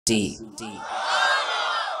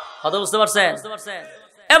কথা বুঝতে পারছেন?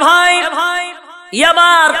 এ ভাই,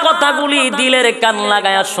 এবার কথাগুলি দিলের কান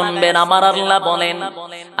লাগায়া শুনবেন। আমার আল্লাহ বলেন,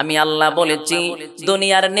 আমি আল্লাহ বলেছি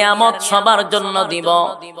দুনিয়ার নিয়ামত সবার জন্য দিব,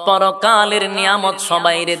 পরকালের নিয়ামত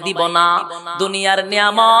সবাইরে দিব না। দুনিয়ার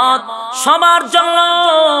নিয়ামত সবার জন্য,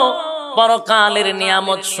 পরকালের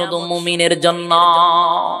নিয়ামত শুধু মুমিনের জন্য।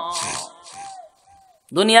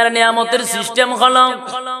 দুনিয়ার নিয়ামতের সিস্টেম হলো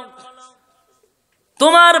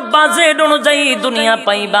তোমার বাজেট অনুযায়ী দুনিয়া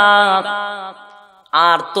পাইবা,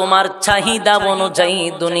 আর তোমার চাহিদা অনুযায়ী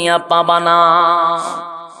দুনিয়া পাবা না।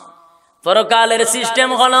 পরকালের সিস্টেম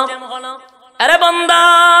হলো, আরে বান্দা,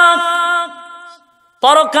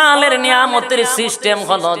 পরকালের নিয়ামতের সিস্টেম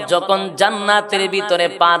হলো যখন জান্নাতের ভিতরে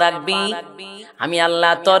পা রাখবি, আমি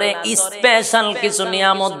আল্লাহ তোরে স্পেশাল কিছু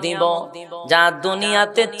নিয়ামত দিব যা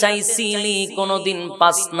দুনিয়াতে চাইছিলি কোনোদিন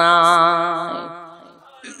পাস না।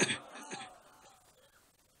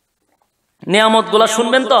 নিয়ামত গুলা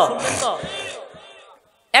শুনবেন তো।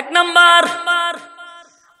 এক নাম্বার,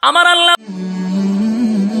 আমার আল্লাহ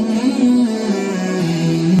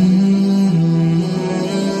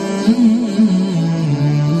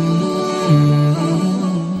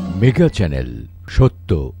মেগা চ্যানেল, সত্য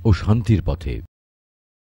ও শান্তির পথে।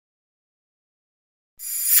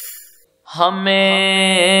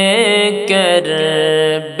 हमें कर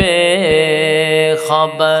बेखबर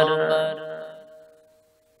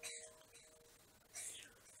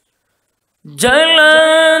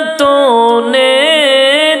जलन तूने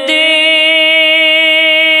दी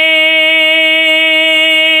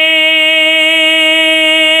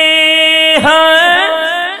है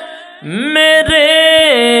मेरे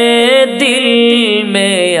दिल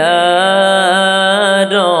में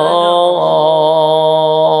यारो,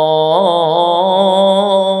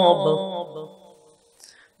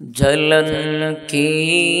 जलन की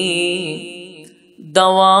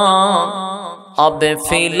दवा अब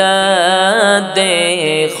फिला दे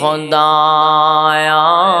खुदाया,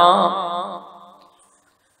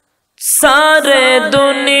 सारे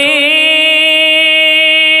दुनिया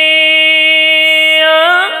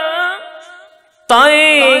तय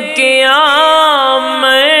किया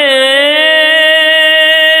मैं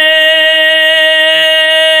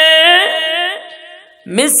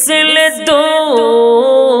मिसल दो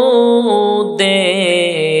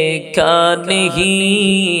देखा नहीं,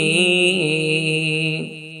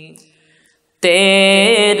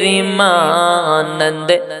 तेरी मानंद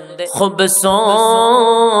खूबसूरत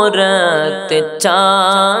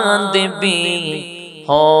चांद भी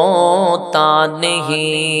होता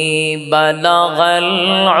नहीं, बलगल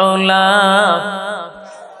उला।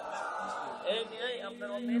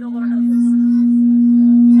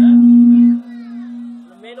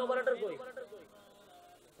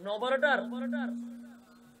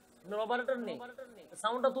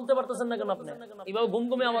 সাউন্ডটা তুলতে পারতেছেন না কেন আপনি? এইভাবে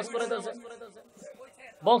ঘুমঘুমে আওয়াজ করে দিতেছে।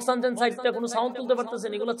 বক্স আনছেন সাইডটা, কোনো সাউন্ড তুলতে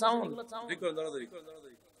পারতেছেন? এগুলো সাউন্ড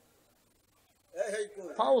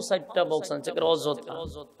ফাও সাইডটা বক্স আনছে কেন? অযথা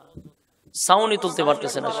সাউন্ডই তুলতে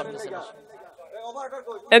পারতেছেন না।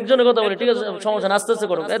 একজনের কথা বলি, ঠিক আছে, সমস্যা না, আস্তে আস্তে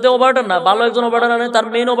করুন। এতে ওভারটার না, ভালো একজন ওভারটার আনে, তার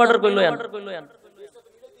মেইন ওভারটার কইলো আন।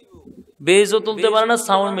 বেজও তুলতে পারে না,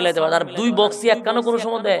 সাউন্ড মিলাইতে পারে, আর দুই বক্সই এক কানে কোনো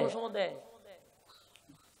সময় দেয়।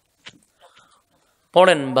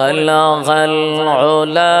 পড়েন, বালাগাল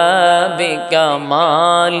উলা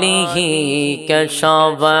বিকামালিহি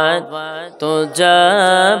কাশাফাত তুজা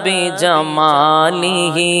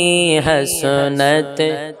বিজামালিহি হাসনাত,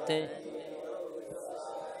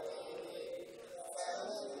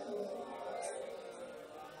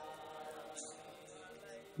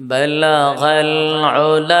 বলাগাল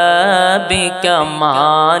উলা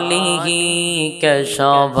বিকামালিহি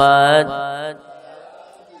কাশাফাত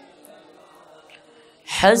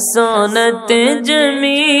हसनत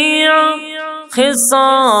जमीअ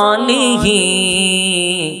खिसालिही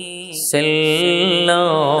सिल्लो,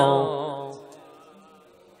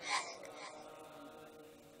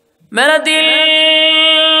 मेरा दिल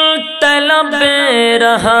तलब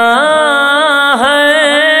रहा है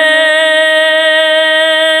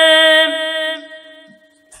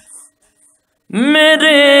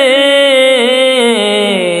मेरे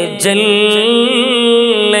जल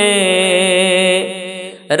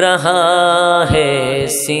रहा है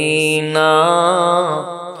सीना,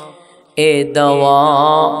 ए दवा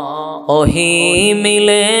ओही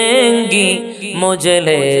मिलेंगी मुझे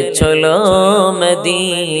ले चलो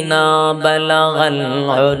मदीना, बलगल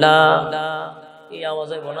उला। ये आवाज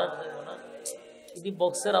है बोला, ये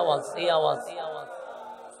बॉक्सर आवाज, ये आवाज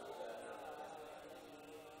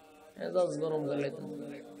ऐसा गरम कर लेते हैं।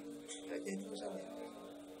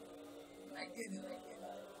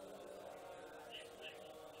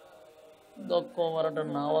 দক্ষ মারাটার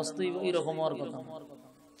না আওয়াজ তো এরকম হওয়ার কথা।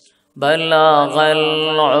 বালাগাল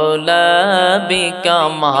উলা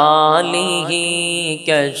বিকামালিহি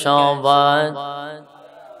কাশাবাত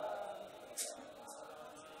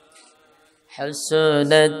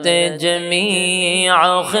حسنت جميع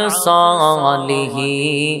خصاله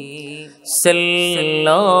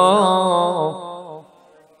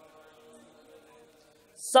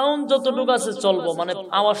সাউন্ড যতটুকু আছে চলবো, মানে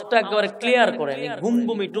আওয়াজটা একেবারে ক্লিয়ার করে,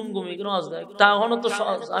 ঘুমঘুমি টুমঘুমি কোনো আওয়াজ নাই। তখনও তো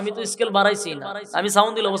আমি তো স্কেল বাড়াইছি না, আমি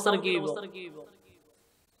সাউন্ড দিলে অবস্থাটা কি হইব?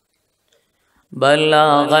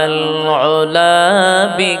 বালাগাল উলা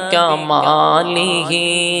বিকামালিহি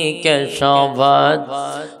কাশাবাত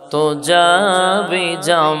তুজা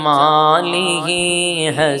বিজামালিহি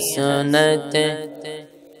হাসনাত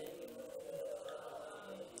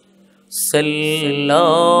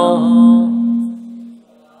সাল্লাল্লাহু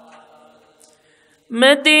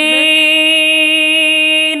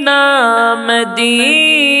Medina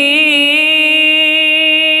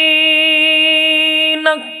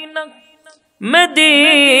Medina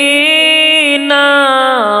Medina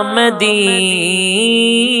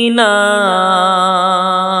Medina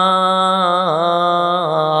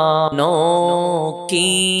no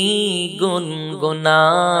की गुनगुना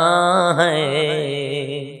है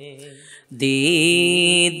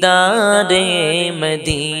दीदारे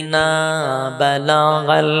मदीना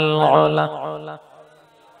बलागल उला।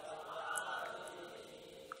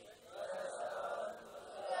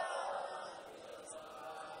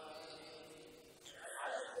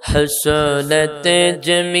 हसनत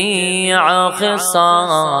जमीअ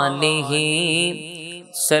खसालिही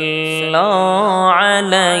सल्लल्लाहु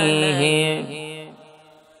अलैहि।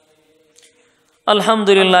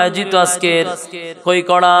 আলহামদুলিল্লাহ। জিত আজকের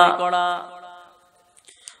কইকড়া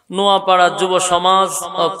নোয়াপাড়া যুব সমাজ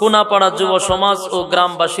ও কোনাপাড়া যুব সমাজ ও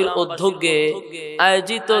গ্রামবাসীর উদ্যোগে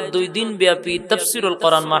আয়োজিত 2 দিন ব্যাপী তাফসীরুল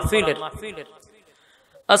কোরআন মাহফিলের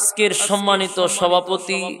আজকের সম্মানিত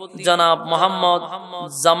সভাপতি জনাব মোহাম্মদ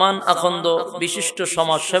জামান আখন্দ, বিশিষ্ট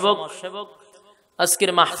সমাজসেবক,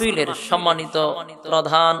 আজকের মাহফিলের সম্মানিত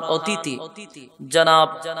প্রধান অতিথি জনাব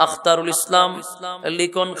আখতারুল ইসলাম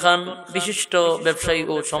লিখন খান, বিশিষ্ট ব্যবসায়ী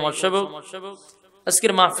ও সমাজসেবক,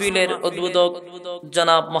 আজকের মাহফিলের উদ্বোধক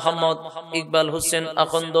জনাব মোহাম্মদ ইকবাল হোসেন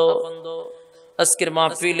আখন্দ, আজকের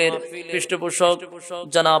মাহফিলের পৃষ্ঠপোষক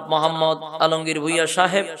জনাব মোহাম্মদ আলমগীর ভুইয়া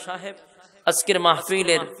সাহেব, আজকের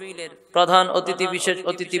মাহফিলের প্রধান অতিথি বিশেষ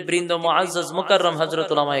অতিথি বৃন্দ মুআজ্জাজ মুকাররম হযরত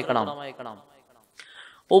উলামায়ে কেরাম,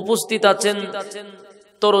 উপস্থিত আছেন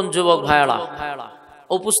তরুণ যুবক ভাইরা,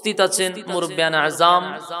 উপস্থিত আছেন মুরব্বিয়ান আযম,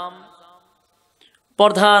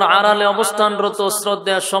 পর্দার আড়ালে অবস্থানরত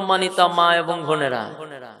শ্রদ্ধেয় সম্মানিতা মা এবং বোনেরা,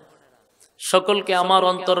 সকলকে আমার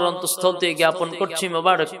অন্তরের অন্তঃস্থল থেকে জ্ঞাপন করছি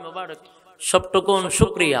মোবারক সবটুকুন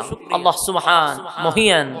শুকরিয়া আল্লাহ সুবহান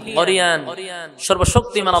মহিয়ান অরিয়ান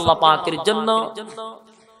সর্বশক্তিমান আল্লাহ পাকের জন্য,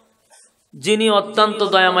 যিনি অত্যন্ত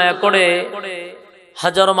দয়ামায়া করে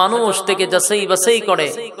হাজারো মানুষ থেকে যাচাই বাছাই করে,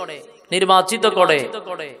 নির্বাচিত করে,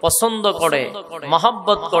 পছন্দ করে,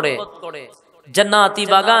 মহব্বত করে জান্নাতি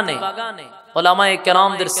বাগানে উলামায়ে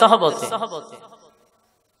কেরামদের সহবতে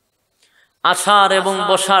আসার এবং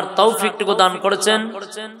বসার তৌফিকটুকু দান করেছেন।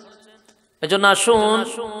 এজন্য আসুন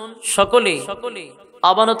সকলেই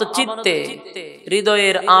আবানত চিত্তে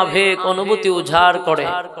হৃদয়ের আবেগ অনুভূতি উজাড় করে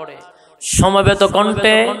সমবেত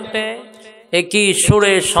কণ্ঠে একই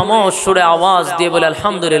সুরে সমসুরে আওয়াজ দিয়ে বলে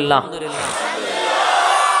আলহামদুলিল্লাহ।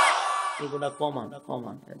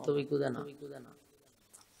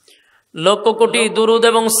 লক্ষ কোটি দুরুদ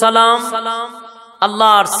এবং সালাম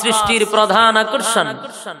আল্লাহর সৃষ্টির প্রধান আকর্ষণ,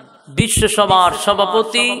 বিশ্ব সভার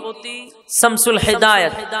সভাপতি শামসুল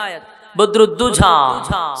হিদায়াত বদরুদ্দুজা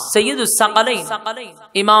সৈয়দুস সাকালাইন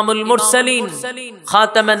ইমামুল মুরসালিন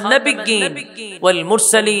খাতামান নবিয়্যিন ওয়াল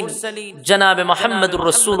মুরসালিন জনাব মুহাম্মদুর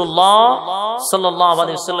রাসূলুল্লাহ সাল্লাল্লাহু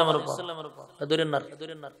আলাইহি ওয়াসাল্লামের উপর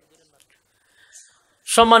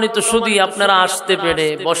সম্মানিত সুধী, আপনারা আসতে পেরে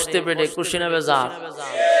বসতে পেরে খুশি না বেজার?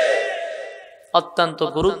 অত্যন্ত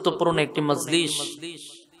গুরুত্বপূর্ণ একটি মজলিস,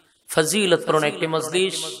 ফজিলতপূর্ণ একটি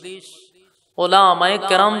মজলিস, উলামায়ে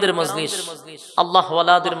কেরামদের মজলিস, আল্লাহ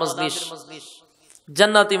ওয়ালাদের মজলিস,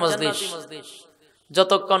 জান্নাতি মজলিস।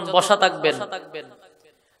 যতক্ষণ বসা থাকবেন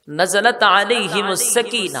নাযালাত আলাইহিমুস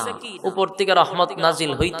সাকিনা, উপর থেকে রহমত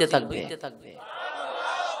নাজিল হইতে থাকবে।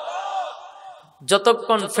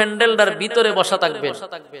 যতক্ষণ প্যান্ডেলটার ভিতরে বসা থাকবেন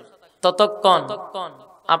ততক্ষণ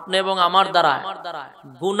আপনি এবং আমার দ্বারা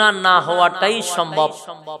গুনাহ না হওয়াটাই সম্ভব।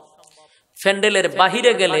 প্যান্ডেলের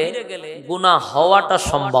বাহিরে গেলে গুনাহ হওয়াটা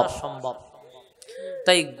সম্ভব।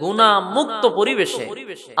 তাই গুনাহ মুক্ত পরিবেশে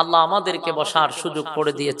আল্লাহ আমাদেরকে বসার সুযোগ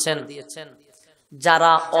করে দিয়েছেন।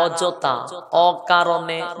 যারা অযথা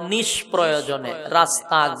অকারণে নিষ্প্রয়োজনে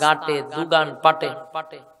রাস্তা ঘাটে দুগান পাটে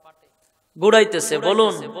গুড়াইতেছে,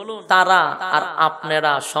 বলুন তারা আর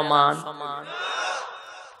আপনারা সমান?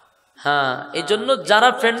 হ্যাঁ, এই জন্য যারা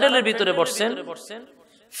প্যান্ডেলের ভিতরে বসছেন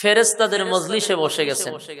ফেরেশতাদের মজলিসে বসে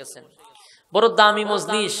গেছেন। বড় দামি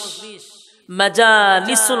মজলিস,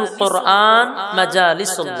 মাজালিসুল কোরআন,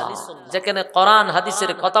 মাজালিসুল্লাহ, যেখানে কোরআন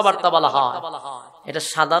হাদিসের কথাবার্তা বলা হয়। এটা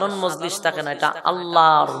সাধারণ মজলিস থাকে না, এটা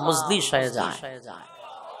আল্লাহর মজলিস হয়ে যায়।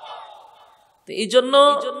 এই জন্য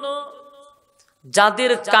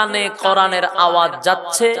যাদের কানে কোরআনের আওয়াজ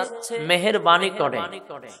যাচ্ছে, মেহেরবানি করে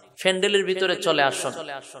প্যান্ডেলের ভিতরে চলে আসুন।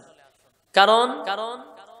 কারণ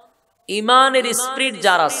ইমানের স্পিরিট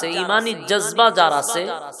যার আছে, ইমানি জজবা যার আছে,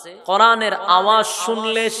 কোরআনের আওয়াজ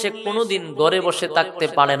শুনলে সে কোনোদিন ঘরে বসে থাকতে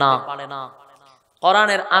পারে না।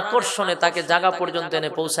 কোরআনের আকর্ষণে তাকে জায়গা পর্যন্ত এনে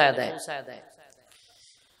পৌঁছায় দেয়।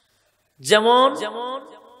 যেমন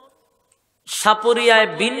সাপুরিয়ায়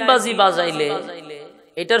বিনবাজি বাজাইলে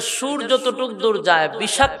এটার সুর যতটুক দূর যায়,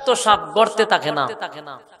 বিষাক্ত সাপ গর্তে থাকে না,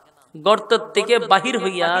 গর্তের থেকে বাহির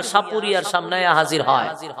হইয়া সাপুরিয়ার সামনে হাজির হয়।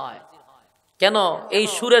 কেন? এই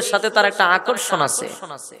সুরের সাথে তার একটা আকর্ষণ আছে।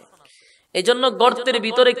 এই জন্য গর্তের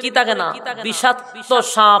ভিতরে কি থাকে না? বিষাক্ত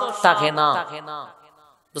সাপ থাকে না।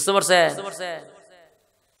 বুঝতে পারছেন?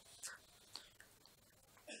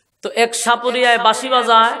 তো এক সাপুরিয়ায় বাঁশি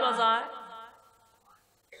বাজায়,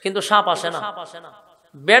 কিন্তু সাপ আসে না,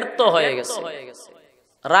 ব্যর্থ হয়ে গেছে।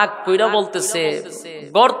 রাগ কইরা বলতেছে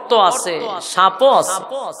গর্ত আছে, সাপও আছে,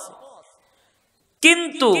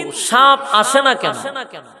 কিন্তু সাপ আসে না কেন?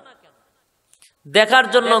 দেখার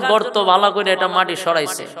জন্য গর্ত ভালো করে এটা মাটি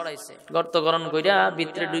সরাইছে, গর্তকরণ কইরা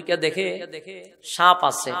ভিতরে ঢুইকা দেখে সাপ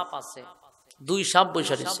আছে। দুই সাপ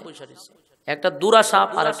বইসা রইছে, একটা দুরা সাপ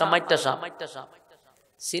আর একটা মাইটা সাপ।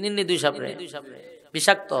 চিনেননি দুই সাপ রে?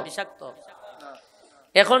 বিষাক্ত।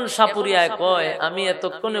 এখন সাপুরিয়ায় কয়, আমি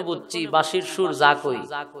এতক্ষণে বুঝছি বাঁশির সুর যা কই,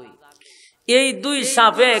 এই দুই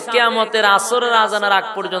সাপে কিয়ামতের আসরের আজানের আগ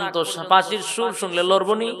পর্যন্ত বাঁশির সুর শুনলে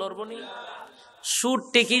লড়বনি। সুর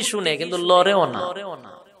ঠিকই শুনে, কিন্তু লড়েও না।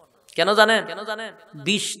 কেন জানেন?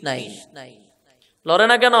 বিষ নাই, লড়ে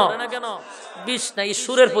না কেন? বিষ নাই,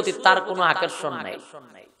 সুরের প্রতি তার কোনো আকর্ষণ নাই,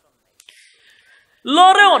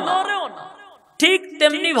 লড়েও না। ঠিক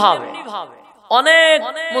তেমনি ভাবে অনেক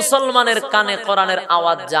মুসলমানের কানে কোরআনের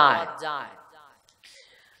আওয়াজ যায়,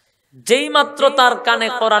 যেই মাত্র তার কানে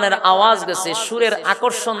কোরআনের আওয়াজ গেছে, সুরের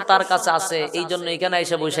আকর্ষণ তার কাছে আছে, এই জন্য এখানে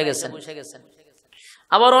এসে বসে গেছেন।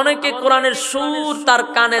 আবার অনেকে কোরআনের সুর তার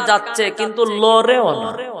কানে যাচ্ছে, কিন্তু লড়েও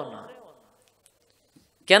না।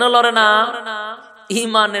 কেন লড়ে না?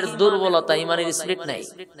 ইমানের দুর্বলতা, ইমানের স্পিরিট নাই।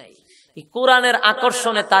 কোরআনের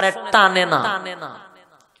আকর্ষণে তার টানে না।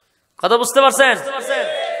 কথা বুঝতে পারছেন?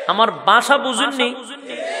 আমার ভাষা বুঝেননি,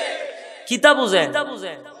 কিতা বুঝেন?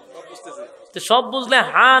 সব বুঝলে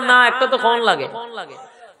হা না একটা তো কোন লাগে।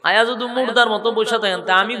 আয়া যদি মুর্দার মতো বসে থাকেন,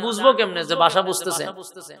 তা আমি বুঝবো কেমনে যে ভাষা বুঝতেছে?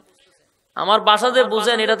 আমার ভাষা যে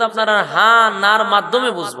বুঝেন, এটা তো আপনারা হা নার মাধ্যমে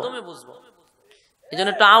বুঝবো। এই জন্য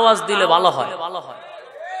একটা আওয়াজ দিলে ভালো হয়।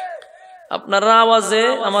 আপনারা আওয়াজে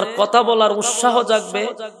আমার কথা বলার উৎসাহ জাগবে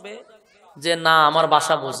যে না আমার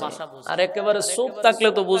ভাষা বুঝে। আর একেবারে চুপ থাকলে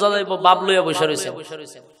তো বোঝা যাইব বাপ লইয়া বসে রয়েছে,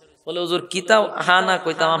 বলে হুজুর কিতা হা না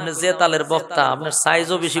কইতাম, আপনি যে তালের বক্তা, আপনার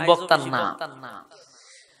সাইজও বেশি বক্তার না।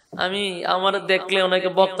 আমি আমার দেখলে অনেকে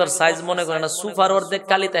বক্তার সাইজ মনে করে না, সুফার অর্ধেক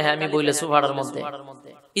কালিতে। হ্যাঁ, আমি বইলে সুফারের মধ্যে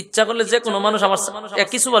ইচ্ছা করলে যে কোনো মানুষ আমার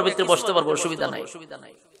একই সুফার ভিতরে বসতে পারবো, অসুবিধা নাই।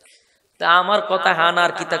 তা আমার কথা হা না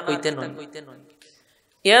আর কিতা কইতে নয়।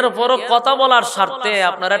 এরপরও কথা বলার স্বার্থে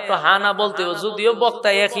আপনারা একটু হা না বলতে হবে। যদিও বক্তা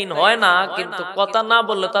একই হয় না, কিন্তু কথা না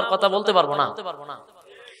বললে তার কথা বলতে পারবো না।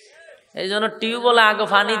 এই জন্য টিউবওয়েলে আগে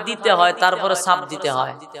পানি দিতে হয়, তারপরে সাপ দিতে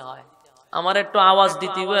হয়। আমার একটু আওয়াজ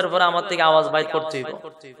দিতে হবে, এরপরে আমার থেকে আওয়াজ বাইর করতে হবে।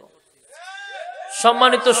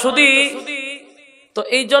 সম্মানিত সুধী, তো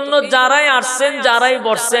এই জন্য যারাই আসছেন, যারাই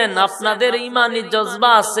বসছেন, আপনাদের ইমানি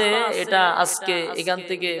জজবা আছে, এটা আজকে এখান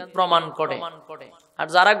থেকে প্রমাণ করে। আর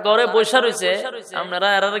যারা ঘরে বসে রয়েছে, আপনারা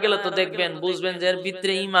এরার গেলে তো দেখবেন, বুঝবেন যে এর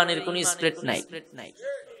ভিতরে ইমানের কোন স্পিরিট নাই।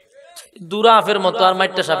 দুরা আফের মতো আর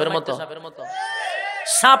মাইটা সাপের মতো।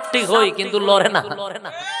 সাপ ঠিক হই কিন্তু লড়ে না,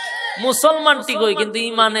 মুসলমান ঠিক হই কিন্তু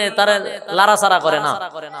ইমানে তারা লাড়াছাড়া করে না।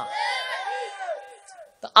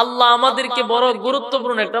 আল্লাহ আমাদেরকে বড়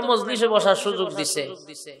গুরুত্বপূর্ণ একটা মজলিসে বসার সুযোগ দিছে।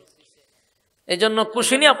 এই জন্য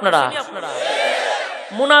খুশি নি আপনারা?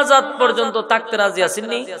 মুনাজাত পর্যন্ত থাকতে রাজি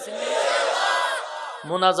আছেননি?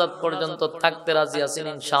 মুনাজাত পর্যন্ত থাকতে রাজি আছেন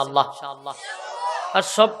ইনশাআল্লাহ। আর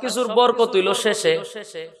সবকিছুর বরকত হইল শেষে,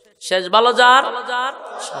 শেষ ভালো যার।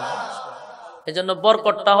 এই জন্য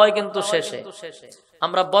বরকতটা হয় কিন্তু শেষে।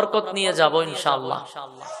 আমরা বরকত নিয়ে যাব ইনশাআল্লাহ।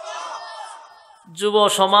 যুব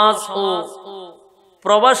সমাজ ও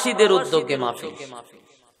প্রবাসীদের উদ্যোগে মাহফিল।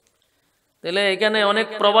 তাহলে এখানে অনেক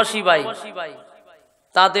প্রবাসী ভাই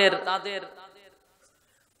তাদের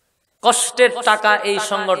কষ্টের টাকা এই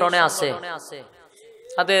সংগঠনে আছে,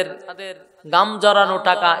 তাদের গাম জড়ানো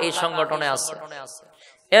টাকা এই সংগঠনে আছে।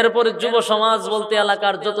 এরপরে যুব সমাজ বলতে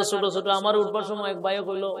এলাকার যত ছোট ছোট, আমার উঠবার সময় এক ভাই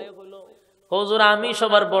কইল, হুজুর আমি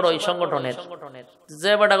সবার বড় এই সংগঠনের।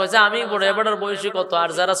 যে বেটা কইছে আমি বড়, এবারের বয়সী কত, আর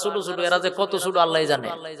যারা ছোট ছোট এরা যে কত ছোট আল্লাহ জানে।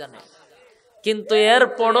 কিন্তু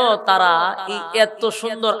এরপরও তারা এত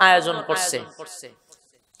সুন্দর আয়োজন করছে,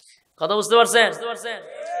 কথা বুঝতে পারছেন?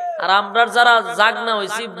 আর আমরা যারা জাগনা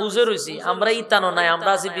হইছি, বুঝে রইছি, আমরা ইতানো নাই, আমরা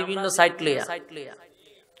আছি বিভিন্ন সাইট লইয়া।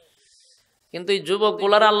 কিন্তু এই যুবক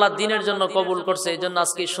গুলার আল্লাহ দিনের জন্য কবুল করছে, এই জন্য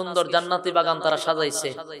আজকে সুন্দর জান্নাতি বাগান তারা সাজাইছে।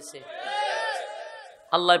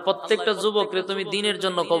 আল্লাহ প্রত্যেকটা যুবকরে তুমি দিনের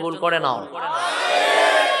জন্য কবুল করে নাও,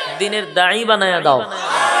 দিনের দায়ী বানায়া দাও।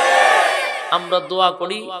 আমরা দোয়া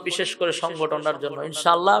করি বিশেষ করে সংগঠনটার জন্য,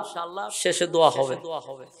 ইনশাআল্লাহ শেষে দোয়া হবে।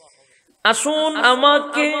 আসুন,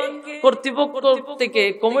 আমাকে কর্তৃপক্ষ থেকে,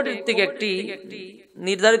 কমিটির থেকে একটি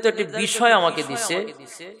নির্ধারিত একটি বিষয় আমাকে দিছে।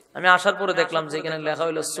 আমি আসার পরে দেখলাম যে এখানে লেখা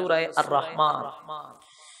হইল সূরা আর-রহমান।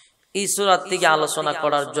 এই সূরা থেকে আলোচনা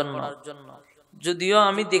করার জন্য, যদিও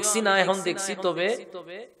আমি দেখছি না, এখন দেখছি, তবে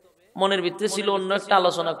মনের ভিতরে ছিল অন্য একটা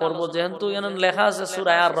আলোচনা করব, যেহেতু এখানে লেখা আছে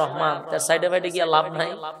সূরা আর-রহমান, তার সাইডে বাইডে গিয়ে লাভ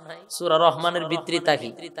নাই, সূরা রহমানের ভিতরে থাকি।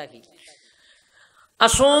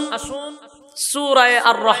 আসুন, সূরা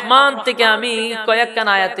আর-রহমান থেকে আমি কয়েকখান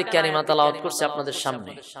আয়াতে কারিমা তেলাওয়াত করছি আপনাদের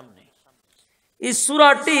সামনে। এই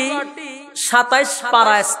সূরাটি 27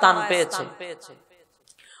 পারায় স্থান পেয়েছে।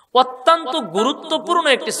 অত্যন্ত গুরুত্বপূর্ণ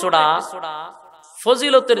একটি সূরা,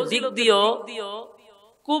 ফজিলতের দিক দিয়েও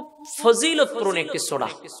খুব ফজিলতপূর্ণ একটি সূরা।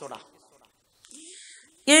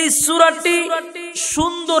 এই সূরাটি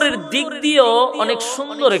সুন্দরের দিক দিয়েও অনেক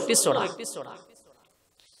সুন্দর একটি সূরা।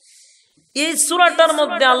 এই সূরাটার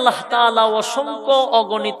মধ্যে আল্লাহ তাআলা অসংখ্য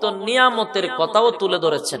অগণিত নিয়ামতের কথাও তুলে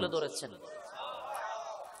ধরেছেন।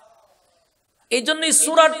 এই জন্য এই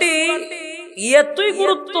সূরাটি এতই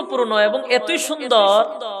গুরুত্বপূর্ণ এবং এতই সুন্দর,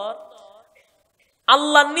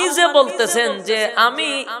 আল্লাহ নিজে বলতেছেন যে আমি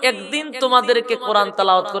একদিন তোমাদেরকে কোরআন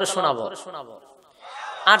তেলাওয়াত করে শোনাবো,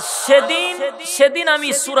 আর সেদিন আমি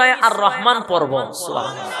সূরা আর-রহমান পড়ব।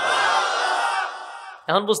 সুবহানাল্লাহ।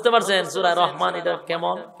 এখন বুঝতে পারছেন সূরা রহমান এটা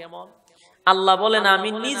কেমন? আল্লাহ বলেন আমি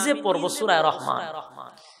নিজে পড়ব সূরা রহমান।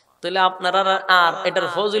 তাহলে আপনারা আর এটার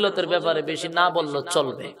ফজিলতের ব্যাপারে বেশি না বললেও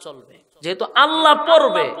চলবে, যেহেতু আল্লাহ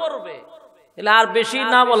পড়বে, তাহলে আর বেশি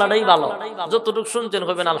না বলাটাই ভালো। যতটুকু শুনছেন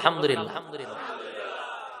হবেন আলহামদুলিল্লাহ।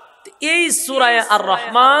 এই সূরা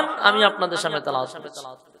আর-রহমান আমি আপনাদের সামনে তেলাওয়াত করেছি।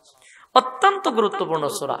 অত্যন্ত গুরুত্বপূর্ণ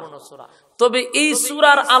সূরা। তবে এই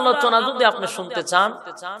সূরার আলোচনা যদি আপনি শুনতে চান,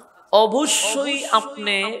 অবশ্যই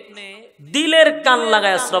আপনি দিলের কান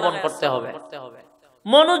লাগায় শ্রবণ করতে হবে,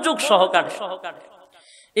 মনোযোগ সহকারে।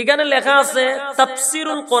 এখানে লেখা আছে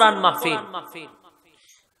তাফসীরুল কোরআন মাহফিল।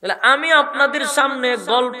 আমি আপনাদের সামনে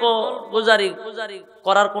গল্প গুজারি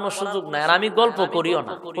করার কোন সুযোগ নাই, আর আমি গল্প করিও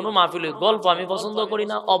না। কোন মাহফিলে গল্প আমি পছন্দ করি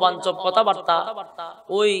না। অবাঞ্ছব কথাবার্তা,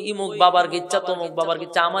 ওই ইমুক বাবার গিচ্ছা তমুক বাবার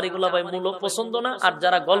গিচ্ছা, আমার এগুলা ভাই মূল পছন্দ না। আর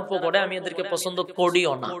যারা গল্প করে আমি এদেরকে পছন্দ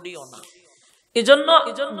করিও না। এজন্য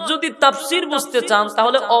যদি তাফসীর বুঝতে চান,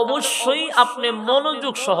 তাহলে অবশ্যই আপনি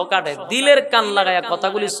মনোযোগ সহকারে দিলের কান লাগায়া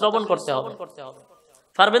কথাগুলি শ্রবণ করতে হবে।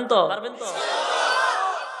 পারবেন তো?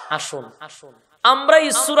 আসুন, আমরা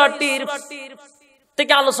এই সূরাটির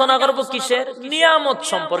থেকে আলোচনা করব কিসের? নিয়ামত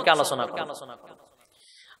সম্পর্কে আলোচনা করব।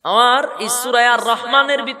 আমার এই সূরা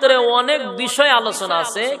আর-রহমানের ভিতরে অনেক বিষয় আলোচনা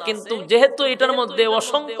আছে, কিন্তু যেহেতু এটার মধ্যে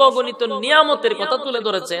অসংখ্য গণিত নিয়ামতের কথা তুলে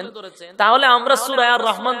ধরেছেন, তাহলে আমরা সূরা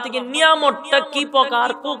আর-রহমান থেকে নিয়ামতটা কি প্রকার,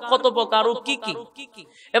 কত প্রকার ও কি কি,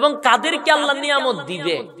 এবং কাদেরকে আল্লাহ নিয়ামত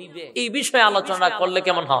দিবে, এই বিষয়ে আলোচনা করলে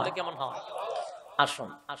কেমন হয়? আসুন,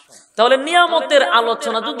 তাহলে নিয়ামতের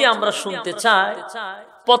আলোচনা যদি আমরা শুনতে চাই,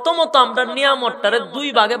 প্রথমত আমরা নিয়ামতটারে দুই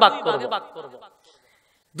ভাগে ভাগ করব।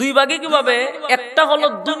 দুই ভাগে কিভাবে? একটা হলো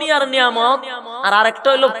দুনিয়ার নিয়ামত, আর আরেকটা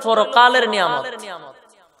হলো পরকালের নিয়ামত।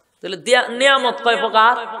 তাহলে নিয়ামত কয়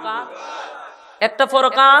প্রকার? একটা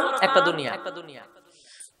পরকাল, একটা দুনিয়া।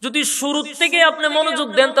 যদি শুরু থেকে আপনি মনোযোগ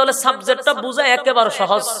দেন, তাহলে সাবজেক্টটা বোঝা একেবারে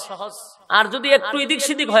সহজ। আর যদি একটু এদিক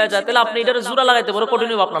সেদিক হয়ে যায়, তাহলে আপনি এটারে জোড়া লাগাইতে পারো, কঠিন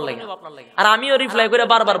হবে আপনার লাগে। আর আমিও রিপ্লাই করে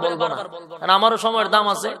বারবার বলবো না, কারণ আমারও সময়ের দাম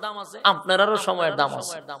আছে, আপনারও সময়ের দাম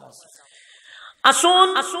আছে। আসুন,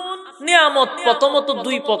 নিয়ামত প্রথমত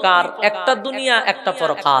দুই প্রকার, একটা দুনিয়া, একটা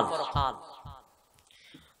পরকাল।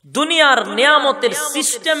 দুনিয়ার নিয়ামতের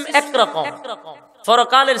সিস্টেম একরকম,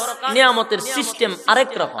 পরকালের নিয়ামতের সিস্টেম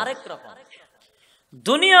আরেক রকম।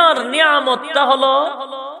 দুনিয়ার নিয়ামতটা হলো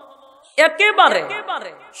একেবারে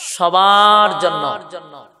সবার জন্য।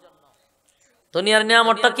 দুনিয়ার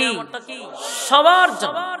নিয়ামতটা কি সবার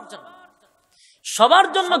জন্য। সবার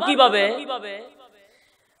জন্য কিভাবে?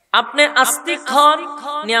 আপনি আস্তিক হন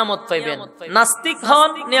নিয়ামত পাইবেন, নাস্তিক হন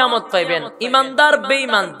নিয়ামত পাইবেন, ইমানদার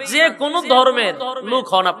বেঈমান যে কোনো ধর্মের লোক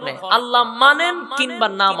হন আপনি, আল্লাহ মানেন কিংবা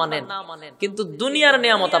না মানেন, কিন্তু দুনিয়ার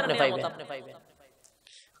নিয়ামত আপনি পাইবেন।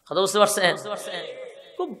 কথা বুঝতে পারছেন?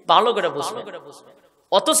 খুব ভালো করে বুঝবেন।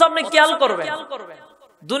 অথচ আপনি খেয়াল করবেন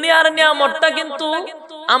দুনিয়ার নিয়ামতটা কিন্তু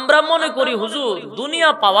আমরা মনে করি হুজুর দুনিয়া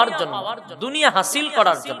পাওয়ার জন্য, দুনিয়া হাসিল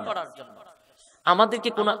করার জন্য। আমাদেরকে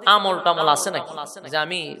কোন আমল টামল আছে নাকি যে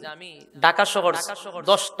আমি ঢাকা শহর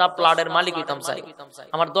 10টা প্লটের মালিক হইতাম চাই,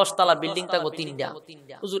 আমার 10 তলা বিল্ডিং থাকবো 3টা,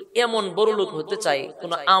 হুজুর এমন বড় লোক হতে চাই,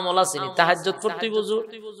 কোন আমল আছে নি? তাহাজ্জুদ পড়তে হইব হুজুর,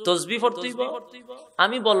 তাসবিহ পড়তে হইব?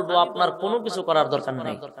 আমি বলবো আপনার কোনো কিছু করার দরকার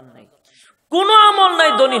নাই, কোনো আমল নাই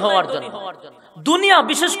ধনী হওয়ার জন্য। দুনিয়া,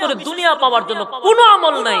 বিশেষ করে দুনিয়া পাওয়ার জন্য কোনো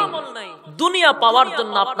আমল নাই। দুনিয়া পাওয়ার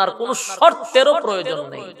জন্য আপনার কোনো শর্তেরও প্রয়োজন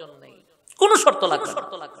নেই, কোনো শর্ত লাগবে না।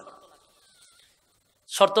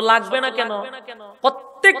 শর্ত লাগবে না কেন?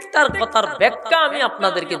 প্রত্যেকটার কথার ব্যাখ্যা আমি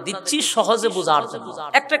আপনাদেরকে দিচ্ছি সহজে বোঝার জন্য।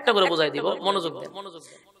 একটা একটা করে বোঝাই দিব, মনোযোগ দেন।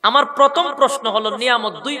 আমার প্রথম প্রশ্ন হলো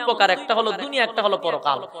নিয়ামত দুই প্রকার, একটা হলো দুনিয়া, একটা হলো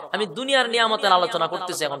পরকাল। আমি দুনিয়ার নিয়ামতের আলোচনা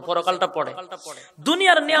করতেছি, এখন পরকালটা পড়ে।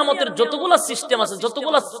 দুনিয়ার নিয়ামতের যতগুলো সিস্টেম আছে,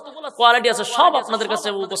 যতগুলো কোয়ালিটি আছে, সব আপনাদের কাছে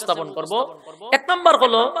উপস্থাপন করব। এক নাম্বার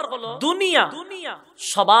হলো দুনিয়া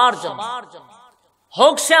সবার জন্য,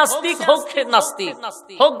 হোক সে আস্তিক হোক সে নাস্তিক,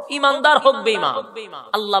 হোক ইমানদার হোক বেঈমান।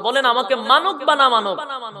 আল্লাহ বলেন আমাকে মানুক বা না মানুক,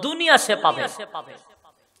 দুনিয়া সে পাবে,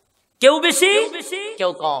 কেউ বেশি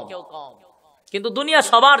কেউ কম, কিন্তু দুনিয়া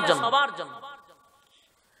সবার জন্য।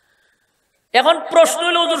 এখন প্রশ্ন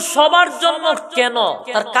হলো হুজুর সবার জন্য কেন?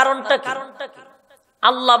 তার কারণটা কি?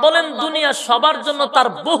 আল্লাহ বলেন দুনিয়া সবার জন্য, তার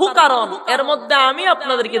বহু কারণ। এর মধ্যে আমি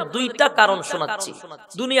আপনাদেরকে দুইটা কারণ শোনাচ্ছি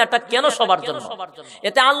দুনিয়াটা কেন সবার জন্য।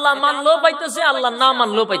 এতে আল্লাহ মানলেও পাইতেছে, আল্লাহ না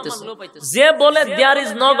মানলেও পাইতেছে। যে বলে দেয়ার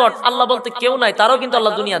ইজ নো গড, আল্লাহ বলতে কেউ নাই, তারও কিন্তু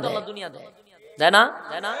আল্লাহ দুনিয়া দেয়, দেয় না?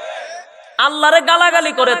 আল্লাহরে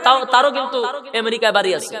গালাগালি করে তারও কিন্তু আমেরিকায়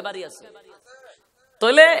বাড়ি আছে।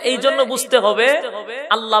 তাহলে এই জন্য বুঝতে হবে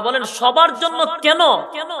আল্লাহ বলেন সবার জন্য কেন,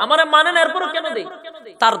 আমারে মানেন এরপরও কেন দেই,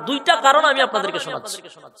 তার দুইটা কারণ আমি আপনাদেরকে শোনাচ্ছি।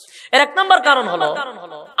 এর এক নাম্বার কারণ হলো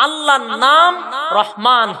আল্লাহর নাম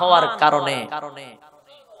রহমান হওয়ার কারণে।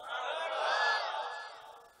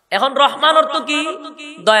 এখন রহমান অর্থ কি?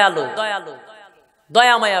 দয়ালু,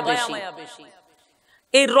 দয়া মায়া বেশি।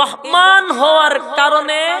 এই রহমান হওয়ার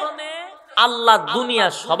কারণে আল্লাহ দুনিয়া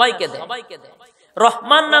সবাইকে দেয়।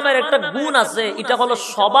 রহমান নামের একটা গুণ আছে, এটা হলো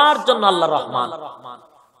সবার জন্য আল্লাহ রহমান।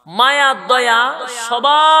 মায়া দয়া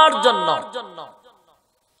সবার জন্য,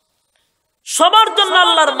 সবার জন্য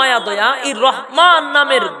আল্লাহর মায়া দয়া। এই রহমান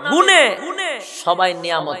নামের গুণে সবাই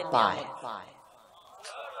নিয়ামত পায়।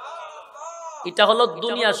 এটা হলো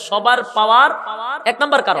দুনিয়া সবার পাওয়ার এক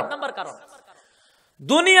নাম্বার কারণ।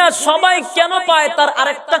 দুনিয়া সবাই কেন পায় তার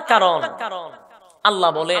আরেকটা কারণ। আল্লাহ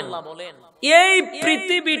বলেন এই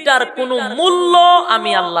পৃথিবীটার কোনো মূল্য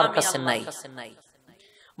আমি আল্লাহর কাছে নাই।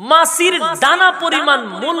 মাছির দানা পরিমাণ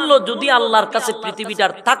মূল্য যদি আল্লাহর কাছে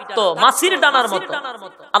পৃথিবীটার থাকতো, মাছির দানার মতো,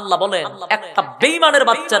 আল্লাহ বলেন একটা বেঈমানের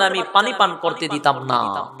বাচ্চার আমি পানি পান করতে দিতাম না।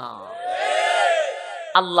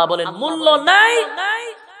 আল্লাহ বলেন মূল্য নাই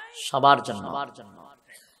সবার জন্য।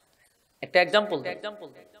 একটা এক্সাম্পল,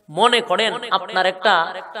 মনে করেন আপনার একটা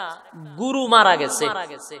গরু মারা গেছে,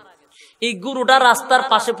 এই গরুটা রাস্তার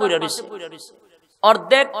পাশে পড়ে রয়েছে,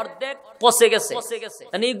 অর্ধেক পচে গেছে।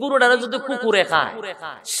 এই গরুটা যদি কুকুরে খায়,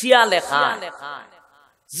 শিয়ালে খায়,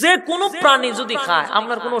 যে কোনো প্রাণী যদি খায়,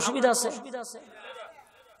 আপনার কোনো অসুবিধা আছে?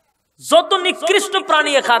 যত নিকৃষ্ট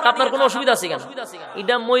প্রাণী খাক আপনার কোনো অসুবিধা আছে কেন?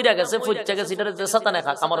 এটা মইরা গেছে, পচে গেছে, এটা যে সাতানে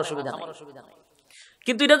খাক আমার অসুবিধা নাই।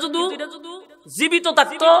 কিন্তু এটা যদি জীবিত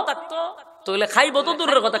থাকতো তাহলে খাইব তো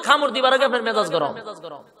দূরের কথা, খামড় দিবার আগে আপনার মেজাজ গরম।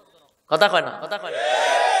 কথা কয় না?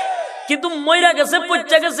 কিন্তু মইরা গেছে,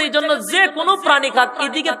 পচে গেছে, এই জন্য যে কোনো প্রাণী খাক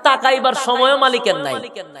এদিকে তাকাইবার সময়ও মালিকের নাই।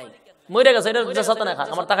 মইরা গেছে, এটা সাতানে খাক,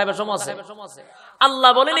 আমার তাকাইবার সময় আছে?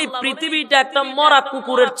 আল্লাহ বলেন এই পৃথিবীটা একটা মরা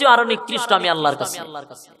কুকুরের চেয়ে আরো নিকৃষ্ট আমি আল্লাহর কাছে।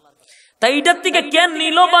 তাই এটার থেকে কে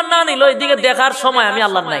নিল বা না নিল এদিকে দেখার সময় আমি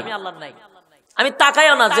আল্লাহর নাই। আমি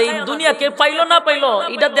তাকাইও না যে দুনিয়া কে পাইলো না পাইলো,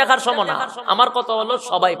 এটা দেখার সময় না। আমার কথা হলো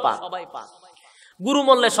সবাই পাক। গুরু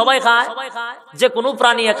মরলে সবাই খায়, যে কোনো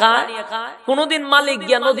প্রাণী খায়। কোনদিন মালিক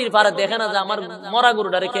গিয়া নদীর পাড়ে দেখে না যে আমার মরা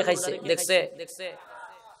গরুটারে কে খাইছে, দেখছে?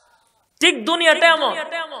 ঠিক দুনিয়াটা এমন,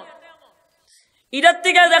 এটার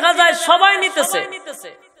থেকে দেখা যায় সবাই নিতেছে।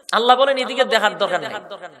 আল্লাহ বলেন এদিকে দেখার দরকার নাই,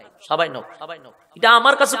 সবাই নোক। এটা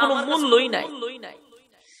আমার কাছে কোনো মূল্যই নাই।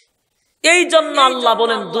 এই জন্য আল্লাহ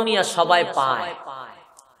বলেন দুনিয়া সবাই পায়।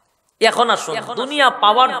 এখন আসুন, দুনিয়া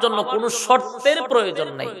পাওয়ার জন্য কোনো শর্তের প্রয়োজন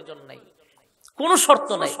নাই, কোনো শর্ত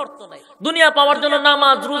নাই। দুনিয়া পাওয়ার জন্য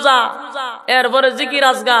নামাজ, রোজা, এরপরে জিকির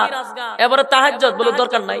আজগার, এরপরে তাহাজ্জুদ বলে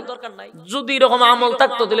দরকার নাই। যদি এরকম আমল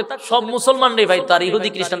থাকতো তাহলে সব মুসলমানরাই পাইতো, আর ইহুদি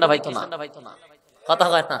খ্রিস্টানরা পাইতো না। কথা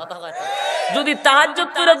কয় না? যদি তাহাজ্জুদ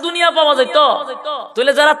করে দুনিয়া পাওয়া যেত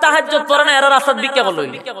তাহলে যারা তাহাজ্জুদ পড়ে না এরা রাস্তায় ভিক্ষা করল।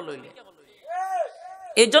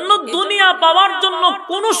 এই জন্য দুনিয়া পাওয়ার জন্য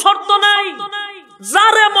কোনো শর্ত নাই,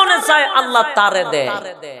 যারে মনে চায় আল্লাহ তারে দেয়।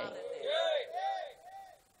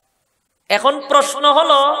 এখন প্রশ্ন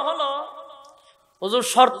হলো, হুজুর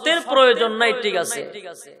শর্তের প্রয়োজন নাই, ঠিক আছে,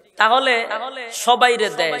 তাহলে সবাইরে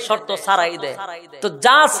দেয়, শর্ত ছাড়াই দেয়, তো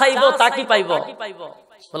যা চাইবো তা কি পাইব?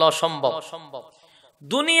 বলে অসম্ভব।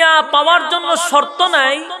 দুনিয়া পাওয়ার জন্য শর্ত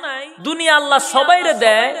নাই, দুনিয়া আল্লাহ সবাইরে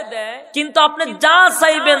দেয়, কিন্তু আপনি যা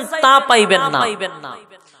চাইবেন তা পাইবেন না।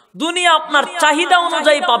 দুনিয়া আপনার চাহিদা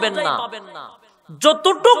অনুযায়ী পাবেন না।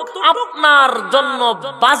 যতটুক আপনার জন্য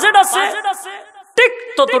বাজেট আছে ঠিক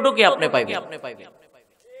ততটুকুই আপনি পাইবেন।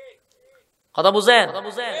 কথা বুঝেন?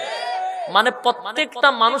 মানে প্রত্যেকটা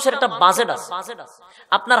মানুষের একটা বাজেট আছে।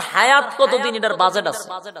 আপনার হায়াত কতদিন এটার বাজেট আছে।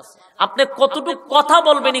 আপনি কতটুক কথা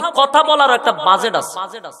বলবেন, কথা বলার একটা বাজেট আছে।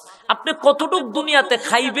 আপনি কতটুক দুনিয়াতে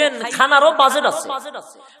খাইবেন, খানারও বাজেট আছে।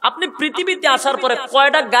 আপনি পৃথিবীতে আসার পরে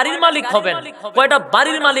কয়টা গাড়ির মালিক হবেন, কয়টা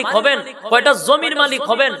বাড়ির মালিক হবেন, কয়টা জমির মালিক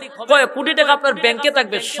হবেন, কয় কোটি টাকা আপনার ব্যাংকে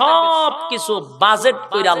থাকবে, সব কিছু বাজেট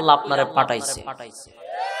করে আল্লাহ আপনারে পাঠাইছে।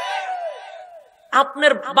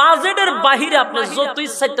 আপনার বাজেটের বাহিরে আপনি যত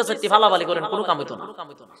ইচ্ছা ফালাফালি করেন কোনো কাম হইতো না।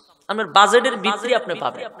 আপনার বাজেটের ভিতরে আপনি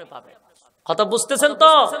পাবেন। কথা বুঝতেছেন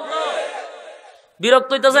তো? বিরক্ত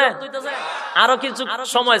হইতেছে? আরো কিছু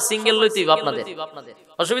সময় সিঙ্গেল লইতেই আপনাদের,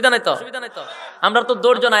 অসুবিধা নাই তো? আমরা তো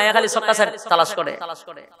দৌড় নাই, খালি ছক্কা সার তালাশ করে।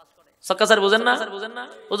 ছক্কা সার বুঝেন না?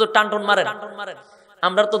 হুজুর টানটুন মারেন।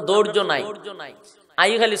 আমরা তো দৌড় নাই,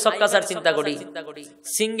 আই খালি ছক্কা সার চিন্তা করি।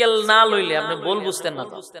 সিঙ্গেল না লইলে আপনি বল বুঝতেন না।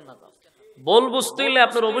 বল বুঝতে হইলে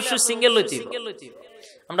আপনার অবশ্যই সিঙ্গেল লইতে।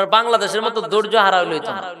 আমরা বাংলাদেশের মতো ধৈর্য হারাই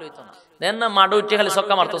লইতাম দেন না। মাডো উঠে খালি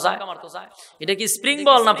ছক্কা মারতো চায়। এটা কি স্প্রিং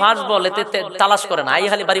বল না ফাস্ট বল? এতে তালাশ করে না, আই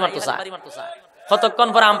খালি বাড়ি মারতো চায়। কতক্ষণ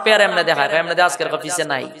পর আম্পায়ার এমনি দেখায়, এমনি আজকের পিছে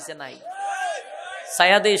নাই,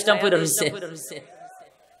 সায়াদে স্টাম্প হইরা রইছে।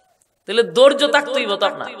 তাহলে ধৈর্য থাকতেই হতো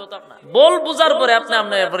আপনার। বল বুঝার পরে আপনি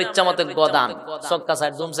আপনার ইচ্ছা মতো গদান ছক্কা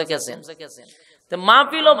সাইড জুমসে গেছেন।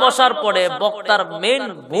 মাহফিলও বসার পরে বক্তার মেইন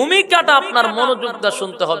ভূমিকাটা আপনার মনোযোগ দিয়ে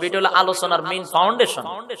শুনতে হবে। এটা হলো আলোচনার মেইন ফাউন্ডেশন।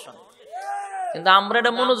 কিন্তু আমরা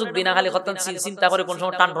এটা মনোযোগ দিই না, খালি কথা চিন্তা করে কোন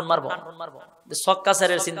সময় টানটন মারবো। ছক্কা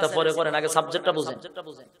সাইডের চিন্তা পরে করেন, আগে সাবজেক্টটা বুঝেন।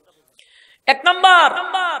 এক নাম্বার,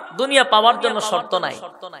 দুনিয়া পাওয়ার জন্য শর্ত নাই।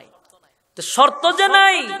 শর্ত যে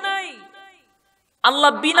নাই,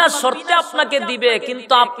 আল্লাহ বিনা শর্তে আপনাকে দিবে,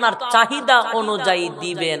 কিন্তু আপনার চাহিদা অনুযায়ী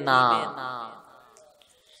দিবে না।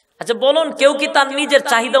 আচ্ছা বলুন, কেউ কি তার নিজের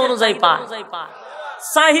চাহিদা অনুযায়ী পায়?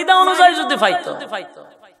 চাহিদা অনুযায়ী যদি পাইতো,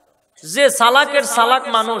 যে সালাকের সালাক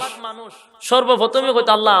মানুষ সর্বপ্রথমে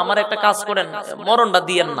কইতো আল্লাহ আমার একটা কাজ করেন, মরণটা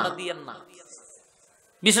দিয়েন না।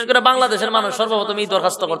 বিশেষ করে বাংলাদেশের মানুষ সর্বপ্রথম এই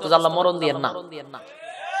দরখাস্ত করতো যে আল্লাহ মরণ দিয়েন না।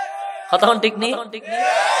 কথা ঠিক নেই?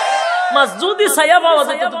 যদি ছায়া পাওয়া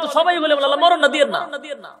যেত তো সবাই বলে আল্লাহ মরণটা দিয়েন না।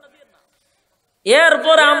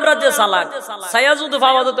 এরপরে আমরা যে সালাক, ছায়া যদি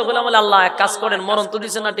পাওয়া যেত বলে আল্লাহ এক কাজ করেন, মরণ তো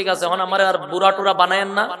দিছে না, ঠিক আছে, এখন আমার আর বুড়া টুরা বানায়েন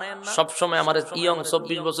না, সবসময় আমার ইয়ং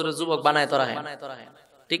 24 বছরের যুবক বানায় তোরা।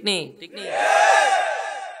 ঠিক নেই?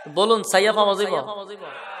 বলুন ছায়া পাওয়া যাইব?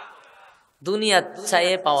 দুনিয়া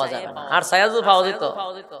ছায়া পাওয়া যাবে না। আর ছায়া যদি পাওয়া যেত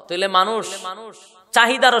তাহলে মানুষ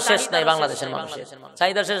চাহিদারও শেষ নাই। বাংলাদেশের মানুষের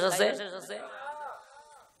চাহিদা শেষ আছে।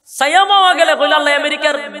 ছায়া পাওয়া গেলে কইলে আল্লাহ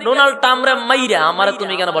আমেরিকার ডোনাল্ড ট্রাম্পরে মাইরা আমারে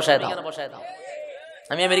তুমি কেন বসায় দাও,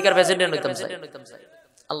 আমি আমেরিকার প্রেসিডেন্ট হইতাম চাই।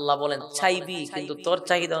 আল্লাহ বলেন চাইবি, কিন্তু তোর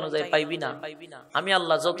চাহিদা অনুযায়ী পাইবি না। আমি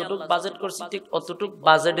আল্লাহ যতটুকু বাজেট করছি ঠিক অতটুকু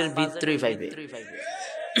বাজেটের ভিতরেই পাইবে।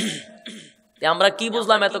 আমরা কি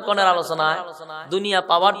বুঝলাম এতক্ষণের আলোচনায়? দুনিয়া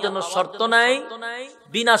পাওয়ার জন্য শর্ত নাই,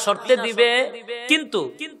 বিনা শর্তে দিবে, কিন্তু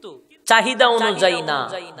চাহিদা অনুযায়ী না,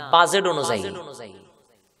 বাজেট অনুযায়ী।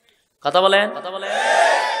 কথা বলেন,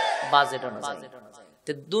 বাজেট অনুযায়ী।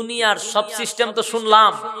 দুনিয়ার সব সিস্টেম তো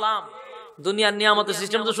শুনলাম, দুনিয়ার নিয়ামতের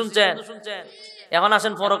সিস্টেম তো শুনছেন। এখন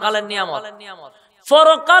আসেন পরকালের নিয়ামত।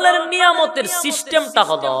 পরকালের নিয়ামতের সিস্টেমটা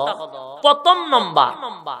হলো, প্রথম নম্বর,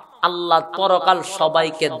 আল্লাহ পরকাল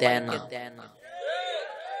সবাইকে দেয় না।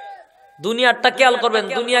 দুনিয়ারটা খেয়াল করবেন,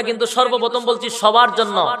 দুনিয়া কিন্তু সর্বপ্রথম বলছি সবার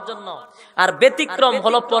জন্য, আর ব্যতিক্রম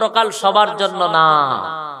হলো পরকাল সবার জন্য না।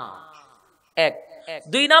 এক।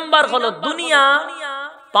 দুই নাম্বার হলো, দুনিয়া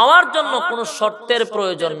পাওয়ার জন্য কোনো শর্তের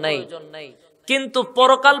প্রয়োজন নেই, কিন্তু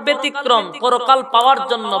পরকাল ব্যতিক্রম, পরকাল পাওয়ার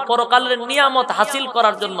জন্য, পরকালের নিয়ামত হাসিল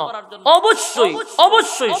করার জন্য অবশ্যই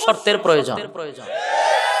অবশ্যই শর্তের প্রয়োজন।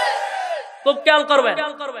 খুব খেয়াল করবেন,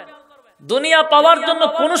 দুনিয়া পাওয়ার জন্য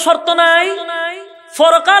কোনো শর্ত নাই,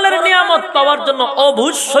 পরকালের নিয়ামত পাওয়ার জন্য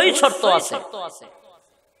অবশ্যই শর্ত আছে।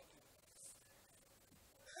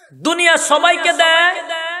 দুনিয়া সবাইকে দেয়,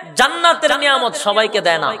 জান্নাতের নিয়ামত সবাইকে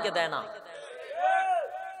দেয় না।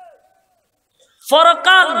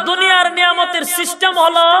 পরকাল দুনিয়ার নিয়ামতের সিস্টেম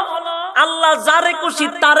হলো আল্লাহ যারে খুশি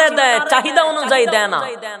তারে দেয়, চাহিদা অনুযায়ী দেয় না।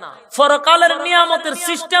 পরকালের নিয়ামতের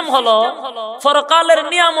সিস্টেম হলো পরকালের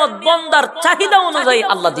নিয়ামত বান্দার চাহিদা অনুযায়ী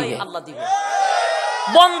আল্লাহ দিবে।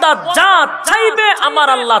 বান্দা যা চাইবে আমার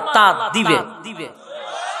আল্লাহ তা দিবে।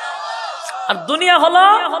 আর দুনিয়া হলো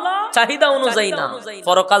চাহিদা অনুযায়ী না,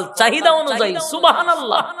 পরকাল চাহিদা অনুযায়ী।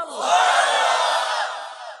 সুবহানাল্লাহ।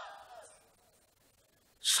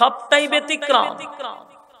 সবটাই ব্যতিক্রম।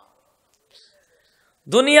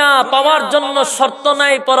 দুনিয়া পাওয়ার জন্য শর্ত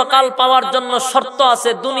নাই, পরকাল পাওয়ার জন্য শর্ত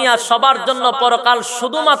আছে। দুনিয়া সবার জন্য, পরকাল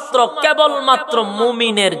শুধুমাত্র কেবলমাত্র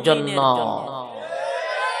মুমিনের জন্য।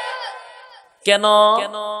 কেন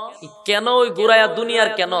কেন ওই গুরায়া দুনিয়ার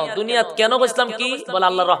কেন? দুনিয়া কেন বলছিলাম কি বলে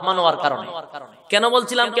আল্লাহ রহমান হওয়ার কারণে। কেন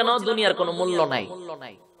বলছিলাম কেন? দুনিয়ার কোনো মূল্য নাই,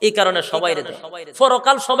 এই কারণে সবাইরে দেয়।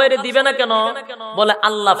 পরকাল সবাইরে দিবে না কেন? বলে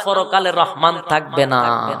আল্লাহ পরকালে রহমান থাকবে না,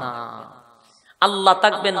 আল্লাহ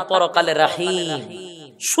থাকবেন পরকালে রহিম।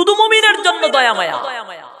 শুধু মুমিনের জন্য দয়া মায়া,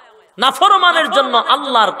 নাফরমানের জন্য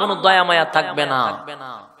আল্লাহর কোনো দয়া মায়া থাকবে না।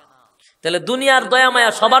 তাহলে দুনিয়ার দয়া মায়া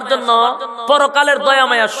সবার জন্য, পরকালের দয়া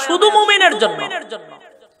মায়া শুধু মুমিনের জন্য।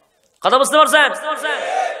 কথা বুঝতে পারছেন?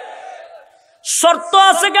 শর্ত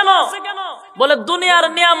আছে কেন? বলে দুনিয়ার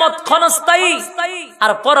নিয়ামত ক্ষণস্থায়ী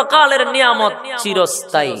আর পরকালের নিয়ামত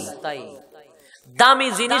চিরস্থায়ী। দামি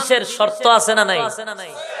জিনিসের শর্ত আছে না নাই?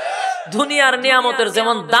 দুনিয়ার নিয়ামতের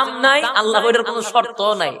যেমন দাম নাই, আল্লাহ এর কোনো শর্ত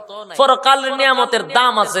নাই। পরকালের নিয়ামতের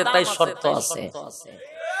দাম আছে, তাই শর্ত আছে।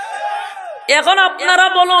 এখন আপনারা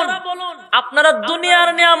বলুন, আপনারা দুনিয়ার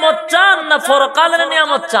নিয়ামত চান না পরকালের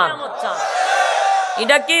নিয়ামত চান?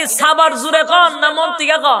 এটা কি সাবার জুড়ে কন না মন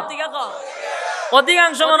থেকে কন?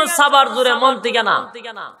 অধিকাংশ মানুষ সাবার জুড়ে, মন থেকে না।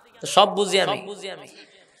 সব বুঝি আমি,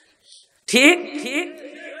 ঠিক ঠিক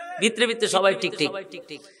ভিতরে ভিতরে সবাই ঠিক ঠিক।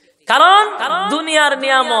 কারণ দুনিয়ার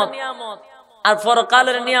নিয়ামত আর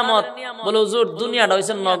পরকালের নিয়ামত, বলে হুজুর দুনিয়াটা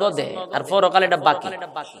হইছে নগদে আর পরকাল এটা বাকি।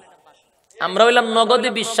 আমরা হইলাম নগদে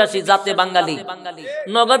বিশ্বাসী, জাতে বাঙালি,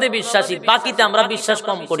 নগদে বিশ্বাসী, বাকিতে আমরা বিশ্বাস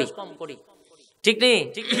কম করি, ঠিক নেই?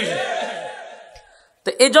 তো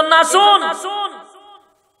এই জন্য আসুন,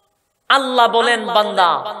 আল্লাহ বলেন বান্দা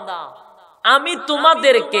আমি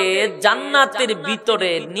তোমাদেরকে জান্নাতের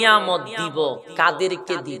ভিতরে নিয়ামত দিব।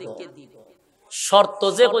 কাদেরকে দিব? শর্ত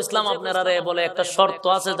যে কইছিলাম আপনারা রে, বলে একটা শর্ত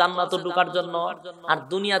আছে জান্নাতে ঢোকার জন্য, আর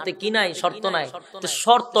দুনিয়াতে কি নাই? শর্ত নাই। তো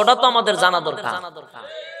শর্তটা তো আমাদের জানা দরকার,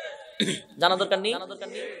 জানা দরকার নেই?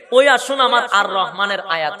 ওই আসুন আমার আর রহমানের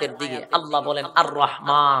আয়াতের দিকে। আল্লাহ বলেন আর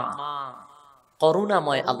রহমান,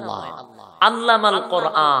 করুণাময় আল্লাহ। আল্লামাল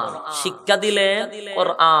কোরআন, শিক্ষা দিলেন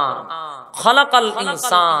কোরআন। খলাকাল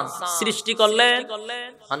ইনসান, সৃষ্টি করলেন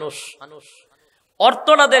মানুষ।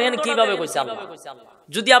 অর্থটা দেখেন কিভাবে কইছে আল্লাহ।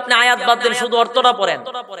 যদি আপনি আয়াত বাদ দেন, শুধু অর্থটা পড়েন,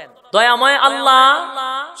 দয়াময় আল্লাহ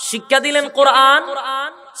শিক্ষা দিলেন কোরআন,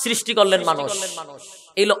 সৃষ্টি করলেন মানুষ।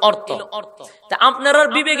 এইলো অর্থ। তা আপনার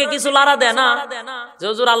বিবেকে কিছু লারা দেয় না যে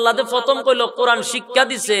হুজুর আল্লাহ প্রথম কইলো কোরআন শিক্ষা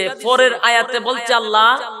দিছে, পরের আয়াতে বলছে আল্লাহ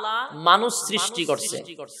মানুষ সৃষ্টি করছে।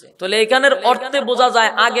 তাহলে এখানের অর্থে বোঝা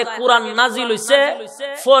যায় আগে কোরআন নাজিল হইছে,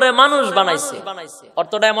 পরে মানুষ বানাইছে।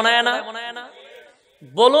 অর্থটা এমন হয় না?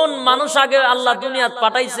 বলুন, মানুষ আগে আল্লাহ দুনিয়াত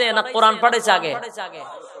পাঠাইছে না কোরআন পাঠাইছে? আগে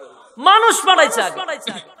মানুষ পাঠাইছে আগে।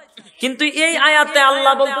 কিন্তু এই আয়াতে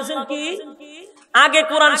আল্লাহ বলতেছেন কি আগে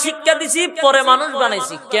কোরআন শিক্ষা দিছি, পরে মানুষ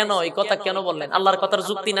বানাইছি। কেন এই কথা কেন বললেন? আল্লাহর কথার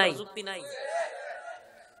যুক্তি নাই।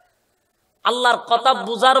 আল্লাহর কথা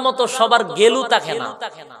বুঝার মতো সবার গেলু থাকে না,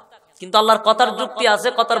 কিন্তু আল্লাহর কথার যুক্তি আছে,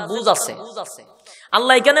 কথার বুঝ আছে।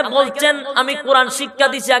 আল্লাহ এখানে বলছেন আমি কোরআন শিক্ষা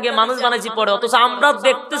দিছি আগে, মানুষ বানাইছি পরে। অথচ আমরা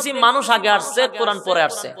দেখতেছি মানুষ আগে আসছে, কোরআন পরে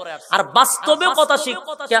আসছে। আর বাস্তবে কথা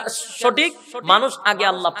সঠিক, মানুষ আগে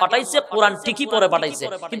আল্লাহ পাঠাইছে, কোরআন ঠিকই পরে পাঠাইছে।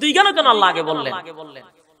 কিন্তু এখানে কেন আল্লাহ আগে বললেন?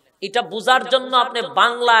 এটা বুঝার জন্য আপনি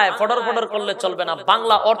বাংলায় ফডর ফডর করলে চলবে না,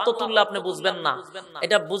 বাংলা অর্থ তুললে আপনি বুঝবেন না।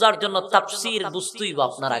 এটা বুঝার জন্য তাফসীর বুঝতেই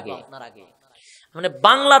আপনার আগে, মানে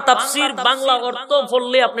বাংলা তাফসীর, বাংলা অর্থ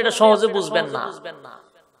পড়লে আপনি এটা সহজে বুঝবেন না।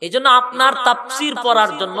 এই জন্য আপনার তাফসীর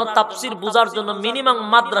পড়ার জন্য, তাফসীর বুঝার জন্য মিনিমাম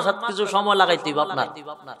মাদ্রাসাত কিছু সময় লাগাইতে হবে।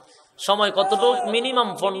 আপনার সময় কতটুকু? মিনিমাম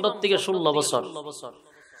 15 থেকে 16 বছর।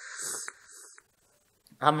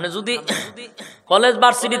 আপনি যদি কলেজ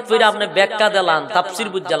ভার্সিটিতে পড়ে আপনি ব্যাখ্যা দিলাম, তাফসীর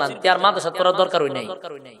বুঝালাম, তার মাদ্রাসাত পড়ার দরকার হই নাই।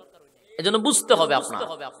 এজন্য বুঝতে হবে আপনার।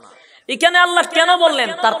 এখানে আল্লাহ কেন বললেন,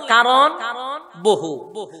 তার কারণ বহু।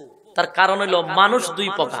 তার কারণ হলো মানুষ দুই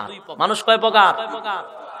প্রকার। মানুষ কয় প্রকার?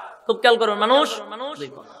 খুব খেয়াল করুন, মানুষ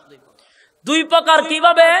দুই প্রকার।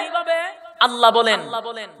 কিভাবে আল্লাহ বলেন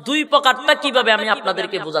দুই প্রকারটা কিভাবে আমি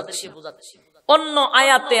আপনাদেরকে বোঝাচ্ছি। অন্য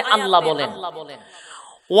আয়াতে আল্লাহ বলেন,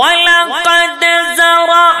 ওয়ালাকাদ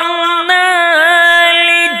যারা'না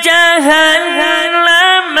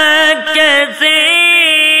লিজাহান্নামা কাসীরা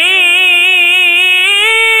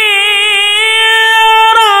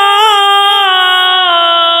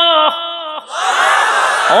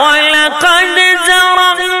ওয়ালাকাদ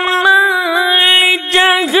যারা'না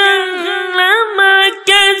লিজাহান্নামা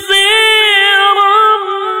কাসীরাম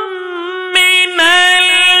মিনাল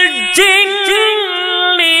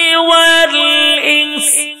জিন্নি ওয়াল ইনস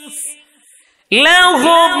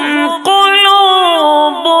লাহুম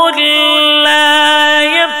কুলুবুন লা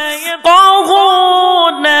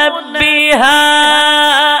ইয়াফকাহুনা বিহা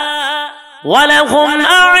ওয়া লাহুম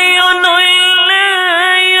আ'য়ুনুন লা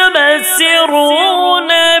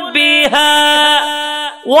ইউবসিরুনা বিহা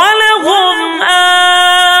ওয়া লাহুম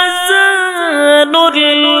আযানুন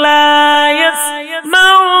লা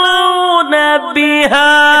ইয়াসমাউনা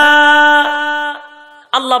বিহা।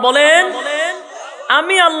 আল্লাহ বলেন,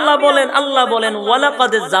 আমি আল্লাহ বলেন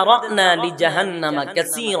ওয়ালাকাদ যারা'না লিজাহান্নামা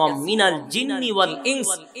কাসীরাম মিনাল জিন্নি ওয়াল ইনস,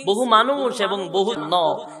 বহু মানুষ এবং বহু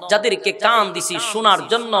নর যাদেরকে কান দিছি শোনার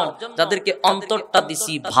জন্য, যাদেরকে অন্তরটা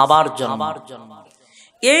দিছি ভাবার জন্য।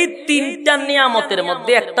 এই তিনটা নিয়ামতের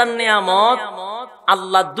মধ্যে একটা নিয়ামত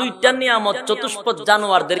আল্লাহ, দুইটা নিয়ামত চতুষ্পদ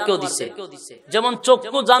জানোয়ারদেরকেও দিছে। যেমন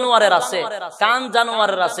চক্ষু জানোয়ারের আছে, কান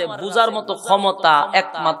জানোয়ারের আছে, বুঝার মতো ক্ষমতা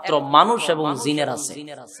একমাত্র মানুষ এবং জিনের আছে।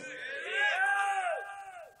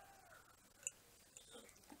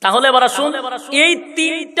 তাহলে এবার আসুন, এই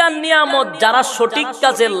তিনটা নিয়ামত যারা সঠিক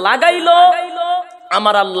কাজে লাগাইলো,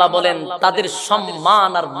 আমার আল্লাহ বলেন তাদের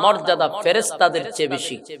সম্মান আর মর্যাদা ফেরেশতাদের চেয়ে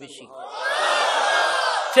বেশি।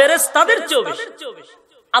 ফেরেশতাদের চেয়ে বেশি।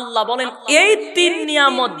 আল্লাহ বলেন এই তিন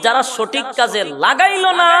নিয়ামত যারা সঠিক কাজে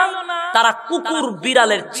লাগাইলো না, তারা কুকুর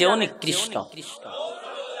বিড়ালের চেয়েও নিকৃষ্ট।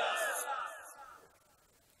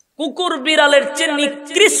 কুকুর বিড়ালের চেয়ে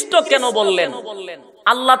নিকৃষ্ট কেন বললেন?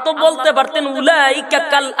 আল্লাহ তো বলতে পারতেন উলাইকা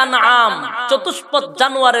কাল আনআম, চতুষ্পদ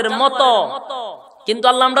জানোয়ারের মতো, কিন্তু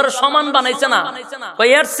আল্লাহ আমরা সমান বানাইছে না,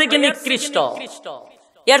 এর থেকে নিকৃষ্ট।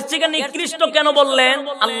 এর থেকে নিকৃষ্ট কেন বললেন?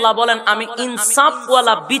 আল্লাহ বলেন আমি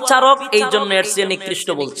ইনসাফওয়ালা বিচারক, এই জন্য এর চেয়ে নিকৃষ্ট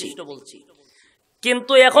বলছি।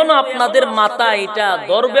 কিন্তু এখনো আপনাদের মাথা এটা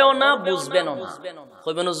ধরবেও না, বুঝবেনও না।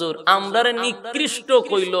 কইবেন হুজুর আমরারে নিকৃষ্ট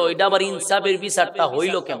কইলো, এটা আবার ইনসাফের বিচারটা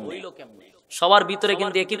হইলো কেমন? সবার ভিতরে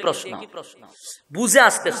কিন্তু একই প্রশ্ন, বুঝে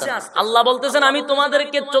আসতেছে। আল্লাহ বলতেছেন আমি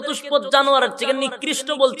তোমাদেরকে চতুষ্পদ জানোয়ারের থেকে নিকৃষ্ট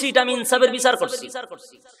বলছি, এটা আমি ইনসাফের বিচার করছি।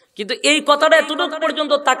 কিন্তু এই কথাটা এতটুকু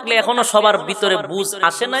পর্যন্ত থাকলে এখনো সবার ভিতরে বুঝ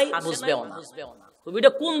আসে নাই, বুঝবেও না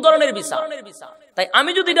এটা কোন ধরনের বিচার। তাই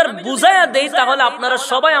আমি যদি এটার বুঝাইয়া দেই, তাহলে আপনারা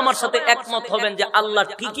সবাই আমার সাথে একমত হবেন যে আল্লাহ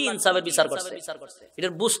ঠিকই ইনসাফের বিচার করছে।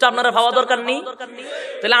 এটার বুঝটা আপনারা ভাবা দরকার নেই।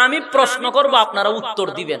 তাহলে আমি প্রশ্ন করব, আপনারা উত্তর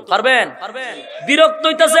দিবেন, পারবেন? বিরক্ত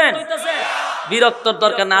হইতেছেন? বিরক্তর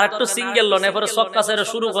দরকার না, আর একটু সিঙ্গেল লোন, এরপরে ছক্কা ছেড়ে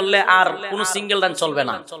শুরু করলে আর কোনো সিঙ্গেল রান চলবে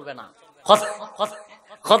না।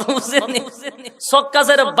 কথা বুঝছেন? ছক্কা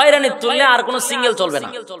ছেড়ে বাইরে নিতে তুললে আর কোনো সিঙ্গেল চলবে না।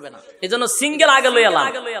 এই জন্য সিঙ্গেল আগে লইয়া লাভ।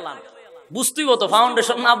 বুঝতেই হতো,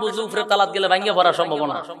 ফাউন্ডেশন না বুঝলে উপরে তালাত গেলে ভাঙ্গিয়ে পড়ার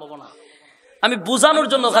সম্ভাবনা। আমি বুঝানোর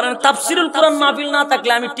জন্য, কারণ তাফসিরুল কোরআন মাহফিল না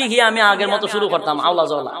থাকলে আমি ঠিকই আমি আগের মতো শুরু করতাম আওলা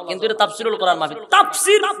জাওলা, কিন্তু এটা তাফসিরুল কোরআন মাহফিল,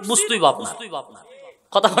 তাফসির বুঝতেই বাপ না,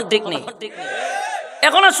 কথা ঠিক নেই।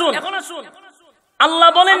 এখন আসুন, আল্লাহ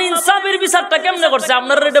বলেন ইনসাফের বিচারটা কেমনে করছে,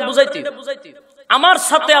 আপনারা এটা বুঝাইতে আমার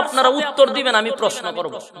সাথে আপনারা উত্তর দিবেন। আমি প্রশ্ন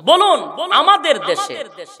করব, বলুন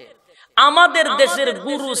আমাদের দেশের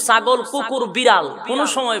গরু, ছাগল, কুকুর, বিড়াল কোন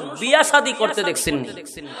সময় বিয়া শাদী করতে দেখছেন?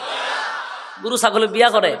 গরু ছাগলে বিয়া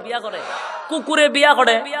করে, কুকুরে বিয়া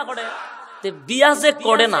করে, বিয়া যে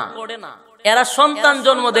করে না, এরা সন্তান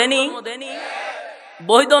জন্ম দেয়নি,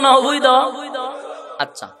 বৈধ না অবৈধ?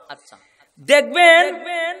 আচ্ছা, দেখবেন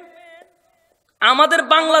আমাদের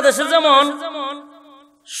বাংলাদেশে যেমন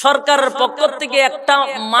সরকারের পক্ষ থেকে একটা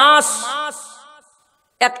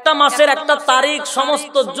মাসের একটা তারিখ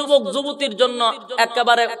সমস্ত যুবক যুবতীর জন্য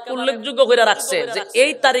একেবারে উল্লেখযোগ্য করে রাখছে যে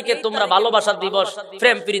এই তারিখে তোমরা ভালোবাসা দিবস,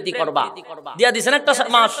 প্রেম প্রীতি করবা, দিয়া দিছেন একটা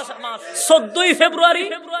মাস 14ই ফেব্রুয়ারি,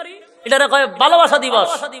 এটা কয় ভালোবাসা দিবস।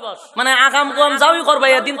 মানে আকাম কাম যাওই করবা,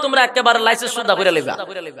 এদিন তোমরা একেবারে লাইসেন্স সুদ্ধা করে লইবা।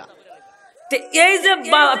 এই যে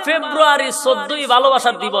ফেব্রুয়ারি 14ই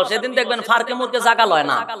ভালোবাসার দিবস, এদিন দেখবেন ফারকে মুরকে জাগা লয়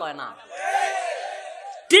না।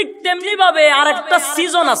 ঠিক তেমনি ভাবে আরেকটা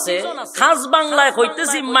সিজন আছে, খাস বাংলায়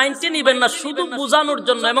কইতেছি, মাইন্ডে নিবেন না, শুধু বুঝানোর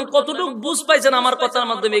জন্য, এবং কতটুকু বুঝ পাইছেন আমার কথার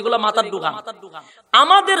মাধ্যমে এগুলা মাথার ঢুকান।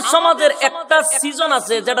 আমাদের সমাজের একটা সিজন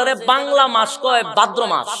আছে যেটারে বাংলা মাস কয় ভাদ্র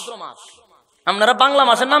মাস। আপনারা বাংলা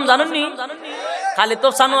মাসের নাম জানেননি? খালি তো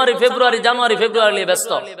জানুয়ারি ফেব্রুয়ারি জানুয়ারি ফেব্রুয়ারি নিয়ে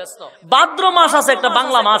ব্যস্ত। ভাদ্র মাস আছে একটা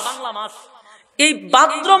বাংলা মাস। এই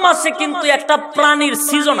ভাদ্র মাসে কিন্তু একটা প্রাণীর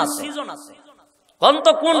সিজন আছে।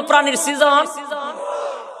 কোন প্রাণীর সিজন?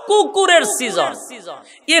 কুকুরের সিজন।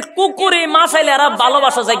 এই কুকুর এই মাস আইলে এরা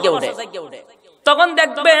ভালোবাসা জায়গা ওঠে। তখন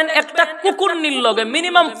দেখবেন একটা কুকুর নীল লগে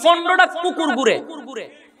মিনিমাম 15টা কুকুর ঘুরে,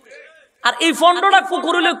 আর এই 15টা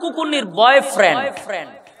কুকুর হলে কুকুরনির বয়ফ্রেন্ড।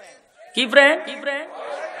 কি ফ্রেন্ড?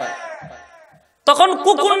 তখন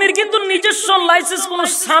কুকুরনির কিন্তু নিজস্ব লাইসেন্স কোনো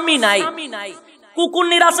স্বামী নাই,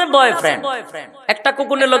 কুকুরনির আছে বয়ফ্রেন্ড। একটা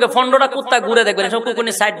কুকুরনির লগে 15টা কুত্তা ঘুরে, দেখবেন সব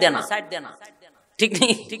কুকুরনির সাইড দেয় না, ঠিক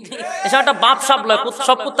নেই? এসব একটা বাপ সাপ লয়,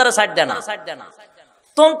 সব কুত্তারে সাইড দেয় না,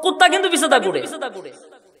 তখন কুত্তা কিন্তু পিছাদা ঘুরে।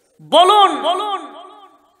 বলুন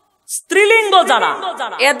স্ত্রীলিঙ্গ যারা,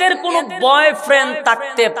 এদের কোন বয়ফ্রেন্ড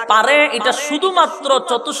থাকতে পারে? এটা শুধুমাত্র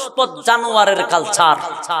চতুষ্পদ জানোয়ারের কালচার।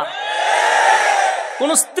 কোন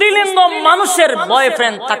স্ত্রীলিঙ্গ মানুষের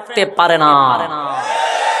বয়ফ্রেন্ড থাকতে পারে না।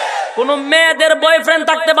 কোন মেয়েদের বয়ফ্রেন্ড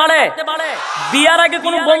থাকতে পারে? বিয়ার আগে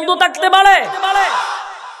কোন বন্ধু থাকতে পারে?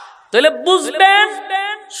 তাহলে বুঝবেন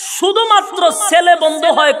শুধুমাত্র ছেলে বন্ধু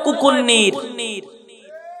হয় কুকুরনির।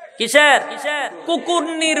 কিসের?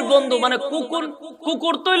 কুকুরনির বন্ধু। মানে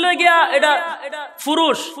কুকুর তো হইল গিয়া এটা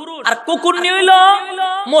পুরুষ, আর কুকুরনি হইল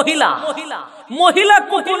মহিলা। মহিলা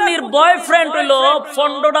কুকুরনির বয়ফ্রেন্ড হইল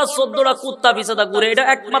 15টা 14টা কুত্তা পিছাদা ঘুরে। এটা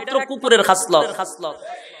একমাত্র কুকুরের খাসলত,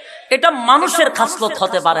 এটা মানুষের খাসলত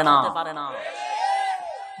হতে পারে না।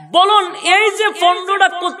 বলুন এই যে 15টা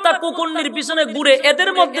কুত্তা কুকুরনির পিছনে ঘুরে, এদের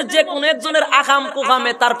মধ্যে যে কোন একজনের আকাম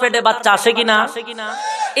কুকামে তার পেটে বাচ্চা আসে কিনা?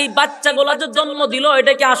 এই বাচ্চাগুলা যে জন্ম দিল,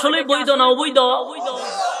 এটা কি আসলেই বৈধ না অবৈধ?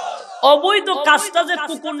 অবৈধ কাজটা যে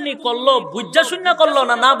কুকুরনি করলো, বুঝা শূন্য করলো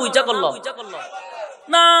না বুঝা করলো?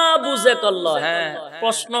 না বুঝে করলো। হ্যাঁ,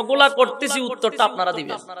 প্রশ্নগুলা করতেছি, উত্তরটা আপনারা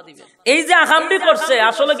দিবেন। এই যে আকামটি করছে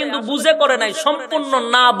আসলে কিন্তু বুঝে করে নাই, সম্পূর্ণ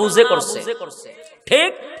না বুঝে করছে।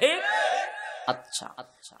 ঠিক ঠিক। আচ্ছা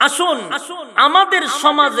আসুন, আমাদের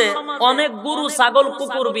সমাজে অনেক গরু ছাগল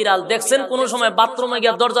কুকুর বিড়াল দেখছেন কোন সময় বাথরুমে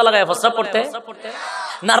গিয়ে দরজা লাগায় প্রস্রাব করতে?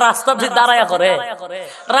 না রাস্তাতে দাঁড়ায়া করে?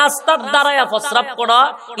 রাস্তার দাঁড়ায়া প্রস্রাব করা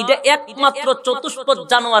এটা একমাত্র চতুষ্পদ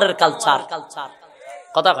জানোয়ারের কালচার।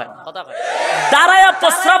 কথা কয় দাঁড়ায়া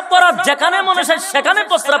প্রস্রাব করা, যেখানে মনে হয় সেখানে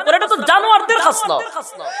প্রস্রাব করে, এটা তো জানোয়ারদের খাসলত।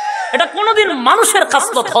 এটা কোনোদিন মানুষের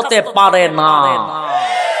খাসলত হতে পারে না।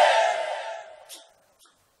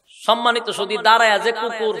 সম্মানিত শুধু দাঁড়ায় যে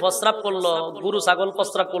কুকুর প্রস্রাব করলো, গরু ছাগল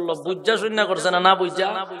প্রস্রাব করলো, বুঝা শূন্য করছে না বুঝা?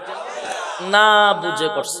 না বুঝে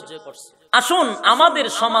করছে। আসুন, আমাদের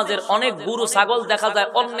সমাজের অনেক গরু ছাগল দেখা যায়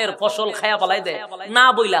অন্যের ফসল খায়া পালাই দেয়, না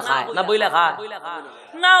বইলা খায়। না বইলা খায়?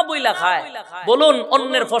 না বইলা খায়। বলুন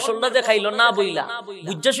অন্যের ফসলটা যে খাইলো না বইলা,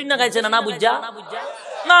 বুঝা শূন্য খাইছে না বুঝা?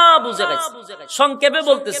 না বুঝে খাইছে। সংক্ষেপে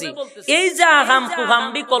বলতেছি, এই যে আগাম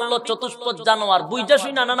কুগামডি করলো চতুষ্পদ জানোয়ার, বুঝা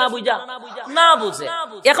শুই না বুঝা? না বুঝে।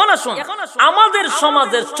 এখন আসুন, আমাদের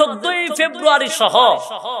সমাজের 14ই ফেব্রুয়ারি সহ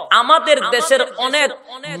আমাদের দেশের অনেক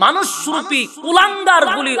মানুষরূপী কুলাঙ্গার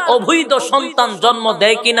গুলি অবৈধ সন্তান জন্ম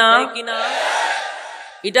দেয় কিনা?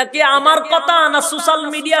 এটা কি আমার কথা না সোশ্যাল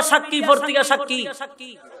মিডিয়া সাক্ষী, পত্রিকা সাক্ষী?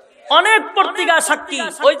 অনেক পত্রিকা সাক্ষী।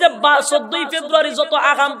 ওই যে 14ই ফেব্রুয়ারি যত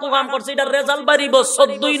আগাম কুগাম করছে, এটা রেজাল্ট বাড়িব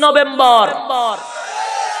 14ই নভেম্বর।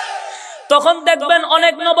 তখন দেখবেন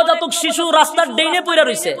অনেক নবজাতক শিশু রাস্তার ডেইনে পড়ে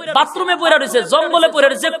রয়েছে, বাথরুমে পড়ে রয়েছে, জঙ্গলে পড়ে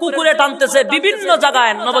রয়েছে, কুকুরে টানতেছে, বিভিন্ন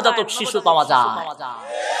জায়গায় নবজাতক শিশু পাওয়া যায়।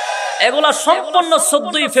 এগুলা সম্পূর্ণ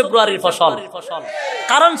 14ই ফেব্রুয়ারির ফসল।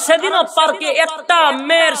 কারণ সেদিনও পার্কে একটা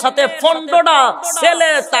মেয়ের সাথে 15টা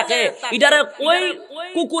ছেলে থাকে, এটারে ওই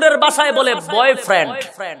কুকুরের বাসায় বলে বয়ফ্রেন্ড।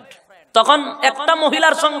 তখন একটা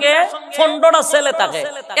মহিলার সঙ্গে 15টা ছেলে থাকে,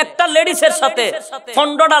 একটা লেডিসের সাথে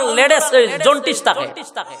 15টা লেডিস জন্টিস থাকে।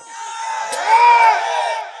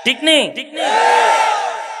 ঠিক নেই?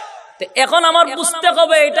 এখন আমার বুঝতে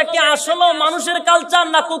হবে এটা কি আসলে মানুষের কালচার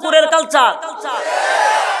না কুকুরের কালচার?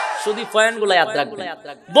 শুধু পয়েন্টগুলো ইয়াদ রাখবেন।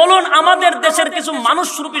 বলুন আমাদের দেশের কিছু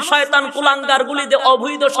মানুষরূপী শয়তান কুলাঙ্গার গুলি যে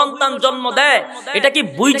অবৈধ সন্তান জন্ম দেয়, এটা কি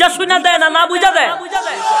বুঝা শুনা দেয় না বুঝা দেয়?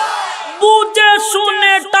 বুঝে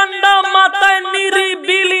শুনে ঠান্ডা মাথায়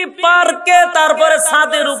নিরিবিলি পার্কে, তারপরে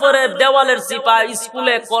ছাদের উপরে, দেওয়ালের চিপা,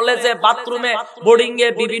 স্কুলে, কলেজে, বাথরুমে, বোর্ডিং এ,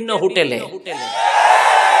 বিভিন্ন হোটেলে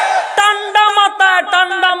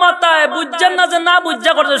ঠান্ডা মাথায় বুঝছেন না যে না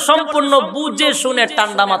বুঝা করছে, সম্পূর্ণ বুঝে শুনে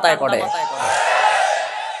ঠান্ডা মাথায় করে।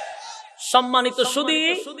 সম্মানিত সুধী,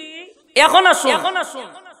 এখন আসুন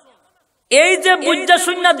এই যে বুঝা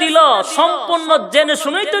শূন্য দিল, সম্পূর্ণ জেনে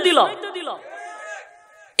শুনেই তো দিল।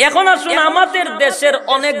 এখন আসুন, আমাদের দেশের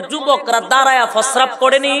অনেক যুবকরা দাঁড়ায়া প্রস্রাব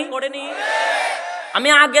করেনি। আমি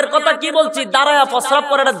আগের কথা কি বলছি, দাঁড়ায়া প্রস্রাব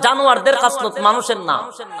করে এটা জানোয়ারদের খাসলত, মানুষের না।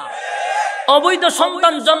 অবৈধ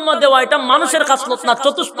সন্তান জন্ম দেওয়া এটা মানুষের খাসলত না,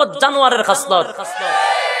 চতুষ্পদ জানোয়ারের খাসলত।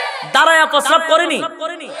 দাঁড়ায়া প্রস্রাব করেনি।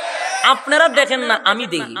 আপনারা দেখেন না, আমি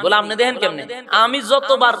দেখি। বলে আপনি দেখেন কেমনে? আমি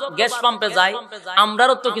যতবার গ্যাস পাম্পে যাই,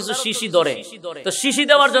 আমরাও তো কিছু শিশি ধরে, তো শিশি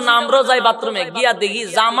দেওয়ার জন্য আমরাও যাই বাথরুমে, গিয়া দেখি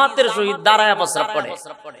জামাতের সহিত দাঁড়ায়া প্রস্রাব করে।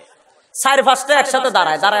 4-5টা একসাথে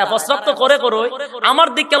দাঁড়ায় প্রস্রাব তো করে। আমার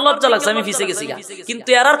দিকে লজ্জা লাগছে, আমি ফিসে গেছি। কিন্তু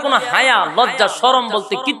এরার কোনো হায়া লজ্জা শরম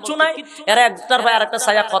বলতে কিচ্ছু নাই। এরা একটার ভাই আর একটা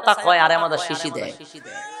ছায়া কথা কয়, আর আমাদের শিশি দেয়।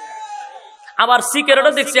 আবার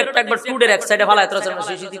সিগারেটও দেখছি একবার টুডের এক সাইডে ফালায়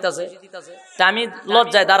শিশি দিতেছে। তা আমি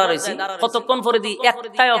লজ্জায় দাঁড়া রয়েছি, কতক্ষণ পরে দিই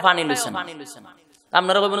একটাও পানি লইছে না।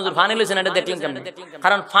 আপনারা ফানি লইছেন, এটা দেখলেন কেমন?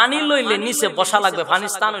 কারণ ফানি লইলে নিচে বসা লাগবে, ফানি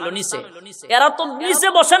স্থান হইলো নিচে। এরা তো নিচে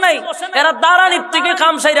বসে নাই, এরা দাঁড়ানির থেকে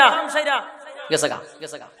কাম সাইরা গেছে গা,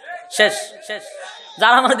 শেষ।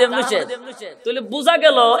 যারা আমাদের তাহলে বোঝা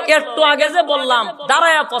গেল, একটু আগে যে বললাম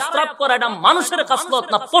দাঁড়ায়া প্রস্রাব করা এটা মানুষের খাসলত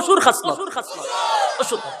না, পশুর খাসলত।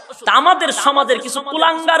 আমাদের সমাজের কিছু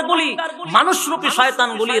কুলাঙ্গার গুলি, মানুষরূপী শয়তান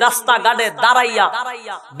গুলি রাস্তাঘাটে দাঁড়াইয়া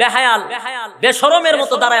বেহায়াল বেশরমের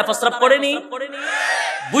মতো দাঁড়ায়া প্রস্রাব করেনি।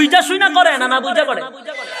 বুইজা শুইনা করে না, বুইজা করে,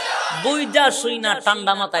 বুইজা শুইনা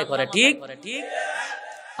ঠান্ডা মাথায় করে। ঠিক।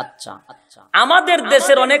 আচ্ছা, আমাদের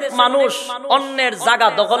দেশের অনেক মানুষ অন্যের জায়গা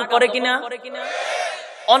দখল করে কিনা?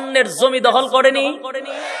 অন্যের জমি দখল করেনি,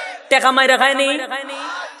 টাকা মাইরা খায়নি,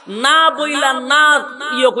 না বইলা না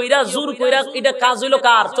কইরা জোর কইরা। এটা কাজ হইলো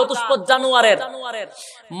কার? চতুষ্পদ জানোয়ারের।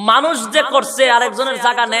 মানুষ যে করছে আরেকজনের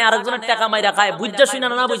জায়গা নেয়, আরেকজনের টাকা মাইরা খায়। বুঝা শুইনা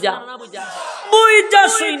না বুঝা? বুঝা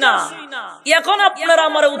শুইনা। এখন আপনারা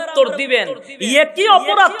আমার উত্তর দিবেন, কি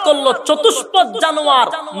অপরাধ করলো চতুষ্পদ জানোয়ার?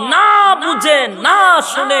 না বুঝে না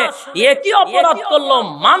শুনে কি অপরাধ করলো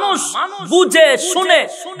মানুষ বুঝে শুনে?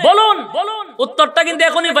 বলুন। উত্তরটা কিন্তু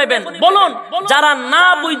এখনই পাইবেন। বলুন, যারা না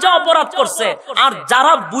বুঝা অপরাধ করছে আর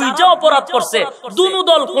যারা বুঝা অপরাধ করছে, দুনো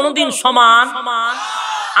দল কোনদিন সমান?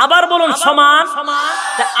 আবার বলুন, সমান?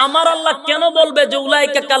 আমার আল্লাহ কেন বলবে যে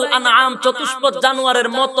উলাইকা কাল আনআম, চতুষ্পদ জানোয়ারের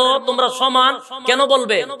মতো তোমরা সমান? কেন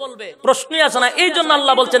বলবে? প্রশ্নই আসে না। এই জন্য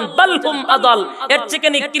আল্লাহ বলছেন বালহুম আদাল, এর থেকে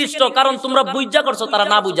নিকৃষ্ট, কারণ তোমরা বুঝা করছো, তারা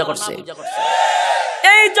না বুঝা করছে।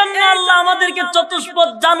 এই জন্য আল্লাহ আমাদেরকে চতুষ্পদ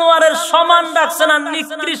জানোয়ারের সমান রাখছে না,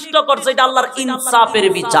 নিকৃষ্ট করছে। এটা আল্লাহর ইনসাফের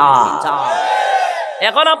বিচার।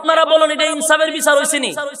 এখন আপনারা বলুন, এটা ইনসাফের বিচার হইছে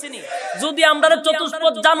নি? যদি আমরা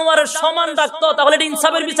চতুষ্পদ জানোয়ারের সমান রাখতো, তাহলে এটা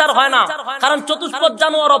ইনসাফের বিচার হয় না। কারণ চতুষ্পদ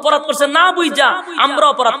জানোয়ার অপরাধ করছে না বুঝা, আমরা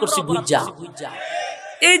অপরাধ করছি বুঝা।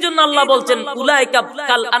 এই জন্য আল্লাহ বলছেন উলাইকা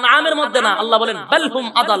কাল আনআমের মধ্যে না, আল্লাহ বলেন বালহুম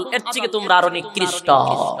আদাল, এর থেকে তোমরা আরো নিকৃষ্ট।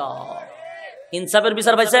 ইনসাফের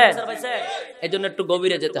বিচার পাইছে? এই জন্য একটু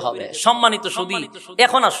গভীরে যেতে হবে। সম্মানিত সুধী,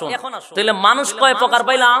 এখন আসুন, তাহলে মানুষ কয় প্রকার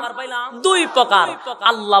পাইলাম? 2 প্রকার।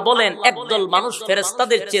 আল্লাহ বলেন একদল মানুষ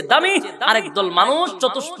ফেরেশতাদের চেয়ে দামি, আরেকদল মানুষ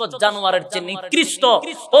চতুষ্পদ জানোয়ারের চেয়ে নিকৃষ্ট।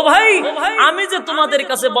 ও ভাই, আমি যে তোমাদের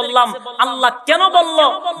কাছে বললাম, আল্লাহ কেন বলল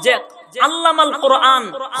যে আল্লামাল কোরআন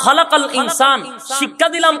খালাকাল ইনসান, শিক্ষা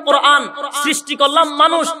দিলাম কোরআন, সৃষ্টি করলাম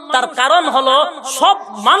মানুষ? তার কারণ হলো সব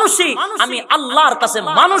মানুষই আমি আল্লাহর কাছে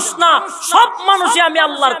মানুষ না, সব মানুষই আমি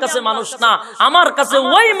আল্লাহর কাছে মানুষ না। আমার কাছে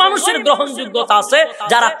ওই মানুষের গ্রহণযোগ্যতা আছে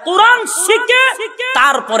যারা কোরআন শিখে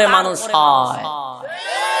তারপরে মানুষ হয়।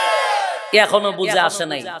 এখনো বুঝে আসে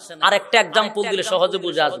নাই। আর একটা এক্সাম্পল দিলে সহজে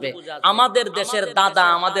বুঝে আসবে। আমাদের দেশের দাদা,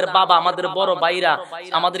 আমাদের বাবা, আমাদের বড় ভাইরা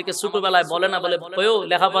আমাদেরকে ছোটবেলায় বলে না, বলে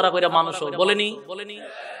লেখাপড়া করে মানুষ বলেনি?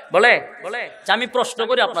 বলে? আমি প্রশ্ন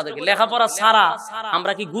করি আপনাদেরকে, লেখাপড়া ছাড়া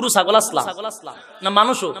আমরা কি গরু ছাগল আসলাম না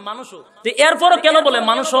মানুষও? এরপরও কেন বলে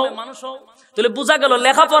মানুষ? তাহলে বোঝা গেল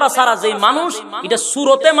লেখাপড়া ছাড়া যেই মানুষ, এটা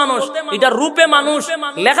সুরতে মানুষ, এটা রূপে মানুষ।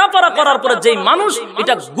 লেখাপড়া করার পরে যেই মানুষ,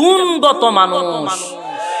 এটা গুণগত মানুষ।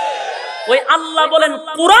 ওই আল্লাহ বলেন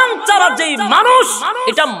কোরআন ছাড়া যেই মানুষ,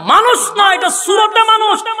 এটা মানুষ না, এটা সুরতে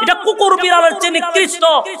মানুষ, এটা কুকুর বিড়ালের চেয়ে নিকৃষ্ট।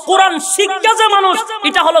 কোরআন শিক্ষা যে মানুষ,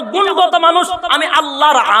 এটা হলো গুণগত মানুষ, আমি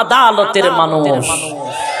আল্লাহর আদালতের মানুষ।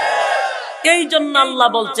 এই জন্য আল্লাহ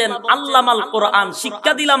বলছেন আল্লামাল কোরআন,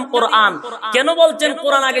 শিক্ষা দিলাম কোরআন। কেন বলছেন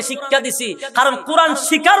কোরআন আগে শিক্ষা দিছি? কারণ কোরআন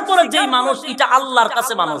শিখার পরে যেই মানুষ, এটা আল্লাহর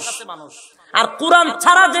কাছে মানুষ। আর কোরআন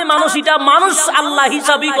ছাড়া যে মানুষ, এটা মানুষ আল্লাহ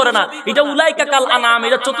হিসাবই করে না, এটা উলাইকা কাল আনআম,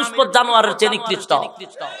 এটা চতুষ্পদ জানোয়ারের চেয়ে নিকৃষ্ট।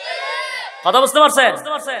 কথা বুঝতে পারছেন?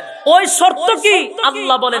 ওই শর্ত কি?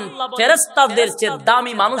 আল্লাহ বলেন ফেরেশতাদের চেয়ে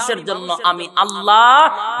দামি মানুষের জন্য আমি আল্লাহ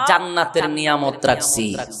জান্নাতের নিয়ামত রাখছি।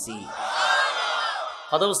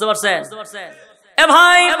 কথা বুঝতে পারছেন? এ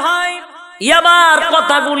ভাই, এবার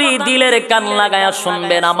কথাগুলি দিলের কান লাগায়া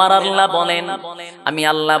শুনবেন। আমার আল্লাহ বলেন, আমি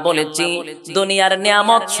আল্লাহ বলেছি দুনিয়ার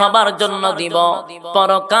নিয়ামত সবার জন্য দিব,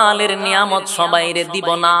 পরকালের নিয়ামত সবাইরে দিব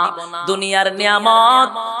না। দুনিয়ার নিয়ামত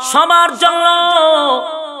সবার জন্য,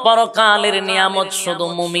 পরকালের নিয়ামত শুধু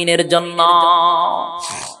মুমিনের জন্য।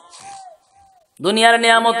 দুনিয়ার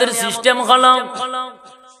নিয়ামতের সিস্টেম হলো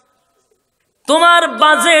তোমার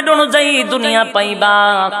বাজেট অনুযায়ী দুনিয়া পাইবা,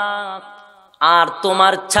 আর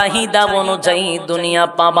তোমার চাহিদা অনুযায়ী দুনিয়া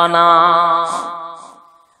পাবা না।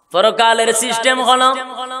 পরকালের সিস্টেম হলো,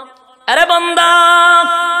 আরে বান্দা,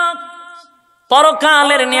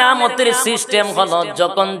 পরকালের নিয়ামতের সিস্টেম হলো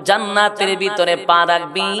যখন জান্নাতের ভিতরে পা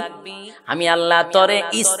রাখবি, আমি আল্লাহ তোরে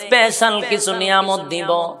স্পেশাল কিছু নিয়ামত দিব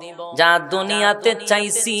যা দুনিয়াতে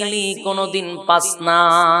চাইছিলি কোনোদিন পাস না।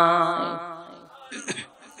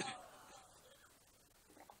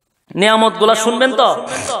 নিয়ামত গুলা শুনবেন তো।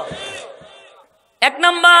 এক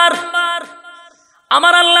নাম্বার,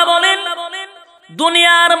 আমার আল্লাহ বলেন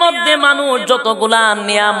দুনিয়ার মধ্যে মানুষ যতগুলা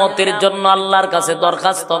নিয়ামতের জন্য আল্লাহর কাছে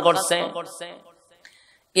দরখাস্ত করছে,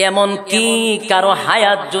 এমন কি কারো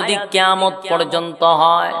হায়াত যদি কিয়ামত পর্যন্ত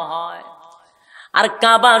হয় আর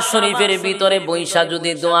কাবা শরীফের ভিতরে বৈশা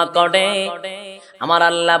যদি দোয়া করে, আমার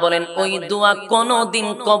আল্লাহ বলেন ওই দোয়া কোনোদিন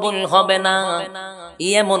কবুল হবে না।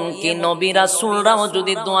 এমন কি নবী রাসূলরাও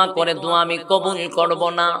যদি দোয়া করে, দোয়া আমি কবুল করব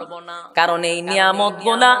না, কারণ এই নিয়ামত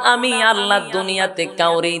গুলা আমি আল্লাহ দুনিয়াতে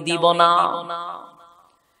কাউরেই দিব না।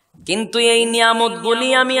 কিন্তু এই নিয়ামত গুলি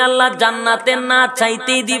আমি আল্লাহ জান্নাতে না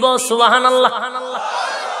চাইতেই দিব। সুবহানাল্লাহ।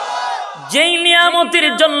 যেই নিয়ামতের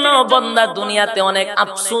জন্য বান্দা দুনিয়াতে অনেক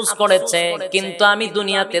আফসোস করেছে, কিন্তু আমি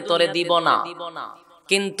দুনিয়াতে তোরে দিব না,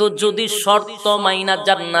 কিন্তু যদি শর্ত মাইনা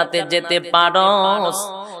জান্নাতে যেতে পারস,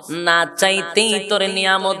 না চাইতেই তোর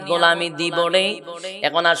নিয়ামত গুলো আমি দিব রে।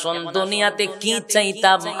 এখন আসুন, দুনিয়াতে কি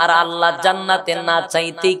চাইতাম আর আল্লাহ জান্নাতে না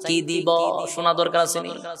চাইতে কি দিব, শোনা দরকার আছে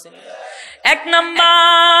নি? এক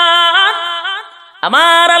নাম্বার,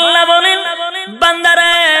 আমার আল্লাহ বলেন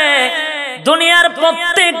বান্দারে, দুনিয়ার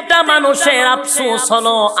প্রত্যেকটা মানুষের আফসোস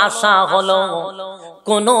হলো, আশা হলো,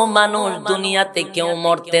 কোন মানুষ দুনিয়াতে কেউ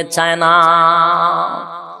মরতে চায় না।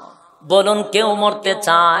 বলুন, কেউ মরতে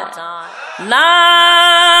চায় না?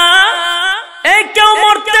 এই কেউ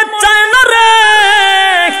মরতে চায় না রে।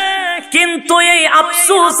 কিন্তু এই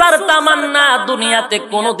আফসোস আর তামান্না দুনিয়াতে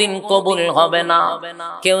কোনোদিন কবুল হবে না।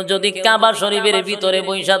 কেউ যদি কাবা শরীফের ভিতরে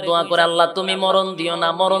বৈশা দোয়া করে, আল্লাহ তুমি মরণ দিও না,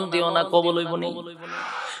 মরণ দিও না, কবুল হইব না।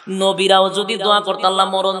 নবীরাও যদি দোয়া করতে, আল্লাহ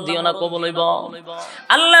মরণ দিও না, কবুল হইব।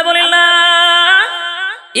 আল্লাহ বলেন না,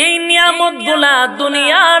 এই নিয়ামত গুলা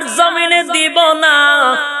দুনিয়ার জমিনে দিব না,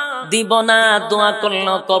 দিব না, দোয়া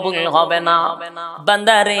করলেও কবুল হবে না।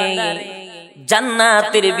 বান্দারে,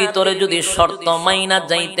 জান্নাতের ভিতরে যদি শর্ত মাইনা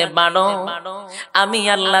যাইতে পারো, আমি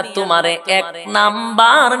আল্লাহ তোমারে এক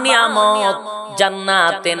নাম্বার নিয়ামত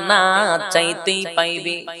জান্নাতে না চাইতেই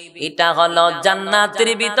পাইবি। এটা হলো জান্নাতের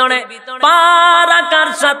ভিতরে পা রাখার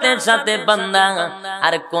সাথে সাথে বান্দা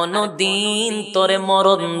আর কোনদিন তোরে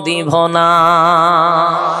মরণ দিব না।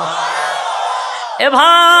 এ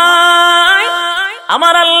ভাই,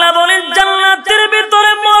 আমার আল্লাহ বলেন জান্নাতের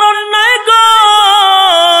ভিতরে মরণ নাই গো,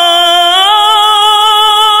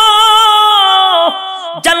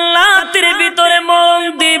 জান্নাতের ভিতরে মরণ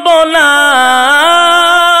দিব না।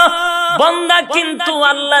 বান্দা কিন্তু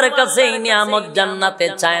আল্লাহর কাছে এই নিয়ামত জান্নাতে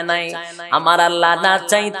চায় নাই। আমার আল্লাহ না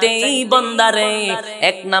চাইতেই বান্দারে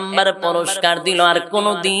এক নাম্বার পুরস্কার দিল, আর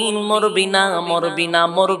কোনদিন মরবি না, মরবি না,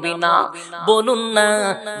 মরবি না। বলুন না,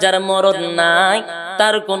 যার মরণ নাই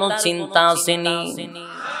তার কোনো চিন্তা আসেনি?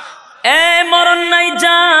 মরণ নাই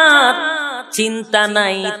যার, চিন্তা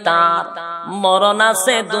নাই তার। মরণ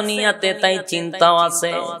আছে দুনিয়াতে, তাই চিন্তাও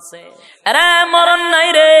আছে। আরে মরণ নাই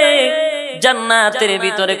রে, জান্নাতের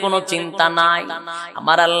ভিতরে কোনো চিন্তা নাই।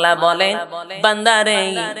 আমার আল্লাহ বলেন বান্দারে,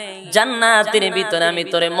 জান্নাতের ভিতরে আমি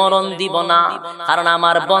তোরে মরণ দিব না, কারণ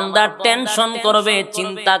আমার বান্দা টেনশন করবে,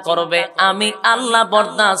 চিন্তা করবে, আমি আল্লাহ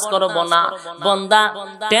বরদাস্ত করব না। বান্দা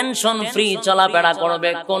টেনশন ফ্রি চলাফেরা করবে,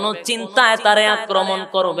 কোনো চিন্তায় তারে আক্রমণ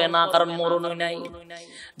করবে না, কারণ মরণই নাই।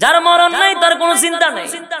 যার মরণ নাই তার কোনো চিন্তা নাই।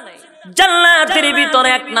 জান্নাতের ভিতরে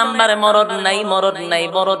এক নাম্বারে মরণ নাই, মরণ নাই,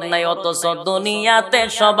 মরণ নাই। অথচ দুনিয়াতে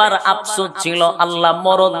সবার আফসোস ছিল, আল্লাহ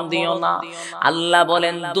মরণ দিও না। আল্লাহ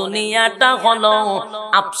বলেন দুনিয়াটা হলো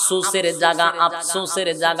আফসোসের জায়গা, আফসোসের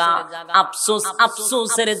জায়গা। আফসোস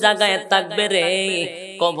আফসোসের জায়গায় থাকবে রে,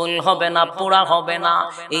 কবুল হবে না, পুরা হবে না।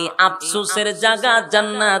 এই আফসোসের জায়গা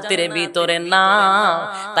জান্নাতের ভিতরে না,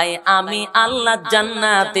 তাই আমি আল্লাহ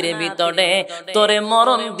জান্নাতের ভিতরে তোরে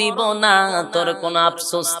মরণ দিব না, তোর কোনো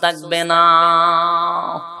আফসোস থাকবে না।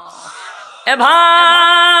 এ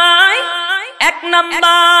ভাই, এক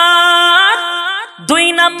নাম্বার দুই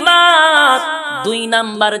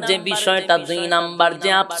নাম্বার যে বিষয়টা, দুই নাম্বার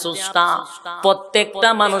যে আফসোসটা, প্রত্যেকটা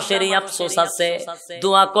মানুষেরই আফসোস আছে।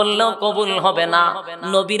 দোয়া করলেও কবুল হবে না,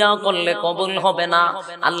 নবীরাও করলে কবুল হবে না।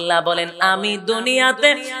 আল্লাহ বলেন আমি দুনিয়াতে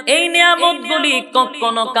এই নিয়ামতগুলি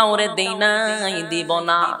কখনো কাউরে দেই নাই, দিব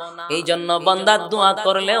না। এই জন্য বান্দা দোয়া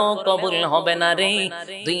করলেও কবুল হবে না রে।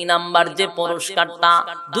 দুই নাম্বার যে পুরস্কারটা,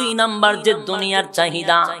 দুই নাম্বার যে দুনিয়ার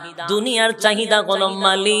চাহিদা, দুনিয়ার চাহিদা হলো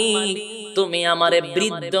মালিক তুমি আমারে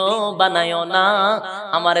বৃদ্ধ বানায়ো না,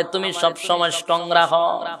 আমারে তুমি সব সময় স্ট্রং রাখো।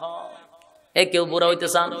 এ কেউ বুড়া হইতে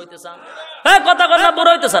চান? কথা কথা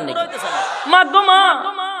বুড়া হইতে চান নাকি? মা গো মা,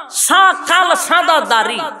 সাদা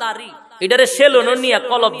দাড়ি এটারে সেলুন নিয়ে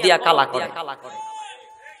কলপ দিয়া কালা করে।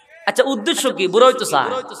 আচ্ছা উদ্দেশ্য কি? বুড়া হইতে চান?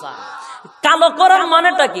 কালো করার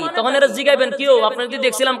মানেটা কি? তখন এরা জিগাইবেন কেউ আপনি যদি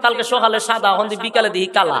দেখছিলাম কালকে সকালে সাদা, এখন বিকালে দেখি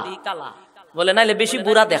কালা, বলে নাইলে বেশি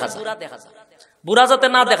বুড়া দেখা যায়। বুড়া যাতে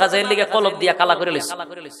না দেখা যায় এর লিগে কলপ দিয়া কালা করে লইছে।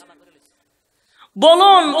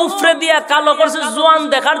 বলুন উফরে দিয়া কালো করছে জোয়ান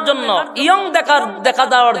দেখার জন্য, ইয়ং দেখা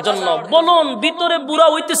দেওয়ার জন্য। বলুন ভিতরে বুড়া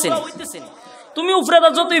হইতেছে। তুমি উফরে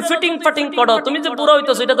যতই ফিটিং ফাটিং করো, তুমি যে বুড়া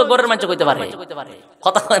হইতেছো এটা তো ঘরের মানুষ কইতে পারে।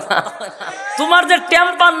 কথা হয় না? তোমার যে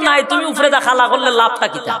টেম্পার নাই, তুমি উফরে দা খালা করলে লাভটা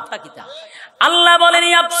কিতা? আল্লাহ বলেন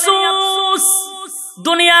আফসোস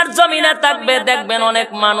দুনিয়ার জমিনে থাকবে, দেখবেন অনেক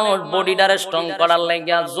মানুষ বডিটারে স্ট্রং করার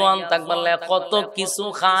লাগিয়া জোয়ান থাকবার লাগে কত কিছু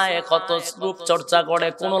খায়, কত রূপ চর্চা করে,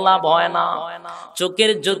 কোনো লাভ হয় না।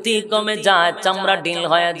 চোখের জ্যোতি কমে যায়, চামড়া ঢিল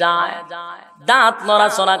হয়ে যায়, দাঁত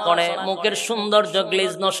নড়াচড়া করে, মুখের সৌন্দর্য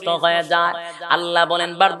গ্লেজ নষ্ট হয়ে যায়। আল্লাহ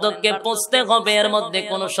বলেন বার্ধক্যে পৌঁছতে হবে, এর মধ্যে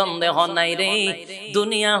কোনো সন্দেহ নাই রে।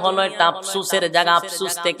 দুনিয়া হলো একটা আফসোসের জায়গা,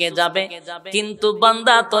 আফসোস থেকে যাবে। কিন্তু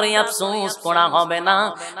বান্দা তোর আফসোস করা হবে না।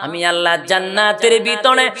 আমি আল্লাহ জান্নাতের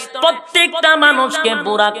ভিতরে প্রত্যেকটা মানুষকে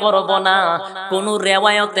বুড়া করব না। কোন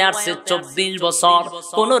রেওয়ায়তে আসছে 24 বছর,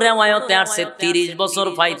 কোন রেওয়ায়তে আসছে 30 বছর,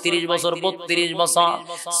 35 বছর, 32 বছর।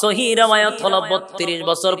 সহি রেওয়ায়ত হলো 32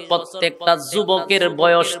 বছর। প্রত্যেকটা যুবকের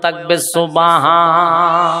বয়স থাকবে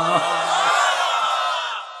সুবহান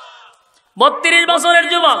 32 বছরের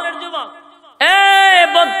যুবক।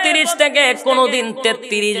 32 থেকে কোনদিন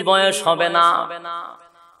 33 বয়স হবে না।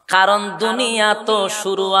 কারণ দুনিয়া তো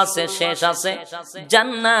শুরু আছে শেষ আছে,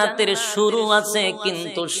 জান্নাতের শুরু আছে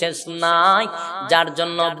কিন্তু শেষ নাই, যার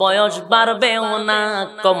জন্য বয়স বাড়বেও না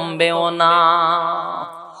কমবেও না।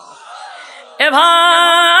 এ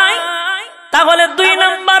ভাই তাহলে 2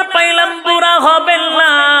 নাম্বার পাইলাম বুড়া হবেন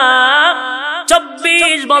না।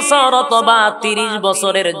 24 বছর অথবা 30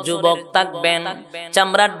 বছরের যুবক থাকবেন,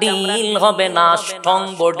 চামড়া ঢিল হবে না, স্ট্রং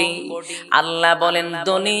বডি। আল্লাহ বলেন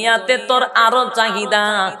দুনিয়াতে তোর আরো চাহিদা।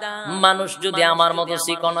 মানুষ যদি আমার মতো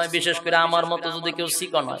চিকন হয়, বিশেষ করে আমার মতো যদি কেউ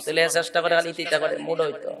চিকন হয়, তাহলে চেষ্টা করে খালি তিতা করে মুড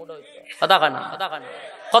হইতো। কথা কয় না?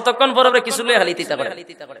 কতক্ষণ পরে কিছু লয়ে খালি তিতা করে,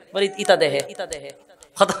 বলি ইতা দেহে।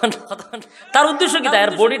 তার উদ্দেশ্য কি? তার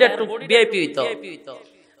বডিটা একটু ভিআইপি হইতো।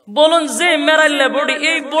 বলুন যে মেরাইলে বডি,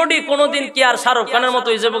 এই বডি কোনদিন কি আর শাহরুখ খানের মতো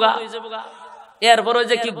হয়ে যাবো গা? এরপর ওই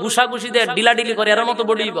যে কি ঘুষাঘুষি দিয়ে ডিলাডিলি করে এর মতো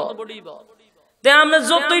বডি হইব। আমরা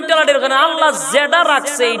যতই টেলাডির ওখানে আল্লাহ যেটা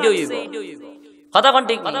রাখছে এইটাই হইব। কথা কোন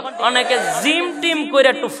ঠিক? অনেকে জিম টিম করে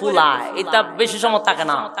একটু ফুলায়, এটা বেশি সময় থাকে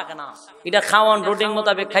না। এটা খাওয়ান রুটিন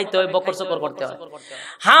মোতাবেক খাইতে হয়, বকর চকর করতে হয়।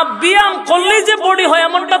 হ্যাঁ ব্যায়াম করলেই যে বডি হয়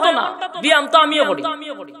এমনটা তো না। ব্যায়াম তো আমিও করি,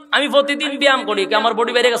 আমি প্রতিদিন ব্যায়াম করি, আমার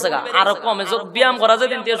বডি বেড়ে গেছে গা, আরো কমে। ব্যায়াম করা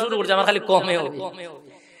যেদিন দিয়ে শুরু করছি আমার খালি কমে হবে।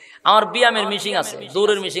 আমার ব্যায়ামের মিশিং আছে,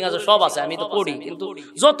 দৌড়ের মিশিং আছে, সব আছে, আমি তো করি। কিন্তু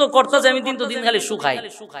যত করতে যাই আমি দিন তো দিন খালি শুকাই।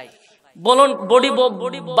 বলুন বডি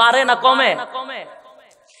বাড়ে না কমে?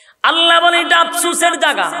 আল্লাহ বলে এটা আফসোসের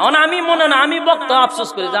জায়গা। আমি মনে না, আমি বক্তা আফসোস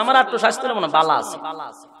করি যে আমার একটু স্বাস্থ্য মনে ভালো আছে।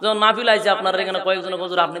 যখন মাহফিল আইছে আপনার এখানে কয়েকজন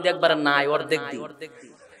হুজুর আপনি দেখবার নাই, অর্ধেক দিন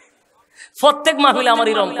প্রত্যেক মাহফিলে আমার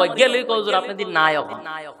এরকম কয় গেলে হুজুর আপনি দিন নাই।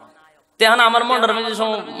 এখন আমার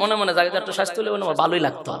মনে মনে জায়গা একটু স্বাস্থ্য হলে আমার ভালোই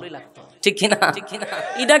লাগতো, ঠিক কিনা?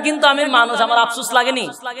 এটা কিন্তু আমি মানুষ, আমার আফসোস লাগেনি।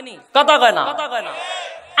 কথা কয় না?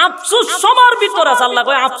 আফসোস সবার ভিতর আছে। আল্লাহ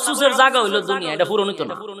কয় আফসোসের জায়গা হইলো দুনিয়া, এটা পুরো নিত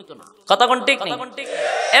না। কথা কোন ঠিক নেই?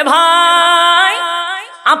 এ ভাই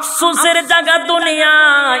আফসোসের জায়গা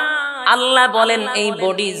দুনিয়ায়। আল্লাহ বলেন এই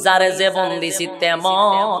বডি যারে যেমন দিছি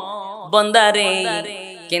তেমন বান্দারে,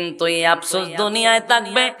 কিন্তু এই আফসোস দুনিয়ায়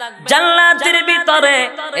থাকবে, জান্নাতের ভিতরে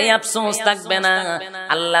এই আফসোস থাকবে না।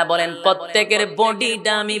 আল্লাহ বলেন প্রত্যেকের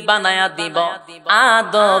বডিটা আমি বানায়া দিব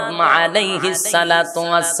আদম আলাইহিস সালাতু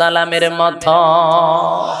ওয়াস সালামের মতো।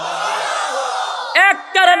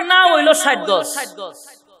 একটারে না হইলো 60 গজ,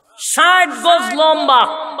 60 গজ লম্বা।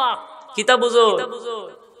 কিতা বুঝো?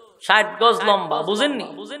 60 গজ লম্বা, বুঝেননি?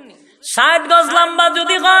 60 গজ লম্বা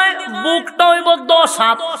যদি হয় বুকটা হইব 10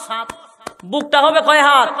 হাত। বুকটা হবে কয়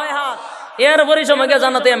হাত? এরপরে সময়কে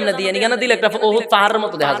জান্নাতে এমনি দিয়ে এখানে দিলে একটা উহুদ পাহাড়ের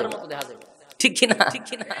মতো দেখা যাবে, ঠিক কিনা?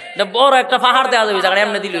 বড় একটা পাহাড় দেখা যাবে জায়গা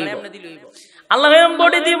এমনি দিলে। আল্লাহ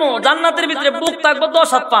বডি দিব, জান্নাতের ভিতরে বুক থাকবো 10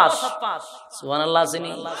 হাত পাশ। সুবহানাল্লাহ।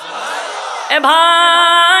 এ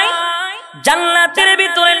ভাই, জান্নাতের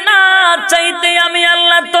ভিতরে না চাইতে আমি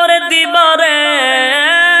আল্লাহ তোরে দিব রে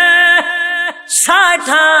 60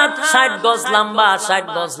 হাত 60 গজ লম্বা, 60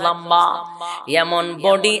 গজ লম্বা এমন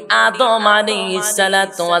বডি আদম আলাইহিস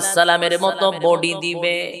সালাতু ওয়াস সালামের মতো বডি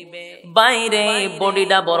দিবে। বাইরে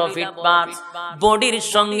বডিটা বড় ফিটফাট, বডির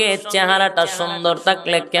সঙ্গে চেহারাটা সুন্দর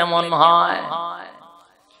থাকলে কেমন হয়?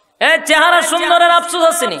 এ চেহারা সুন্দরের আফসোস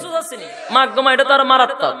আসেনি, মাগমা এটা তো আর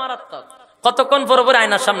মারাত্মক। কতক্ষণ পরে পরে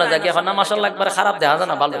আয়নার সামনে যাই এখন না মাশাআল্লাহ একবার খারাপ দেখা যায়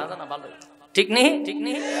না, ভালো ঠিক নেই।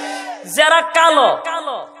 যারা কালো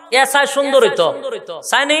এসাই সুন্দর হইতো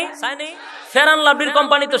চাইনি, ফেরান লাভলির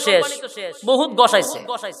কোম্পানি তো শেষ, বহুত গসাইছে,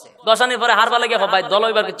 গসানির পরে হারবা লাগে ভাই দল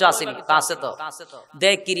হইবার কিছু আসেনি, আছে তো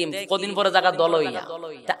দেখ কিরিম কদিন পরে জায়গা দল হইয়া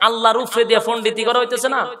আল্লাহর উপরে দিয়ে পণ্ডিতি করা হইতেছে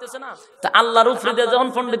না। তা আল্লাহর উপরে দিয়ে যখন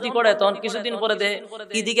পণ্ডিতি করে তখন কিছুদিন পরে দে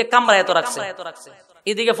এদিকে কামড়া এত রাখছে,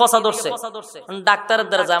 এদিকে ফসা ধরছে, ডাক্তারের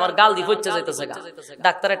দ্বারা যায় আমার গাল দিয়ে হচ্ছে যাইতেছে,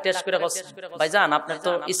 ডাক্তারের টেস্ট করে ভাই জান আপনার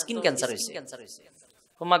তো স্কিন ক্যান্সার হয়েছে।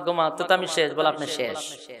 গোমা তো আমি শেষ, বলে আপনি শেষ।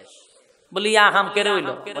 বলি আহাম কেড়ে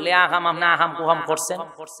হইলো, বলি আহাম আপনি আহাম কুহাম করছেন।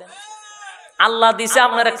 আল্লাহ দিছে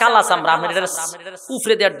আপনার কালা চামড়া, আপনি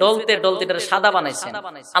উফরে দিয়ে ডলতে ডলতে সাদা বানাইছেন,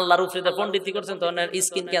 আল্লাহর উফরে দিয়ে পণ্ডিতি করছেন তো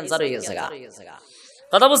স্কিন ক্যান্সার হয়ে গেছে।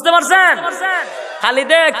 কথা বুঝতে পারছেন? খালি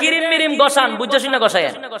দে কিরিম মিরিম গসান, বুঝছো শুনে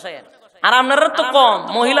গসায়েন। আর আপনারা তো কম,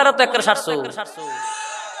 মহিলারা তো একটা 700,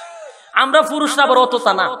 আমরা পুরুষরা আবার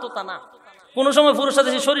অতটা না। কোন সময় পুরুষরা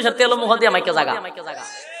দেশে সরিষার তেল মুখ দিয়ে মাইকে জাগা,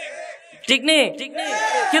 ঠিক নেই?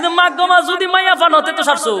 কিন্তু মাগমা যদি মাইয়া পান হতে তো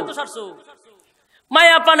 700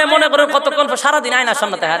 মাইয়া পানে মনে করেন কতক্ষণ সারাদিন আয়নার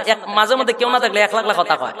সামনে থাকে, আর মাঝে মধ্যে কেউ না থাকলে 1 লাখ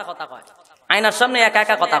কথা কয়, আয়নার সামনে একা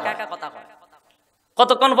একা কথা কয়।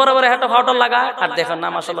 কতক্ষণ পরে পরে হেঁটো ফাউটল লাগা আর দেখেন না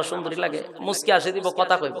মাশাআল্লাহ সুন্দরী লাগে, মুস্কি আসে দিব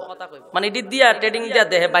কথা কইব, মানে এটি দিয়া ট্রেডিং দিয়া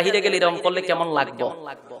দেহে বাহিরে গেলে এরকম করলে কেমন লাগবো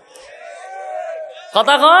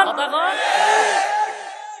কথা কন।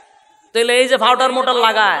 তাহলে এই যে ফাউটার মোটার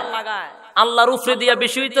লাগায় আল্লাহর উপরে দিয়া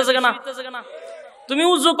বেশি হইতেছে কেনা? তুমি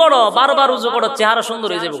উজু করো, বারবার উজু করো, চেহারা সুন্দর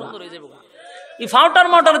হয়ে যাবে। এই ফাউটার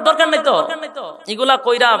মোটারের দরকার নাই তো, এগুলা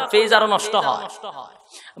কইরা ফেজ আরো নষ্ট হয়।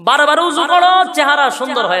 বারবার উজু করো, চেহারা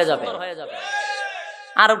সুন্দর হয়ে যাবে।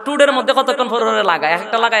 আর টুডের মধ্যে কতক্ষণ পরে লাগায়,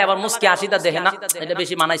 একটা লাগায় আবার মুস্কি আসিটা দেখে না এটা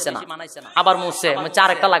বেশি মানাইছে না, আবার মুছছে 4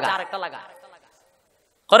 একটা লাগা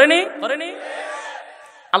করেনি।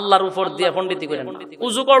 আল্লাহর উপর দিয়ে পণ্ডিতি করেন,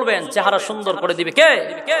 উজু করবেন চেহারা সুন্দর করে দিবে কে?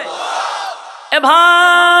 এ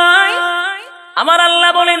ভাই আমার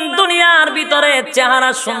আল্লাহ বলেন দুনিয়ার ভিতরে চেহারা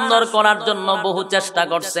সুন্দর করার জন্য বহু চেষ্টা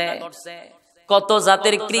করছে, কত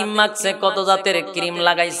জাতের ক্রিম মাখছে, কত জাতের ক্রিম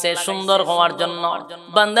লাগাইছে সুন্দর হওয়ার জন্য।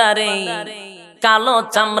 বান্দারে কালো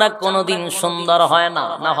চামড়া কোনোদিন সুন্দর হয় না,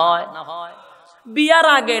 না হয়? বিয়ার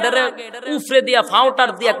আগে এটারে উফরে দিয়া ফাউটার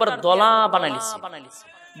দিয়ে একবার দলা বানাইছে,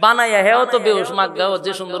 বানাইয়া হেও তো বেউস মাগাও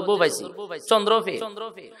যে সুন্দর বউ পাইছি চন্দ্রফি।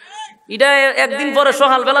 এটা একদিন পরে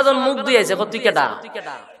সকাল বেলা যখন মুখ ধুইছে তুই কেটা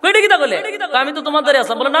কইটা কিটা কইলে আমি তো তোমার দ্বারে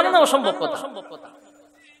আসলাম, বলে না না অসম্ভব কথা,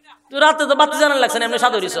 তুই রাতে তো বাতি জানার লাগছে না এমনি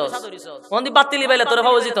সাদরিস ওখান দিয়ে বাতি লিবাইলে তোরে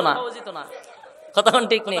ভাবো যেত না, কথা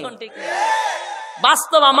ঠিক নেই।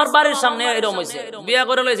 বাস্তব আমার বাড়ির সামনে এরকম হয়েছে, বিয়া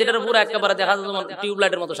করে লইছে এটা পুরো একেবারে দেখা যায় তোমার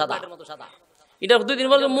টিউবলাইটের মতো সাদা। এটা 2 দিন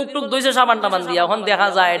পরে মুখ টুক ধুইছে সাবান টাবান দিয়া, এখন দেখা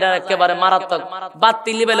যায় এটা একেবারে মারাত্মক।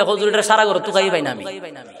 বাতি লিবাইলে হজুর এটা সারা করে তুকাই পাই না আমি,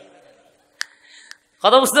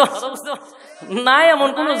 কথা বুঝতে নাই। এমন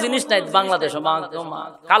কোন জিনিস নাই বাংলাদেশ,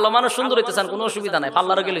 কালো মানুষ সুন্দর হইতে চান কোনো অসুবিধা নাই,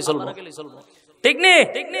 পাল্লারও গেলে চলবো, ঠিক নেই?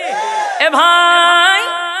 এ ভাই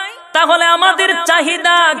তাহলে আমাদের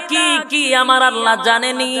চাহিদা কি কি আমার আল্লাহ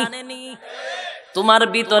জানেনি? তোমার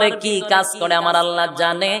ভিতরে কি কাজ করে আমার আল্লাহ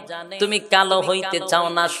জানে। তুমি কালো হইতে চাও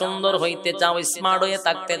না, সুন্দর হইতে চাও, স্মার্ট হয়ে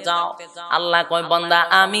থাকতে চাও, আল্লাহ কয় বান্দা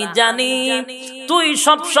আমি জানি তুই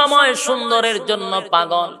সব সময় সুন্দরের জন্য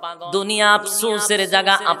পাগল। দুনিয়া আফসোসের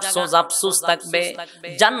জায়গা, আফসোস আফসোস থাকবে,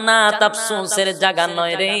 জান্নাত আফসোসের জায়গা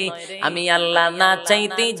নয় রে। আমি আল্লাহ না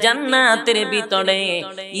চাইতে জান্নাতের ভিতরে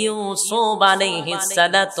ইউসুফ আলাইহিস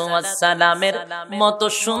সালাতু ওয়াস সালামের মতো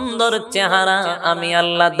সুন্দর চেহারা আমি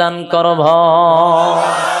আল্লাহ দান করব।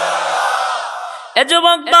 এ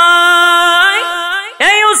যুবক ভাই,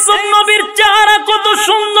 এই ইউসুফ নবীর চেহারা কত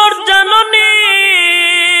সুন্দর জাননি?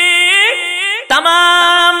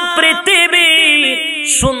 তামাম পৃথিবী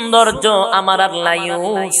সৌন্দর্য আমার আল্লাহ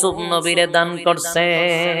ইউসুফ নবীরে দান করছে।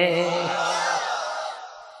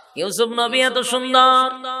 ইউসুফ নবী এত সুন্দর,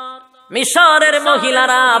 মিশরের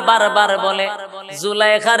মহিলারা বারবার বলে,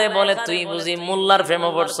 জুলাইখারে বলে তুই বুঝি মোল্লার প্রেমে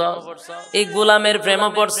পড়ছস, এই গোলামের প্রেমে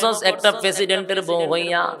পড়ছস একটা প্রেসিডেন্টের বউ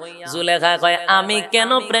হইয়া। জুলাইখা কয় আমি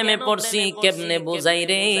কেন প্রেমে পড়ছি কেমনে বুঝাই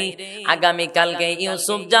রে। আগামী কালকে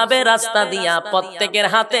ইউসুফ যাবে রাস্তা দিয়া, প্রত্যেকের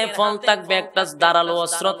হাতে ফল থাকবে, একটা ধারালো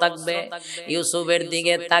অস্ত্র থাকবে। ইউসুফের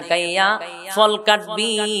দিকে তাকাইয়া ফল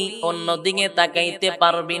কাটবি, অন্য দিকে তাকাইতে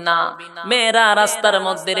পারবি না। মেয়েরা রাস্তার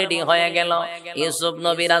মধ্যে রেডি হয়ে গেল। ইউসুফ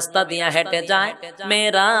নবী রাস্তা দিয়া হেঁটে যায়,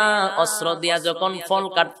 মেয়েরা অস্ত্র দিয়া যখন ফল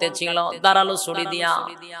কাটতে ছিল ধারালো ছুরি দিয়া,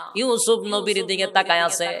 ইউসুফ নবীর দিকে তাকায়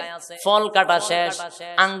আছে। ফল কাটা শেষ,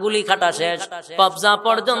 আঙ্গুলি কাটা শেষ, কবজা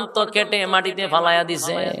পর্যন্ত কেটে মাটিতে ফালাইয়া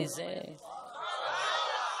দিছে।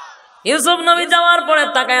 ইউসুফ নবী যাওয়ার পরে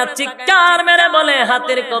তাকায় চিৎকার মেরে বলে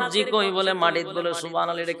হাতের কবজি কই, বলে মাটিত, বলে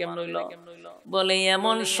সুবহানাল্লাহ, এটা কেমন হইল? বলে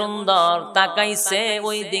এমন সুন্দর তাকাইছে,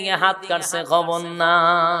 ওই দিকে হাত কাটছে, খবর না।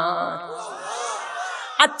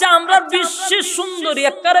 আচ্ছা আমরা বিশ্বের সুন্দরী,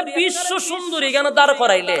 একেবারে বিশ্ব সুন্দরী কেন দাঁড়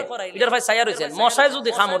করাইলে? এটার ভাই ছায়া রয়েছেন, মশায় যদি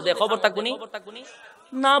কামড় দেয় খবর থাকুনি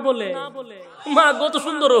না, বলে মা কত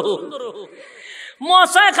সুন্দর।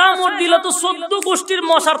 মশায় কামড় দিল তো 14 গোষ্ঠীর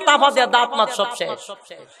মশার তাপা দেয়া দাঁত মাত সব শেষ।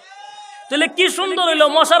 তাহলে কি সুন্দর হইলো?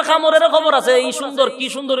 মশার কামড়ের খবর আছে, এই সুন্দর কি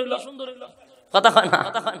সুন্দর হইলো? কথা হয় না।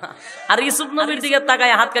 আর ইউসুফ নবীর দিকে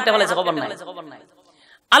তাকায় হাত কেটে ফেলেছে, খবর নাই।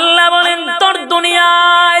 আল্লাহ বলেন তোর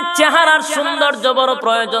দুনিয়ায় চেহারার সৌন্দর্য বড়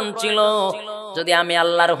প্রয়োজন ছিল, যদি আমি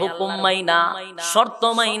আল্লাহর হুকুম মাইনা শর্ত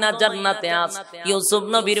মাইনা জান্নাতে আস, ইউসুফ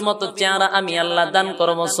নবীর মতো চেহারা আমি আল্লাহ দান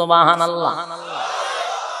করব। সুবহানাল্লাহ।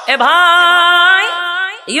 এ ভাই,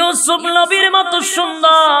 ইউসুফ নবীর মতো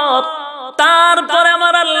সুন্দর, তারপরে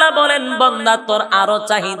আমার আল্লাহ বলেন বান্দা তোর আরো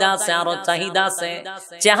চাহিদা আছে, আরো চাহিদা আছে।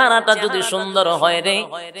 চেহারাটা যদি সুন্দর হয় রে,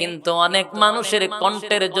 কিন্তু অনেক মানুষের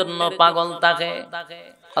কণ্ঠের জন্য পাগল থাকে।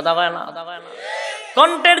 কথা বলে না,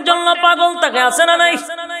 কণ্ঠের জন্য পাগল থাকে, আছে না নাই?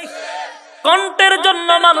 কণ্ঠের জন্য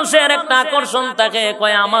মানুষের একটা আকর্ষণ থাকে।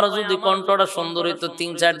 কয় আমার যদি কণ্ঠটা সুন্দর হইতো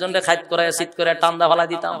 3-4 জনকে খাইত করে শীত করে টান্দা ফেলা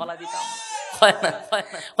দিতাম।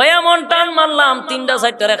 এমন টান মারলাম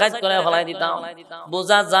 3-4টা খাইত করে ফেলাই দিতাম।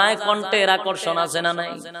 বোঝা যায় কণ্ঠের আকর্ষণ আছে না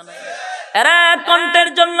নাই? এরা কণ্ঠের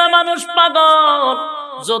জন্য মানুষ পাগল।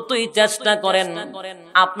 যতই চেষ্টা করেন,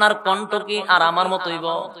 আপনার কণ্ঠ কি আর আমার মতো হইব?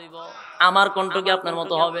 আমার কণ্ঠ কি আপনার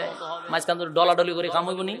মতো হবে? মাঝখান ধরে ডলাডলি করে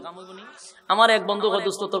খামইবনি। আমার এক বন্ধু কয়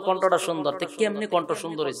দোস্ত তোর কণ্ঠটা সুন্দর। তো কেমনি কণ্ঠ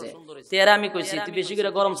সুন্দর হয়েছে? তেরা আমি কইছি তুই বেশি করে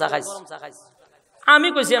গরম চা খাইছিস। আমি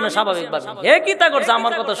কইছি আমি স্বাভাবিক ভাবে, হে কি তা করছে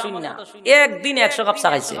আমার কথা শুনি না। একদিন 100 কাপ চা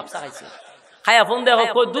খাইছে। খায়া ফোন দেখো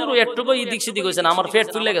কই দূর একটু কই দিক সিদিক হইছে না, আমার পেট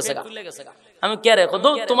তুলে গেছে। আমি কে রে কত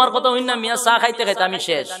তোমার কথা হই না মিয়া, চা খাইতে খাইতে আমি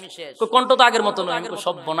শেষ। কণ্ঠ তো আগের মতো নয়। আমি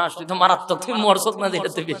সব বনাস, তুই তো মারাত্মক, তুই মরছত না দিলে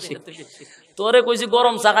তুই বেশি। তোরে কইছি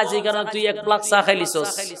গরম চা খাইছি এই কারণে তুই 1 প্লাক চা খাইলিছস।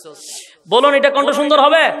 বলুন এটা কণ্ঠ সুন্দর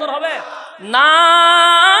হবে না?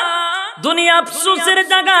 দুনিয়া আফসোসের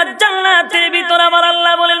জায়গা, জান্নাতের ভিতর আমার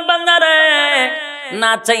আল্লাহ বলেন বান্দারে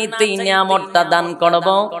না চাইতেই নিয়ামতটা দান করব।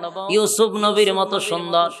 ইউসুফ নবীর মতো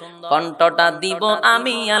সুন্দর কণ্ঠটা দিব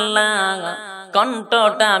আমি আল্লাহ,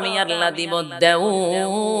 কণ্ঠটা আমি আল্লাহ দিব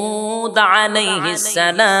দাউদ আলাইহিস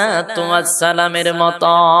সালাতু ওয়াস সালামের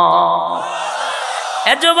মতো।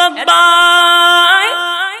 এ যুবক ভাই,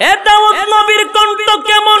 এ দাউদ নবীর কণ্ঠ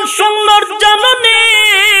কেমন সুন্দর জানেন?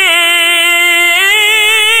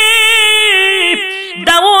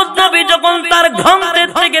 দাউদ নবী যখন তার ঘন্টের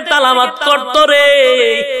থেকে তালাওয়াত করত রে,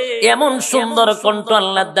 এমন সুন্দর কণ্ঠ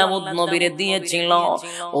আল্লাহ দাউদ নবীরে দিয়েছিল।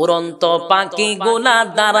 উড়ন্ত পাখিগুলা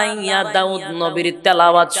দাঁড়াইয়া দাউদ নবীর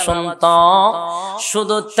তেলাওয়াত শুনত।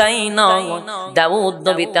 শুধু তাই নয়, দাউদ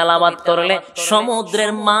নবী তেলাওয়াত করলে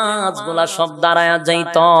সমুদ্রের মাছগুলা সব দাঁড়ায়া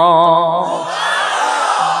যাইত।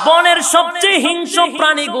 বনের সবচেয়ে হিংস্র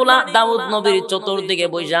প্রাণীগুলা দাউদ নবীর চতুর্দিকে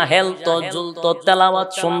বইসা হেলতো, ঝুলতো, তেলাওয়াত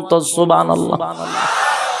শুনতো। সুবহানাল্লাহ।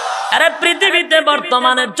 আরে পৃথিবীতে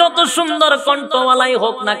বর্তমানে যত সুন্দর কণ্ঠওয়ালাই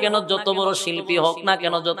হোক না কেন, যত বড় শিল্পী হোক না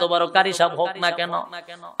কেন, যত বড় কারি সাহেব হোক না কেন,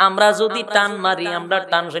 আমরা যদি টান মারি, আমরা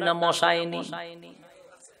টান শুনে মশাইনি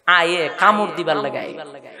আয়ে কামড় দিবার লাগাই,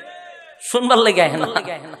 শুনবার লাগাই না,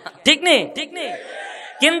 ঠিক নেই?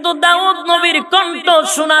 কিন্তু দাউদ নবীর কণ্ঠ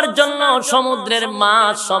শোনার জন্য সমুদ্রের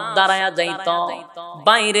মাছ সব দাঁড়ায়া যাইত।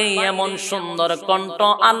 বাইরে এমন সুন্দর কণ্ঠ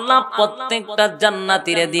আল্লাহ প্রত্যেকটা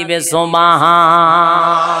জান্নাতীরে দিবে।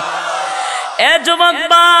 সুবহান। এ যুবক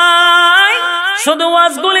ভাই, শুধু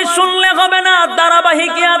ওয়াজগুলি শুনলে হবে না,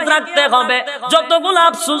 ধারাবাহিক ইয়াদ রাখতে হবে। যতগুলো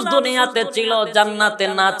আফসোস দুনিয়াতে ছিল, জান্নাতে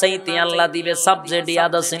না চাইতে আল্লাহ দিবে সাবজেক্ট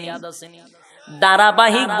ইয়াদ আছে।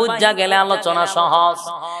 ধারাবাহিক বুঝা গেলে আলোচনা সহজ।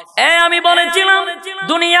 আমি বলেছিলাম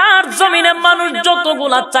দুনিয়ার জমিনে মানুষ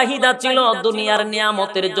যতগুলা চাহিদা ছিল, দুনিয়ার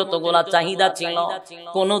নিয়ামতের যতগুলা চাহিদা ছিল,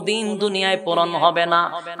 কোনদিন দুনিয়ায় পূরণ হবে না।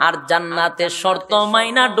 আর জান্নাতে শর্ত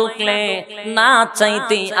মাইনা ঢুকলে না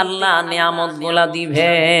চাইতেই আল্লাহ নিয়ামত গুলা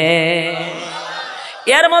দিবে।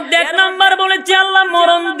 এর মধ্যে 1 নাম্বার বলেছি আল্লাহ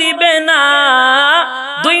মরণ দিবে না,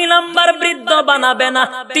 2 নাম্বার বৃদ্ধ বানাবে না,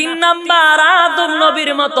 3 নাম্বার আদম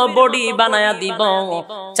নবীর মতো বডি বানায়া দিব,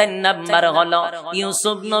 4 নাম্বার হলো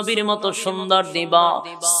ইউসুফ নবীর মতো সুন্দর দিব,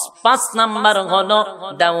 5 নাম্বার হলো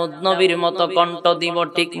দাউদ নবীর মতো কণ্ঠ দিব।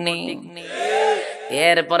 ঠিক নেই?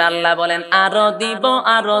 এরপর আল্লাহ বলেন আরো দিব,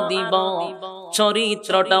 আরো দিব।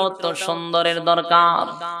 চরিত্রটাও তো সুন্দরের দরকার।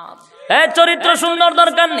 চরিত্র সুন্দর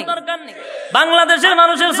দরকার নেই? বাংলাদেশের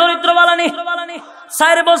মানুষের চরিত্র বানানি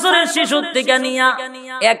 4 বছরের শিশু থেকে নিয়ে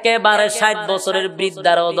একেবারে 60 বছরের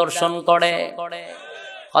বৃদ্ধারও দর্শন করে।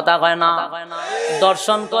 কথা কয় না?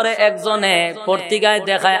 দর্শন করে একজনে, পত্রিকায়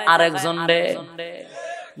দেখায় আরেকজন রে।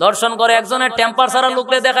 দর্শন করে একজনে, টেম্পার ছাড়া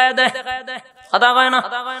লোকরে দেখায় দেয়। কথা কয় না?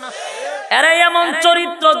 আরে এমন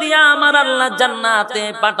চরিত্র দিয়া আমার আল্লাহ জান্নাতে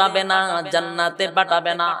পাঠাবে না, জান্নাতে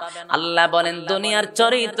পাঠাবে না। আল্লাহ বলেন দুনিয়ার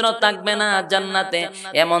চরিত্র থাকবে না, জান্নাতে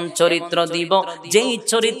এমন চরিত্র দিব যেই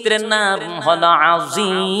চরিত্রের নাম হলো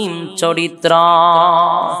আজিম চরিত্র।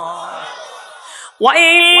 ওয়া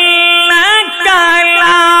ইন্নাকা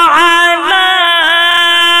লা'আলা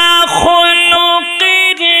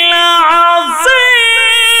খুলুকিল আযীম।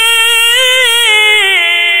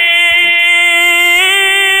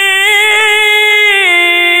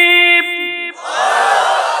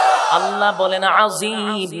 আল্লাহ বলেন আজিম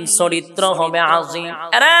চরিত্র হবে আজিম।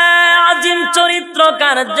 আরে আজিম চরিত্র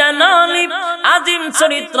কার জাননি? আজিম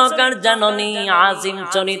চরিত্র কার জাননি? আজিম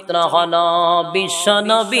চরিত্র হলো বিশ্ব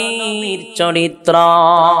নবীর চরিত্র।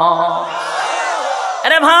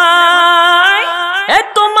 আরে ভাই,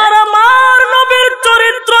 তোমার আমার নবীর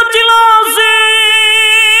চরিত্র ছিল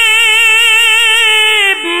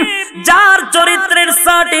যার চরিত্রের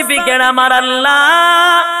সার্টিফিকেট আমার আল্লাহ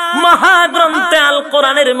মহাগ্রন্থে আল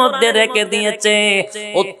কোরআনের মধ্যে রেখে দিয়েছে।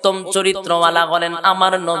 উত্তম চরিত্রওয়ালা হলেন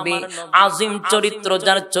আমার নবী। আজিম চরিত্র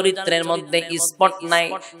যার চরিত্রের মধ্যে স্পট নাই,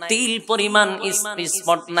 তিল পরিমাণ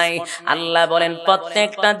স্পট নাই। আল্লাহ বলেন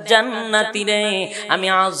প্রত্যেকটা জান্নাতীরে আমি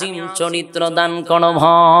আজিম চরিত্র দান করব।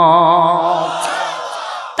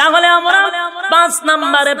 তাহলে আমরা 5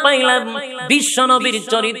 নম্বরে পাইলাম বিশ্ব নবীর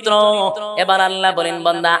চরিত্র। এবার আল্লাহ বলেন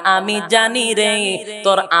বান্দা আমি জানি রে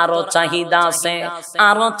তোর আরো চাহিদা আছে,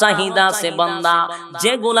 আরো চাহিদা আছে বান্দা।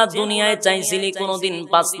 যেগুলা দুনিয়ায় চাইছিলি কোনোদিন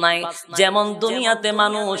পাস নাই। যেমন দুনিয়াতে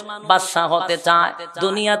মানুষ বাদশা হতে চায়,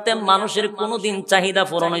 দুনিয়াতে মানুষের কোনোদিন চাহিদা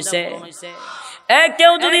পূরণ হইছে?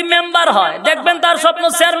 কেউ যদি মেম্বার হয় দেখবেন তার স্বপ্ন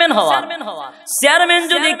চেয়ারম্যান হওয়া। চেয়ারম্যান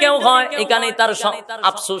যদি কেউ হয় এখানে তার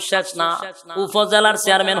আফসোস শেষ না। উপজেলার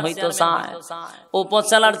চেয়ারম্যান হইতে চায়,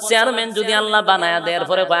 উপজেলার চেয়ারম্যান যদি আল্লাহ বানায়া দেয়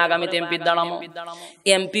এরপরে কয় আগামীতে এমপি দাঁড়ামো।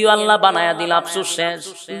 এমপিও আল্লাহ বানায়া দিল, আফসোস শেষ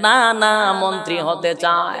না। না মন্ত্রী হতে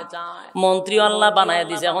চায়, মন্ত্রীও আল্লাহ বানায়া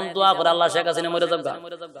দিছে। এখন দোয়া করে আল্লাহ শেখ হাসিনা মরে যাবে,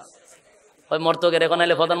 ওই মরতো গেলে এখন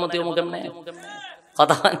আইলে প্রধানমন্ত্রী মুখে নেই।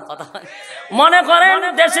 মনে করেন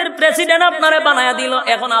দেশের প্রেসিডেন্ট আপনারে বানায়া দিল,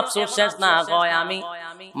 এখন আফসোস শেষ না। কয় আমি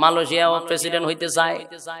মালয়েশিয়াও প্রেসিডেন্ট হইতে চাই,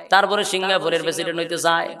 তারপরে সিঙ্গাপুরের প্রেসিডেন্ট হইতে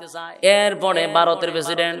চাই, এরপরে ভারতের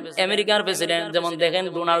প্রেসিডেন্ট, আমেরিকার প্রেসিডেন্ট। যেমন দেখেন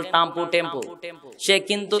ডোনাল্ড ট্রাম্প, সে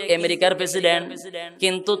কিন্তু আমেরিকার প্রেসিডেন্ট,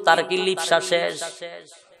 কিন্তু তার কি লিপসা শেষ?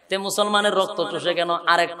 তে মুসলমানের রক্ত চষে কেন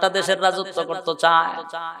আরেকটা দেশের রাজত্ব করতে চায়?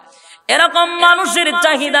 এরকম মানুষের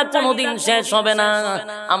চাহিদা কোনোদিন শেষ হবে না।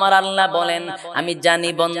 আমার আল্লাহ বলেন আমি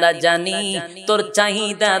জানি বান্দা, জানি তোর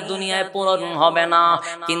চাহিদা দুনিয়ায় পূরণ হবে না,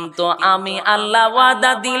 কিন্তু আমি আল্লাহ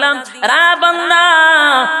ওয়াদা দিলাম রা বান্দা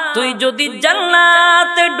তুই যদি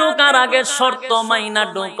জান্নাতে ঢোকার আগে শর্ত মাইনা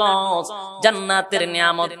ঢোকস, জান্নাতের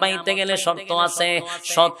নিয়ামত পাইতে গেলে শর্ত আছে।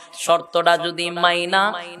 শর্তটা যদি মাইনা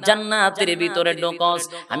জান্নাতের ভিতরে ঢোকস,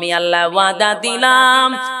 আমি আল্লাহ ওয়াদা দিলাম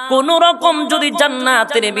কোন রকম যদি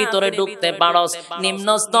জান্নাতের ভিতরে ঢুকতে পারস, নিম্ন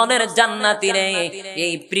স্তরের জান্নাতীরে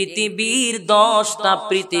এই পৃথিবীর 10টা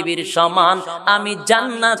পৃথিবীর সমান আমি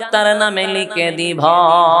জান্নাত তার নামে লিখে দিব।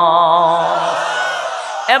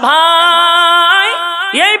 এ ভাই,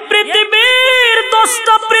 এই পৃথিবীর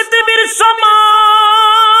 10টা পৃথিবীর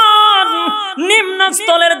সমান নিম্ন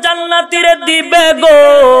স্তরের জান্নাতীরে দিবে গো।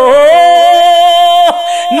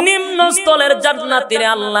 নিম্ন স্তরের জান্নাতীরে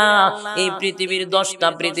আল্লাহ এই পৃথিবীর 10টা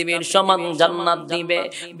পৃথিবীর সমান জান্নাত দিবে।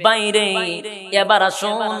 বাইরে এবার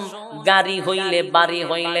আসুন, গাড়ি হইলে, বাড়ি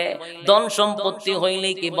হইলে, ধন সম্পত্তি হইলে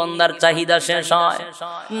কি বন্দার চাহিদা শেষ হয়?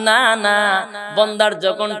 না না, বন্দার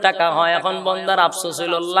যখন টাকা হয় এখন বন্দার আফসোস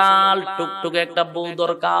হইল লাল টুকটুকে একটা বউ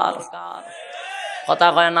দরকার। কথা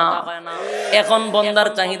কয় না। এখন বন্দার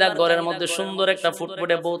চাহিদা ঘরের মধ্যে সুন্দর একটা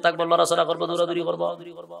ফুটফুটে বউ থাকবো, লড়াচড়া করবো, দৌড়াদৌড়ি করবো,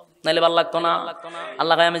 নাইলে ভাল লাগতো না।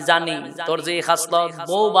 আল্লাহ কয় আমি জানি তোর যে খাসলত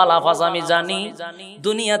বউ বালা ফাস আমি জানি,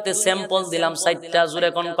 দুনিয়াতে স্যাম্পল দিলাম 4টা, জুড়ে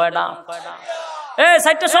কোন কয়টা?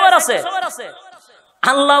 4টা সবার আছে।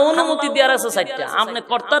 আল্লাহ অনুমতি দেওয়ার আছে 4টা, আপনি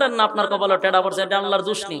করতারেন না, আপনার কপালে টেডা পড়ছে, এটা আল্লাহর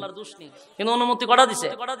দোষ নেই, কিন্তু অনুমতি কটা দিছে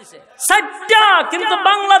 4টা। কিন্তু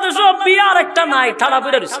বাংলাদেশও বিয়ার একটা নাই, ঠাড়া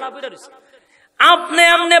পড়ে রইছে। আপনি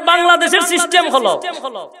আমনে বাংলাদেশের সিস্টেম হলো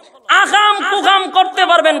আকাম কুকাম করতে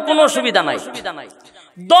পারবেন, কোনো অসুবিধা নাই।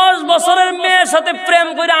 10 বছরের মেয়ের সাথে প্রেম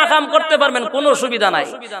করে আকাম করতে পারবেন, কোনো অসুবিধা নাই।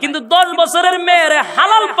 কিন্তু 10 বছরের মেয়ের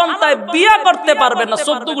হালাল পন্থায় বিয়ে করতে পারবেন না,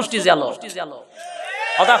 14 গোষ্ঠী জালো।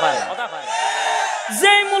 কথা কয় না।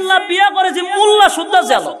 যে মোল্লা বিয়া করে, যে মোল্লা শুদ্ধ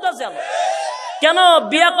জালো। কেন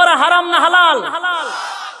বিয়া করা হারাম না হালাল?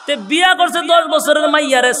 বিয়া করছে 10 বছরের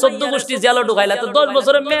মাইয়ারে 14 গোষ্ঠী জেলে ঢুকাইলা, তো 10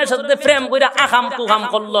 বছরের মেয়ের সাথে প্রেম করে আকাম কুকাম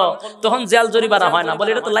করলো, তখন জেল জরিমানা হয় না? বলে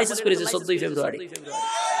এটা তো লাইসেন্স করেছে 14 ফেব্রুয়ারি।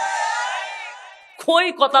 কই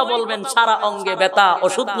কথা বলবেন, সারা অঙ্গে ব্যথা,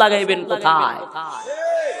 ওষুধ লাগাইবেন কোথায়?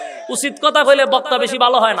 উচিত কথা কইলে বক্তা বেশি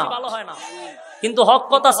ভালো হয় না, কিন্তু হক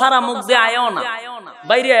কথা সারা মুখ দিয়ে আয়ও না,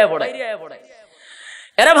 বাইরে আয় পড়ে।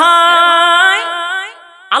 এরে ভাই,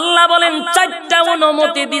 আল্লাহ বলেন 4টা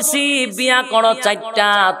অনুমতি দিছি, বিয়া করো 4টা,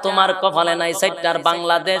 তোমার কপালে নাই 4টার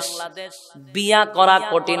বাংলাদেশ। বিয়া করা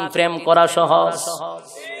কঠিন, প্রেম করা সহজ।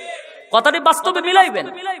 কথাটি বাস্তবে মিলাইবেন।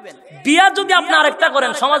 বিয়া যদি আপনি আরেকটা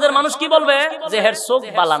করেন, সমাজের মানুষ কি বলবে? যে হের চোখ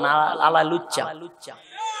বালা না, আলা লুচ্চা।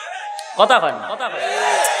 কথা কয় না।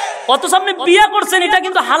 অথচ আপনি বিয়া করছেন, এটা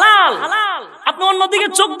কিন্তু হালাল। আপনি অন্যদিকে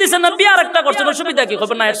চোখ দিচ্ছেন না, বিয়া আরেকটা করছেন, অসুবিধা কি?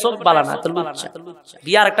 হবে না, এর চোখ বালা না, তো লুচ্চা।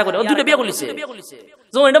 বিয়া আরেকটা করে, ও দুটো বিয়া করেছে,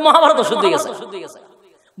 এটা মহাভারত শুদ্ধ হয়ে গেছে।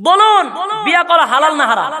 বলুন, বিয়া করা হালাল না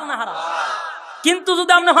হারাম? কিন্তু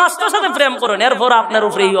যদি আপনি হাসটার সাথে প্রেম করেন, এরপর আপনার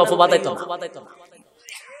উপরে এই অপবাদ আইতো না।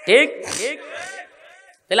 ঠিক?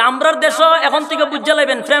 তাহলে আমরার দেশও এখন থেকে বুঝে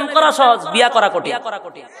লাইবেন, প্রেম করা সহজ, বিয়া করা কঠিন।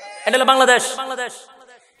 এটা হলো বাংলাদেশ।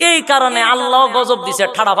 এই কারণে আল্লাহ গজব দিছে,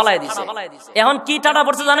 ঠাড়া ফালাই দিছে। এখন কি ঠাড়া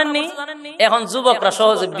পড়ছে জানেননি? এখন যুবকরা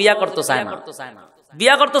সহজে বিয়া করতে চায় না।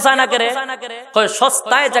 বিয়া করতে চায় না কেরে?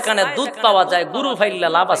 সস্তায় যেখানে দুধ পাওয়া যায়, গুরু ফাইল্লা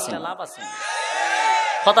লাভ আছে।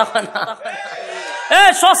 কথা কয় না।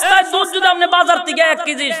 সস্তায় দুধ যদি আপনি বাজার থেকে 1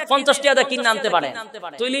 কেজি 50 টাকা কিনে আনতে পারেন,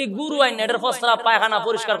 তাহলে গুরু আইন এটার ফসরা পায়খানা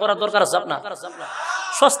পরিষ্কার করার দরকার আছে আপনার?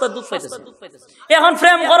 সস্তা দুধ পাইতেছে। এখন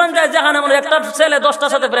প্রেম করেন যায় যেখানে আমরা একটা ছেলে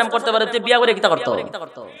 10টার সাথে প্রেম করতে পারে, বিয়া করে কিতা করতে হবে?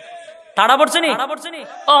 টাড়া পড়ছে নি?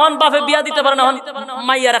 তখন বাপে বিয়া দিতে পারে না। এখন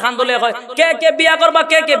মাইয়ারে খান দলে কয়, কে কে বিয়া করবা,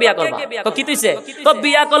 কে কে বিয়া করবা? তো কি তুইছে? তো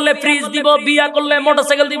বিয়া করলে ফ্রিজ দিব, বিয়া করলে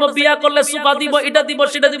মোটরসাইকেল দিব, বিয়া করলে সোফা দিব, এটা দিব,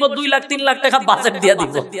 সেটা দিব, 2 লাখ 3 লাখ টাকা বাজেট দিয়া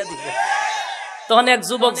দিব। তখন এক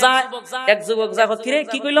যুবক যায়, কিরে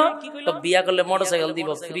কি কইল? তো বিয়া করলে মোটরসাইকেল দিব,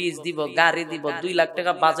 ফ্রিজ দিব, গাড়ি দিব, 2 লাখ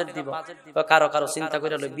টাকা বাজেট দিব। কারো কারো চিন্তা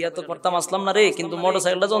করে লই, বিয়া তো করতাম আসলাম না রে, কিন্তু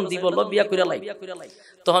মোটরসাইকেলটা যখন দিব লো বিয়া কইরা লাই।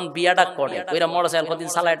 তখন বিয়াটা করে কইরা মোটরসাইকেল কদিন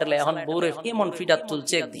চালাইটালে, এখন বউরে এমন ফিটার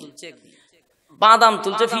তুলছে, একদিন বাদাম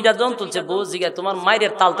তুলছে, ফিটার যখন তুলছে, বউ জিগায় তোমার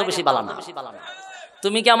মায়ের তাল তো বেশি বালা না,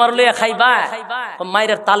 তুমি কি আমার লইয়া খাইবা?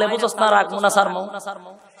 মায়ের তালে বুঝছ না, রাখবো না সারমো।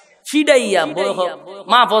 ফিডাইয়া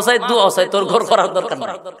মা পৌঁছায় দু অসায়, তোর ঘর করার দরকার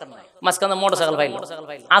নাই। মাঝখানে মোটরসাইকেল পাইল,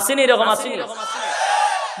 আসেনি এরকম আসেনি।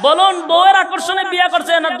 বলুন, বউয়ের আকর্ষণে বিয়া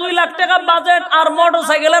করছে না 2 লাখ টাকা বাজেট আর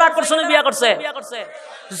মোটরসাইকেলের আকর্ষণে বিয়া করছে?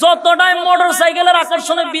 যতটাই মোটরসাইকেলের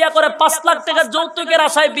আকর্ষণে বিয়া করে, 5 লাখ টাকা যৌতুকের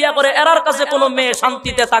আশায় বিয়া করে, এরার কাছে কোনো মেয়ে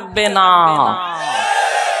শান্তিতে থাকবে না।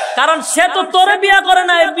 কারণ সে তো তোরে বিয়া করে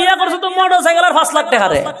নাই, বিয়া করছে তো মোটরসাইকেলের 5 লাখ টাকা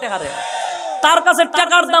রে। তার কাছে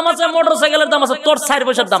টাকার দাম আছে, মোটরসাইকেলের দাম আছে, তোর 4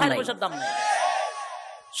 পয়সার দাম নাই।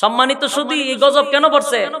 সম্মানিত শুধু এই গজব কেন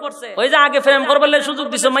পড়ছে? ওই যে আগে প্রেম করবে সুযোগ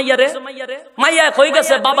দিছে মাইয়ারে, মাইয়া কই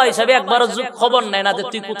গেছে বাবা হিসাবে একবার খবর নেয় না যে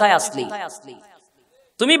তুই কোথায় আসলি।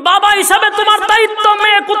 তুমি বাবা হিসাবে তোমার দায়িত্ব,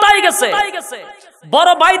 মেয়ে কোথায় গেছে।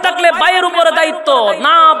 বড় ভাই থাকলে ভাইয়ের উপরে দায়িত্ব,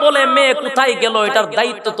 না বলে মেয়ে কোথায় গেল এটার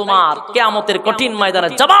দায়িত্ব তোমার। কিয়ামতের কঠিন ময়দানে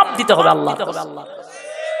জবাব দিতে হবে আল্লাহ।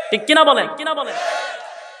 ঠিক কিনা বলেন?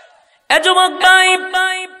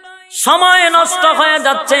 সময় নষ্ট হয়ে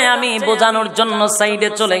যাচ্ছে, আমি বোঝানোর জন্য সাইডে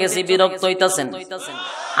চলে গেছি, বিরক্ত হইতাছেন।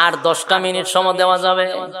 আর 10টা মিনিট সময় দেওয়া যাবে?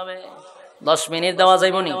 10 মিনিট দেওয়া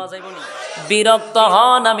যাইবনি? বিরক্ত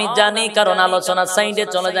হন আমি জানি, কারণ আলোচনা সাইডে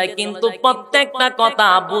চলে যায়, কিন্তু প্রত্যেকটা কথা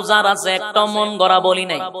বুঝার আছে, একটা মন গড়া বলি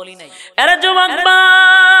নাই। আরে যুবক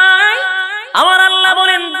ভাই, আমার আল্লাহ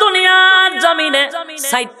বলেন দুনিয়ার জমিনে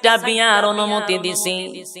 4টা বিয়ার অনুমতি দিছি,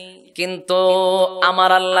 কিন্তু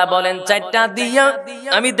আমার আল্লাহ বলেন 4টা দিয়া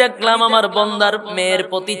আমি দেখলাম আমার বন্দার মেয়ের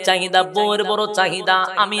প্রতি চাহিদা, বউয়ের বড় চাহিদা,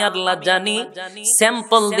 আমি আল্লাহ জানি।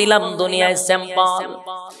 স্যাম্পল দিলাম দুনিয়ায়, স্যাম্পল।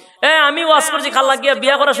 আমি ওয়াজ করছি, খাল্লা গিয়া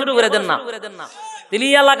বিয়া করা শুরু করে দেন না। তিনি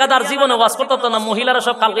এলাকাদার জীবনে ওয়াজ করতো না, মহিলারা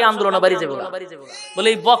সব কালকে আন্দোলনে বাড়ি যাবে বলে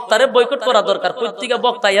এই বক্তারে বয়কট করা দরকার। প্রত্যেকে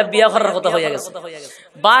বক্তা ইয়া বিয়া করার কথা হয়ে গেছে।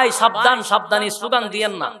 ভাই সাবধান সাবধান, স্লোগান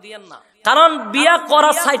দিয়েন না, কারণ বিয়া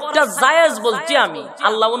করা সাইটটা জায়েজ বলছি আমি,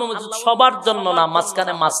 আল্লাহ অনুমতি সবার জন্য না,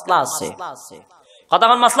 মাঝখানে মাসলা আছে। কথা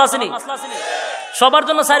কোন মাসলা আছে নি? সবার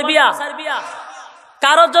জন্য সার বিয়া,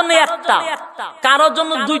 কারোর জন্য একটা, কারোর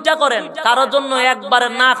জন্য দুইটা করেন, কারোর জন্য একবারে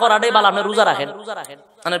না করাটাই ভালো। আপনি রোজা রাখেন,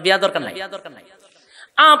 মানে বিয়া দরকার নাই।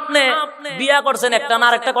 আপনি বিয়া করছেন একটা, না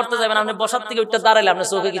আরেকটা করতে যাবেন, আপনি বসার থেকে উঠতে দাঁড়াইলে আপনি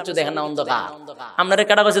চোখে কিছু দেখেন না, অন্ধকার। আপনার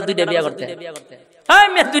কাটা কইছে দুইটা বিয়া করতে,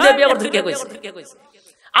 দুইটা বিয়া করতে কে কইছে?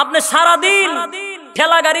 আপনি সারাদিন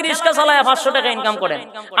ঠেলা গাড়ি রিক্সা চালায় 500 টাকা ইনকাম করেন,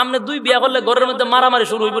 আপনি দুই বিয়া করলে ঘরের মধ্যে মারামারি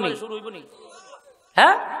শুরু হইব নি?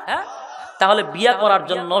 হ্যাঁ, তাহলে বিয়া করার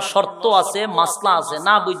জন্য শর্ত আছে, মাসলা আছে।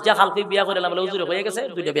 না বুঝা খালকে বিয়া করে বলে হুজুর হয়ে গেছে,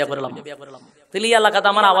 দুইটা বিয়া করলাম। তাহলে এলাকাতে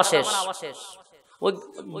আমার আওয়াজ শেষ, ওই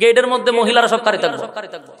গেটের মধ্যে মহিলারা সব কারি থাকবো।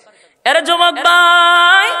 এরে যুবক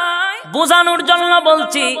ভাই, বোঝানোর জন্য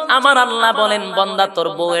বলছি, আমার আল্লাহ বলেন বান্দা তোর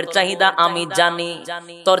বউয়ের চাহিদা আমি জানি,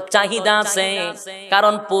 তোর চাহিদা আছে,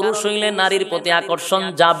 কারণ পুরুষ হইলে নারীর প্রতি আকর্ষণ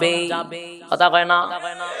যাবে। কথা কয় না?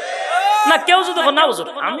 না কেউ যদি না হুজুর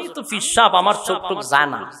আমি তো ফিসাব, আমার চোখ টোক যায়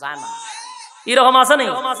না, এরকম আছে নেই?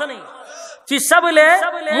 ফিসা বলে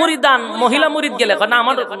মুরিদান মহিলা মুরিদ গেলে না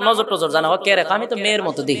আমার নজর টজর জানা কে রেখা, আমি তো মেয়ের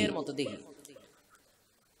মতো দেখি।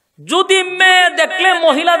 যদি মেয়ে দেখলে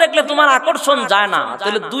মহিলা দেখলে তোমার আকর্ষণ যায় না,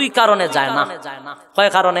 তাহলে দুই কারণে যায় না।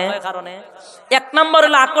 কয় কারণে? এক নম্বর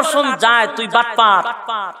হলো আকর্ষণ যায়, তুই বাটপার,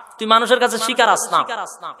 তুই মানুষের কাছে শিকার আস না।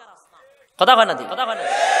 কথা কয় না?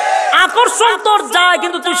 আকর্ষণ তোর যায়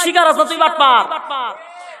কিন্তু তুই শিকার আস না, তুই বাটপার।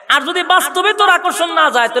 আর যদি বাস্তবে তোর আকর্ষণ না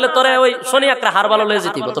যায়, তাহলে তোরে ওই শনি একটা হার ভালো লয়ে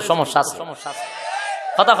যেতে তোর সমস্যা আছে।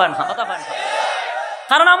 কথা কয় না?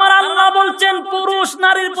 কারণ আমার আল্লাহ বলছেন পুরুষ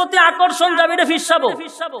নারীর প্রতি আকর্ষণ যাবে, এটা ফিসাবো।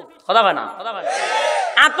 কথা কয় না?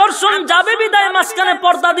 আকর্ষণ যাবে বিদায় মাঝখানে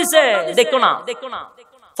পর্দা দিছে, দেখো না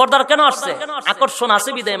পর্দার কেন আসছে? আকর্ষণ আছে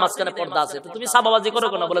বিদায় মাঝখানে পর্দা আছে। তুমি সাবাবাজি করো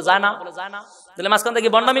কেন? বলে যায় না, তাহলে মাঝখান থেকে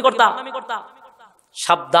বন্ডামি করতা।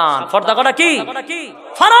 সাবধান, পর্দা করা কি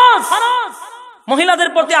ফরজ। মহিলাদের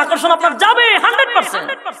প্রতি আকর্ষণ আপনার যাবে 100%।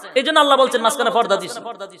 এই জন্য আল্লাহ বলছেন মাঝখানে পর্দা দিস,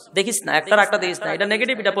 দেখিস না একটা একটা দেখিস না, এটা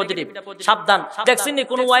নেগেটিভ এটা পজিটিভ। সাবধান, দেখছেন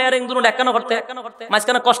কোন ওয়ারিং দুটো একানো করতে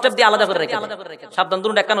মাঝখানে কষ্টেপ দিয়ে আলাদা করে রেখে, সাবধান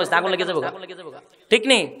দুটো একানো হইছে, আগুন লেগে যাবে। ঠিক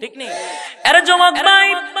নেই? আরে যুবক ভাই,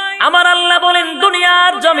 আমার আল্লাহ বলেন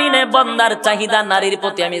দুনিয়ার জমিনে বান্দার চাহিদা নারীর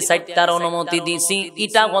প্রতি আমি 60টার অনুমতি দিয়েছি।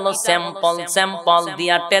 এটা হলো স্যাম্পল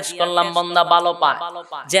দিয়া টেস্ট করলাম, বান্দা ভালো পায়।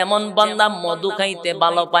 যেমন বান্দা মধু খাইতে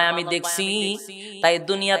ভালো পায় আমি দেখছি, তাই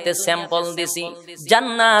দুনিয়াতে স্যাম্পল দিছি।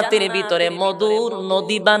 জান্নাতের ভিতরে মধুর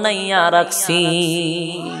নদী বানাইয়া রাখছি।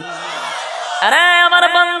 আরে আমার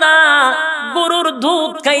বান্দা গরুর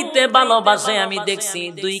দুধ খাইতে ভালোবাসে আমি দেখছি,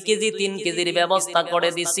 2 কেজি 3 কেজির ব্যবস্থা করে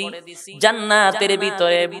দিছি। জান্নাতের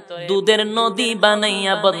ভিতরে দুধের নদী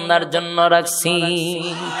বানাইয়া বান্দার জন্য রাখছি।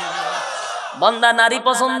 বান্দা নারী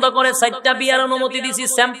পছন্দ করে 4টা বিয়ার অনুমতি দিছি,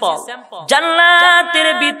 স্যাম্পল। জান্নাতের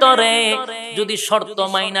ভিতরে যদি শর্ত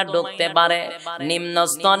মাইনা ঢুকতে পারে নিম্ন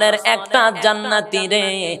স্তরের একটা জান্নাতীরে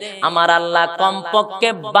আমার আল্লাহ কমপক্ষে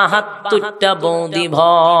 72টা বউ দিব।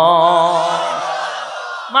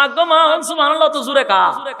 মাগো মা সুবহানাল্লাহ, তো জোরে কা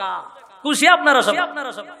খুশি আপনারা সব?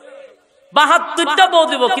 72টা বউ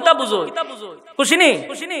দিব, কিতা বুঝো? খুশি নি?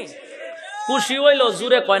 খুশি হইলো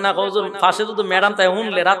জুরে কয় না কজন ফাঁসে যদি ম্যাডাম তাই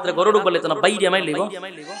শুনলে রাত্রে ঘরে ঢুকলে তো না বাইরে মাই লিব।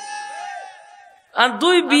 আর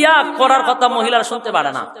 2 বিয়া করার কথা মহিলারা শুনতে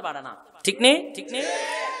পারে না, ঠিক নেই?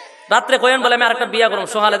 রাত্রে কয়েন বলে আমি আরেকটা বিয়া করব,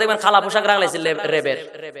 সকালে দেখবেন খালা পোশাক রাখলাইছে রেবের,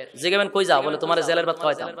 জিগাবেন কই যাও? বলে তোমার জেলের ভাত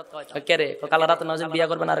খাওয়াইতাম। কে রে? কালা রাতে না বিয়া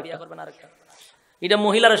করবেন আরেকটা। এটা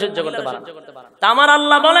মহিলারা সহ্য করতে পারে না। তা আমার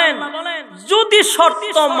আল্লাহ বলেন যদি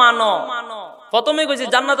শর্ত মানো, প্রথমে কইছি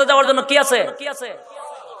জান্নাতে যাওয়ার জন্য কি আছে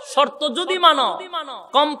শর্ত, যদি মানো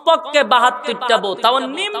কমপক্ষে 72টা বউ, তাও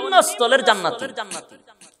নিম্ন স্তরের জান্নাতি।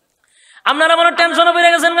 আপনারা মনে টেনশনে পড়ে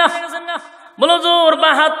গেছেন না? বলো জোর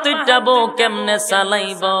 72টা বউ কেমনে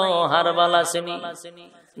চালাইব হারবালা শ্রেণী?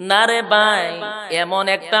 না রে ভাই, এমন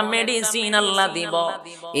একটা মেডিসিন আল্লাহ দিব,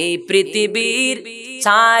 এই পৃথিবীর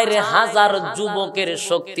 4000 যুবকের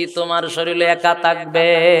শক্তি তোমার শরীরে একা থাকবে।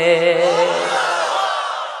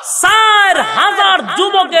 4000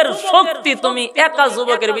 যুবকের শক্তি তুমি একা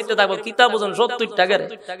যুবকের ভিতরে থাকবো। কিতাব বুঝুন 70 টাকার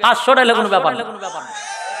 500 টাকা কোনো ব্যাপার না।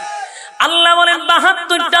 আল্লাহ বলেন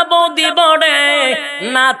 72টা বউ দিব রে,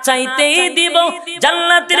 না চাইতেই দিব।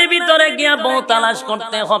 জান্নাতের ভিতরে গিয়া বউ তালাশ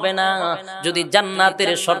করতে হবে না। যদি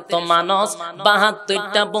জান্নাতের শর্ত মানস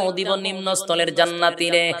 72টা বউ দিব নিম্ন স্থলের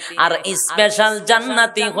জান্নাতীরে। আর স্পেশাল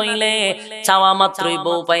জান্নাতি হইলে চাওয়া মাত্রই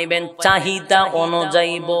বউ পাইবেন, চাহিদা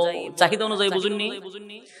অনুযায়ী বউ। চাহিদা অনুযায়ী বুঝুননি?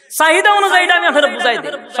 চাহিদা অনুযায়ী আমি আপনাদের বুঝাই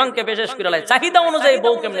দিই সংক্ষেপে শেষ করে লাই। চাহিদা অনুযায়ী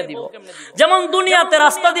বউ কেমনে দিব? যেমন দুনিয়াতে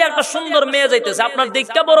রাস্তা দিয়ে একটা সুন্দর মেয়ে যাইতেছে, আপনার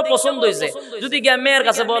দেখতে বড় পছন্দ হয়েছে, যদি গিয়া মেয়ের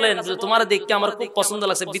কাছে বলেন তোমার দেখতে আমার খুব পছন্দ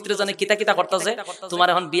লাগছে, ভিতরে জানে কিতা কিতা করতেছে, তোমার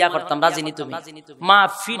এখন বিয়া করতাম, রাজি নি তুমি? মা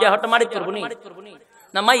ফিডে হঠাৎ মারি করবো নি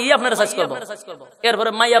না, মাই আপনারা সাইজ করবো। এরপরে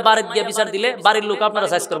মাইয়া বাড়ির গিয়ে বিচার দিলে বাড়ির লোক আপনারা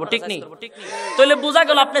সাইজ করবো, ঠিক নেই? তাহলে বোঝা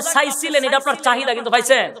গেল আপনি চাইছিলেন, এটা আপনার চাহিদা, কিন্তু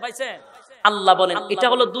পাইছেন? আল্লাহ বলেন এটা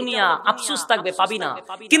হলো দুনিয়া, আফসোস থাকবে, পাবি না।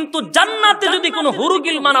 কিন্তু জান্নাতে যদি কোনো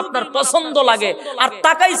হুরুগিল মান আপনার পছন্দ লাগে আর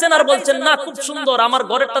তাকাইছেন আর বলছেন না খুব সুন্দর, আমার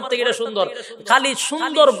ঘরেরটার থেকে এটা সুন্দর, খালি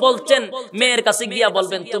সুন্দর বলছেন, মেয়ের কাছে গিয়া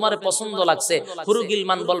বলবেন তোমার পছন্দ লাগছে, হুরুগিল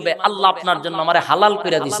মান বলবে আল্লাহ আপনার জন্য আমারে হালাল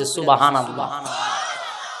করে দিয়েছে, সুবহানাল্লাহ।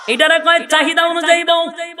 এটারে কয় চাহিদা অনুযায়ী বউ।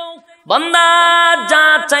 বান্দা যা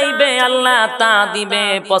চাইবে আল্লাহ তা দিবে,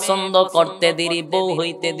 পছন্দ করতে দেরি, বউ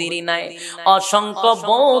হইতে দেরি নাই। অসংখ্য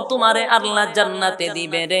বউ তোমারে আল্লাহ জান্নাতে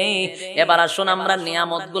দিবে রে। এবার আসুন আমরা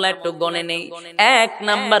নিয়ামত গুলা একটু গণে নেই। 1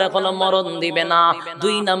 নাম্বার হলো মরণ দিবে না,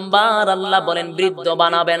 2 নাম্বার আল্লাহ বলেন বৃদ্ধ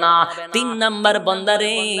বানাবে না, 3 নাম্বার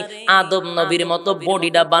বান্দারে আদম নবীর মতো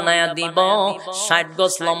বডিটা বানায়া দিব, 60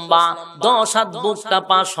 গজ লম্বা, 10 হাত বুকটা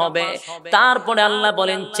পাশ হবে। তারপরে আল্লাহ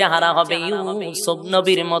বলেন চেহারা হবে ইউসুফ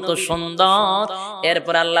নবীর মতো সুন্দর।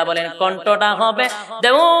 এরপর আল্লাহ বলেন কণ্ঠটা হবে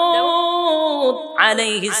দাউদ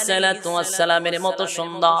আলাইহিস সালাতু ওয়াস সালামের মতো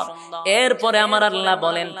সুন্দর। এরপরে আমার আল্লাহ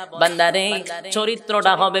বলেন বান্দারে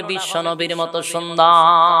চরিত্রটা হবে বিশ্ব নবীর মতো সুন্দর।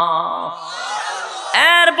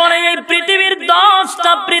 এরপরে এই পৃথিবীর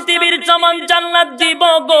 10টা পৃথিবীর সমান জান্নাত দিব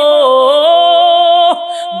গো,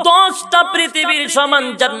 10টা পৃথিবীর সমান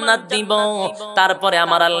জান্নাত দিব। তারপরে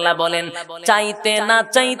আমার আল্লাহ বলেন চাইতে না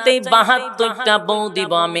চাইতেই 72টা বউ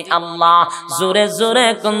দিব আমি আল্লাহ। জোরে জোরে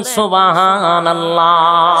কোন সুবহানাল্লাহ।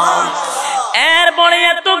 এরপরে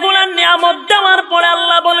এতগুলা নিয়ামত দেওয়ার পরে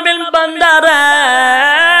আল্লাহ বলবেন বান্দারা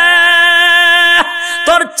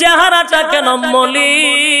তোর চেহারাটা কেন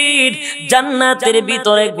মলিন? জান্নাতের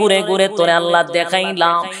ভিতরে ঘুরে ঘুরে তোরে আল্লাহ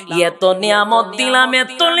দেখাইলাম, এত নিয়ামত দিলাম,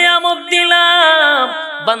 এত নিয়ামত দিলাম,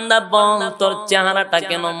 বান্দা বল তোর চেহারাটা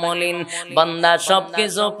কেন মলিন? বান্দা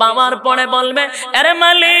সবকিছু পাওয়ার পরে বলবে আরে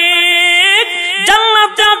মালিক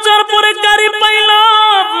জান্নাতে আসার পরে গাড়ি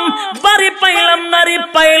পাইলাম, বাড়ি পাইলাম, নারী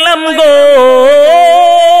পাইলাম গো।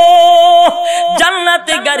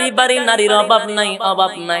 জান্নাতে গাড়ি বাড়ি নারীর অভাব নাই,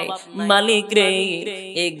 অভাব নাই। মালিক রে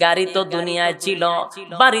এই গাড়ি তো দুনিয়ায় ছিল,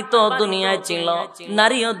 বাড়ি তো দুনিয়ায় ছিল,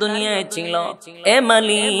 নারীও দুনিয়ায় ছিল। এ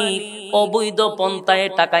মালিক অবৈধ পন্থায়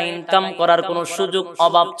টাকা ইনকাম করার কোনো সুযোগ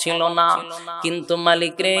অভাব ছিল না। কিন্তু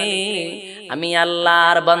মালিক রে আমি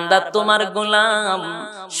আল্লাহর বান্দা তোমার গোলাম,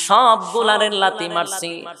 সব গোলারের লাথি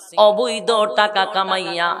মারছি। অবৈধ টাকা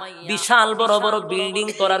কামাইয়া বিশাল বড় বড় বিল্ডিং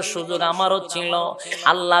করার সুযোগ আমারও ছিল।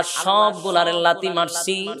 আল্লাহ সব গোলারের লাথি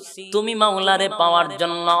মারছি তুমি মাওলারে পাওয়ার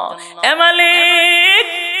জন্য। এ মালিক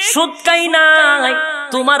সুদ খাই নাই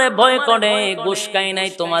তোমারে ভয় করে, ঘুষ খাই নাই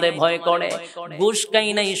তোমারে ভয় করে, ঘুষ খাই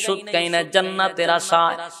নাই, সুদ খাই নাই, জান্নাতের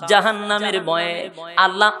আশায় জাহান্নামের ভয়ে।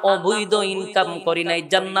 আল্লাহ অবৈধ ইনকাম করি নাই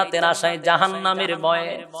জান্নাতের আশায় জাহান্নামের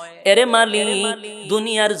ভয়ে। এরে মালিক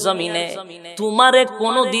দুনিয়ার জমিনে তোমারে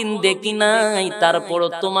কোনোদিন দেখি নাই, তারপরও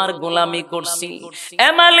তোমার গোলামি করছি। এ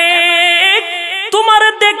মালিক তোমারে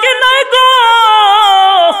দেখি নাই গো,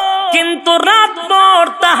 কিন্তু রাত ভর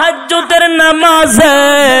তাহাজ্জুদের নামাজে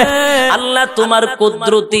আল্লাহ তোমার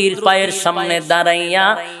কুদরতির পায়ের সামনে দাঁড়াইয়া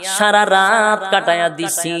সারা রাত কাটাইয়া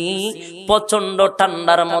দিছি। প্রচন্ড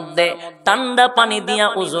ঠান্ডার মধ্যে ঠান্ডা পানি দিয়া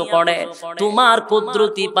উযু করে তোমার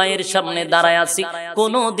কুদরতি পায়ের সামনে দাঁড়ায় আছি।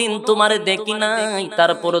 কোনদিন তোমারে দেখি নাই,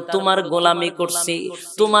 তারপর তোমার গোলামি করছি,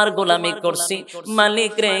 তোমার গোলামি করছি।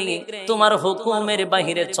 মালিক রে তোমার হুকুমের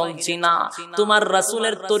বাহিরে চলছি না, তোমার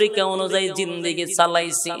রাসূলের তরিকা অনুযায়ী জিন্দেগি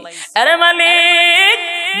চালাইছি। আরে মালিক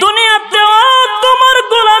দুনিয়াতে তোমার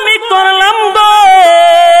গোলামি করলাম গো,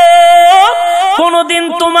 কোনদিন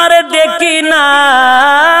তোমারে দেখি না।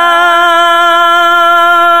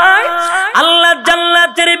 আল্লাহ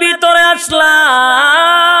জান্নাতের ভিতরে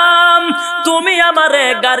আসলাম, তুমি আমারে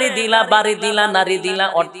গাড়ি দিলা, বাড়ি দিলা, নারী দিলা,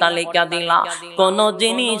 অট্টালিকা দিলা, কোন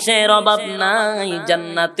জিনিসের অভাব নাই,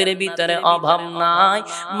 জান্নাতের ভিতরে অভাব নাই।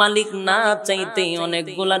 মালিক না চাইতেই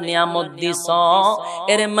অনেকগুলা নিয়ামত দিছ।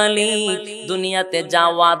 এর মালিক দুনিয়াতে যা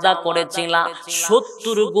ওয়াদা করেছিলা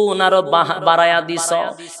 70 গুণ আরো বাড়ায়া দিছ।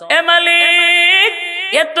 এ মালিক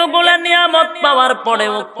এতগুলা নিয়ামত পাওয়ার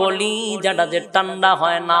পরেও কলিজাটা যে ঠান্ডা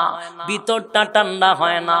হয় না, ভিতরটা ঠান্ডা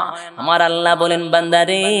হয় না। আমার আল্লাহ বলেন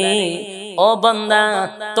বান্দারে, ও বান্দা,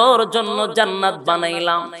 তোর জন্য জান্নাত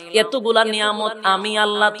বানাইলাম, এতগুলা নিয়ামত আমি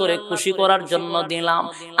আল্লাহ তোরে খুশি করার জন্য দিলাম।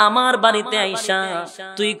 আমার বাড়িতে আইসা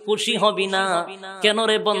তুই খুশি হবি না কেন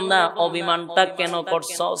রে বান্দা? অভিমানটা কেন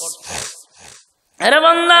করছস? আরে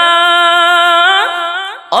বান্দা,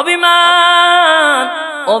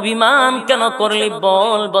 অভিমান কেন করলি?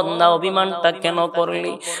 বল বান্দা, অভিমানটা কেন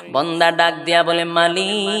করলি? বান্দা ডাক দিয়া বলে,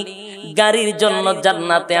 মালিক, গাড়ির জন্য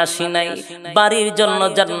জান্নাতে আসি নাই, বাড়ির জন্য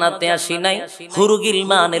জান্নাতে আসি নাই,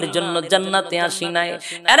 হুরগিলমানের জন্য জান্নাতে আসি নাই।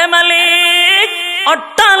 আরে মালিক,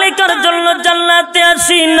 অট্টালিকার জন্য জান্নাতে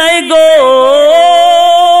আসি নাই গো।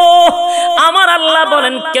 আমার আল্লাহ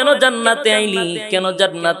বলেন, কেন জান্নাতে আইলি? কেন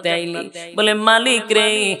জান্নাতে আইলি? বলে, মালিক রে,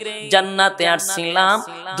 জান্নাতে আসছিলাম,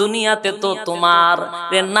 দুনিয়াতে তো তোমার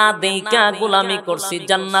রে না দেইকা গোলামি করছি,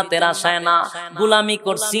 জান্নাতের আশায় না। গোলামি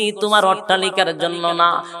করছি তোমার অট্টালিকার জন্য না,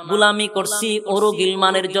 গোলামি করছি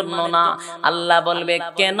ওরগিলমানের জন্য না। আল্লাহ বলবে,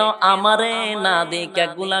 কেন আমারে না দেইকা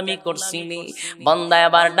গোলামি করছিলি? বান্দা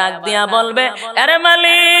আবার ডাক দিয়া বলবে, আরে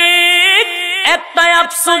মালিক, একটাই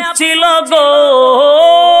আফসোস ছিল গো,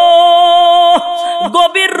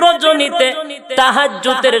 গভীর রজনীতে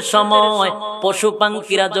তাহাজ্জুদের সময় পশু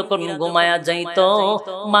পাখিরা যখন ঘুমায়া যাইত,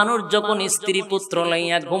 মানুষ যখন স্ত্রী পুত্র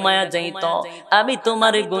লইয়া ঘুমায়া যাইত, আমি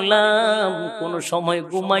তোমার গোলাম কোন সময়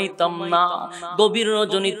ঘুমাইতাম না। গভীর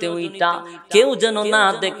রজনীতে ওইটা কেউ যেন না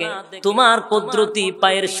দেখে তোমার কুদরতি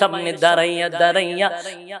পায়ের সামনে দাঁড়াইয়া দাঁড়াইয়া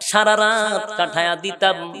সারা রাত কাটায়া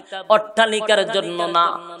দিতাম, অট্টালিকার জন্য না,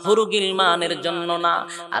 হুরগিলমানের জন্য না।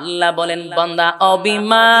 আল্লাহ বলেন, বান্দা,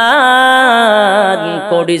 অভিমান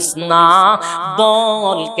করিস না,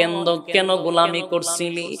 বল কেন গোলামি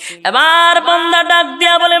করছিলি? এবার বান্দা ডাক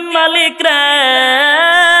দিয়া বলে, মালিক রে,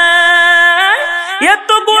 এত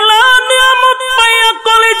গোলাম নিয়ামত পাইয়া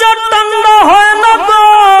কলিজা ঠান্ডা হয় না গো।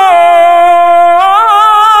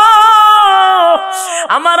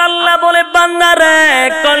 আমার আল্লাহ বলে, বান্দা রে,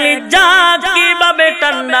 কলিজা কিভাবে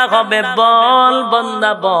ঠান্ডা হবে? বল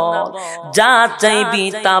বান্দা, বল। যা চাইবি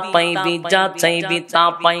তা পাইবি, যা চাইবি তা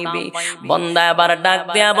পাইবি। বান্দা আবার ডাক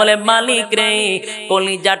দেয়া বলে, মালিক রে,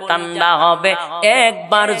 কলিজা ঠান্ডা হবে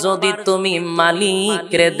একবার যদি তুমি মালিক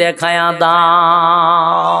রে দেখায়া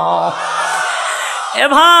দাও। এ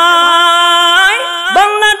ভাই,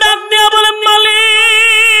 বান্দা ডাক দেয়া বলে, মালিক,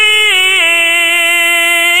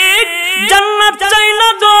 জান্নাত চাই না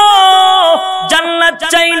গো, জান্নাত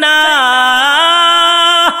চাই না,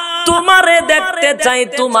 তোমারে দেখতে চাই,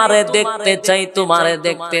 তোমারে দেখতে চাই, তোমারে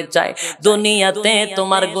দেখতে চাই। দুনিয়াতে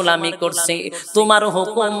তোমার গোলামি করছি, তোমার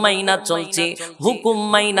হুকুম মাইনা চলছি, হুকুম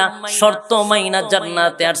মাইনা শর্ত মাইনা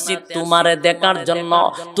জান্নাতে আসছি তোমারে দেখার জন্য,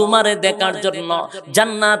 তোমারে দেখার জন্য,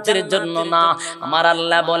 জান্নাতের জন্য না। আমার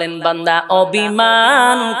আল্লাহ বলেন, বান্দা,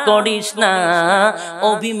 অভিমান করিস না,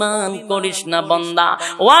 অভিমান করিস না বান্দা।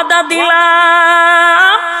 ওয়াদা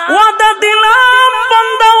দিলাম, ওয়াদা দিলাম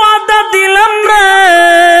বান্দা, ওয়াদা দিলাম রে,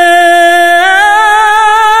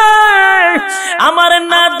 আমারে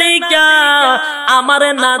না দেইকা,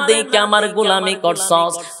 আমারে না দেইকা আমার গোলামি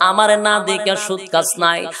করছস, আমারে না দেইকা সুদ খাস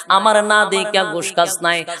নাই, আমারে না দেইকা ঘুষ খাস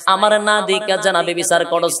নাই, আমারে না দেইকা জানাবে বিচার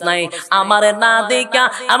করস নাই, আমারে না দেইকা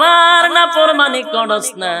আমার না ফরমানি করস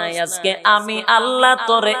নাই। আজকে আমি আল্লাহ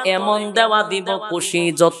তোরে এমন দেওয়া দিব, খুশি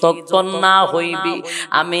যতক্ষণ না হইবি,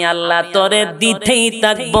 আমি আল্লাহ তোরে দিতেই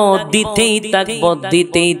থাকবো, দিতেই থাকবো,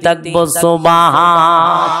 দিতেই থাকবো।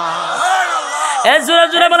 সুবহান। জোরে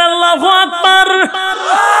জোরে বলে আল্লাহু আকবার।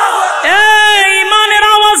 এই ইমানের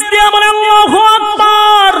আওয়াজ দিয়ে বলে আল্লাহু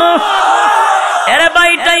আকবার। এরে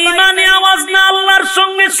ভাইটা ইমানে আওয়াজ না, আল্লাহর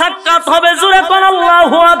সঙ্গে সাক্ষাৎ হবে। জোরে বলে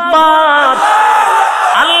আল্লাহু আকবার।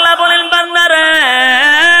 আল্লাহ বলেন, বান্দারে,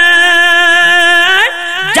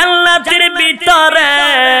 জান্নাতের ভিতরে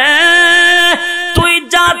তুই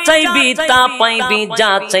যা চাইবি তা পাইবি,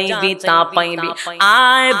 যা চাইবি তা পাইবি।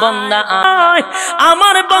 আয় বান্দা আয়,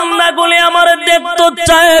 আমার বান্দা গুলি আমার দেখতে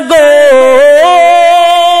চায় গো,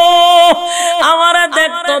 আমার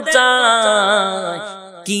দেখতে চায়।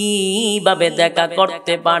 কিভাবে দেখা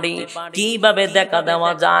করতে পারি, কিভাবে দেখা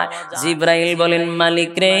দেওয়া যায়? জিবরাইল বলেন,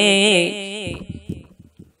 মালিক রে,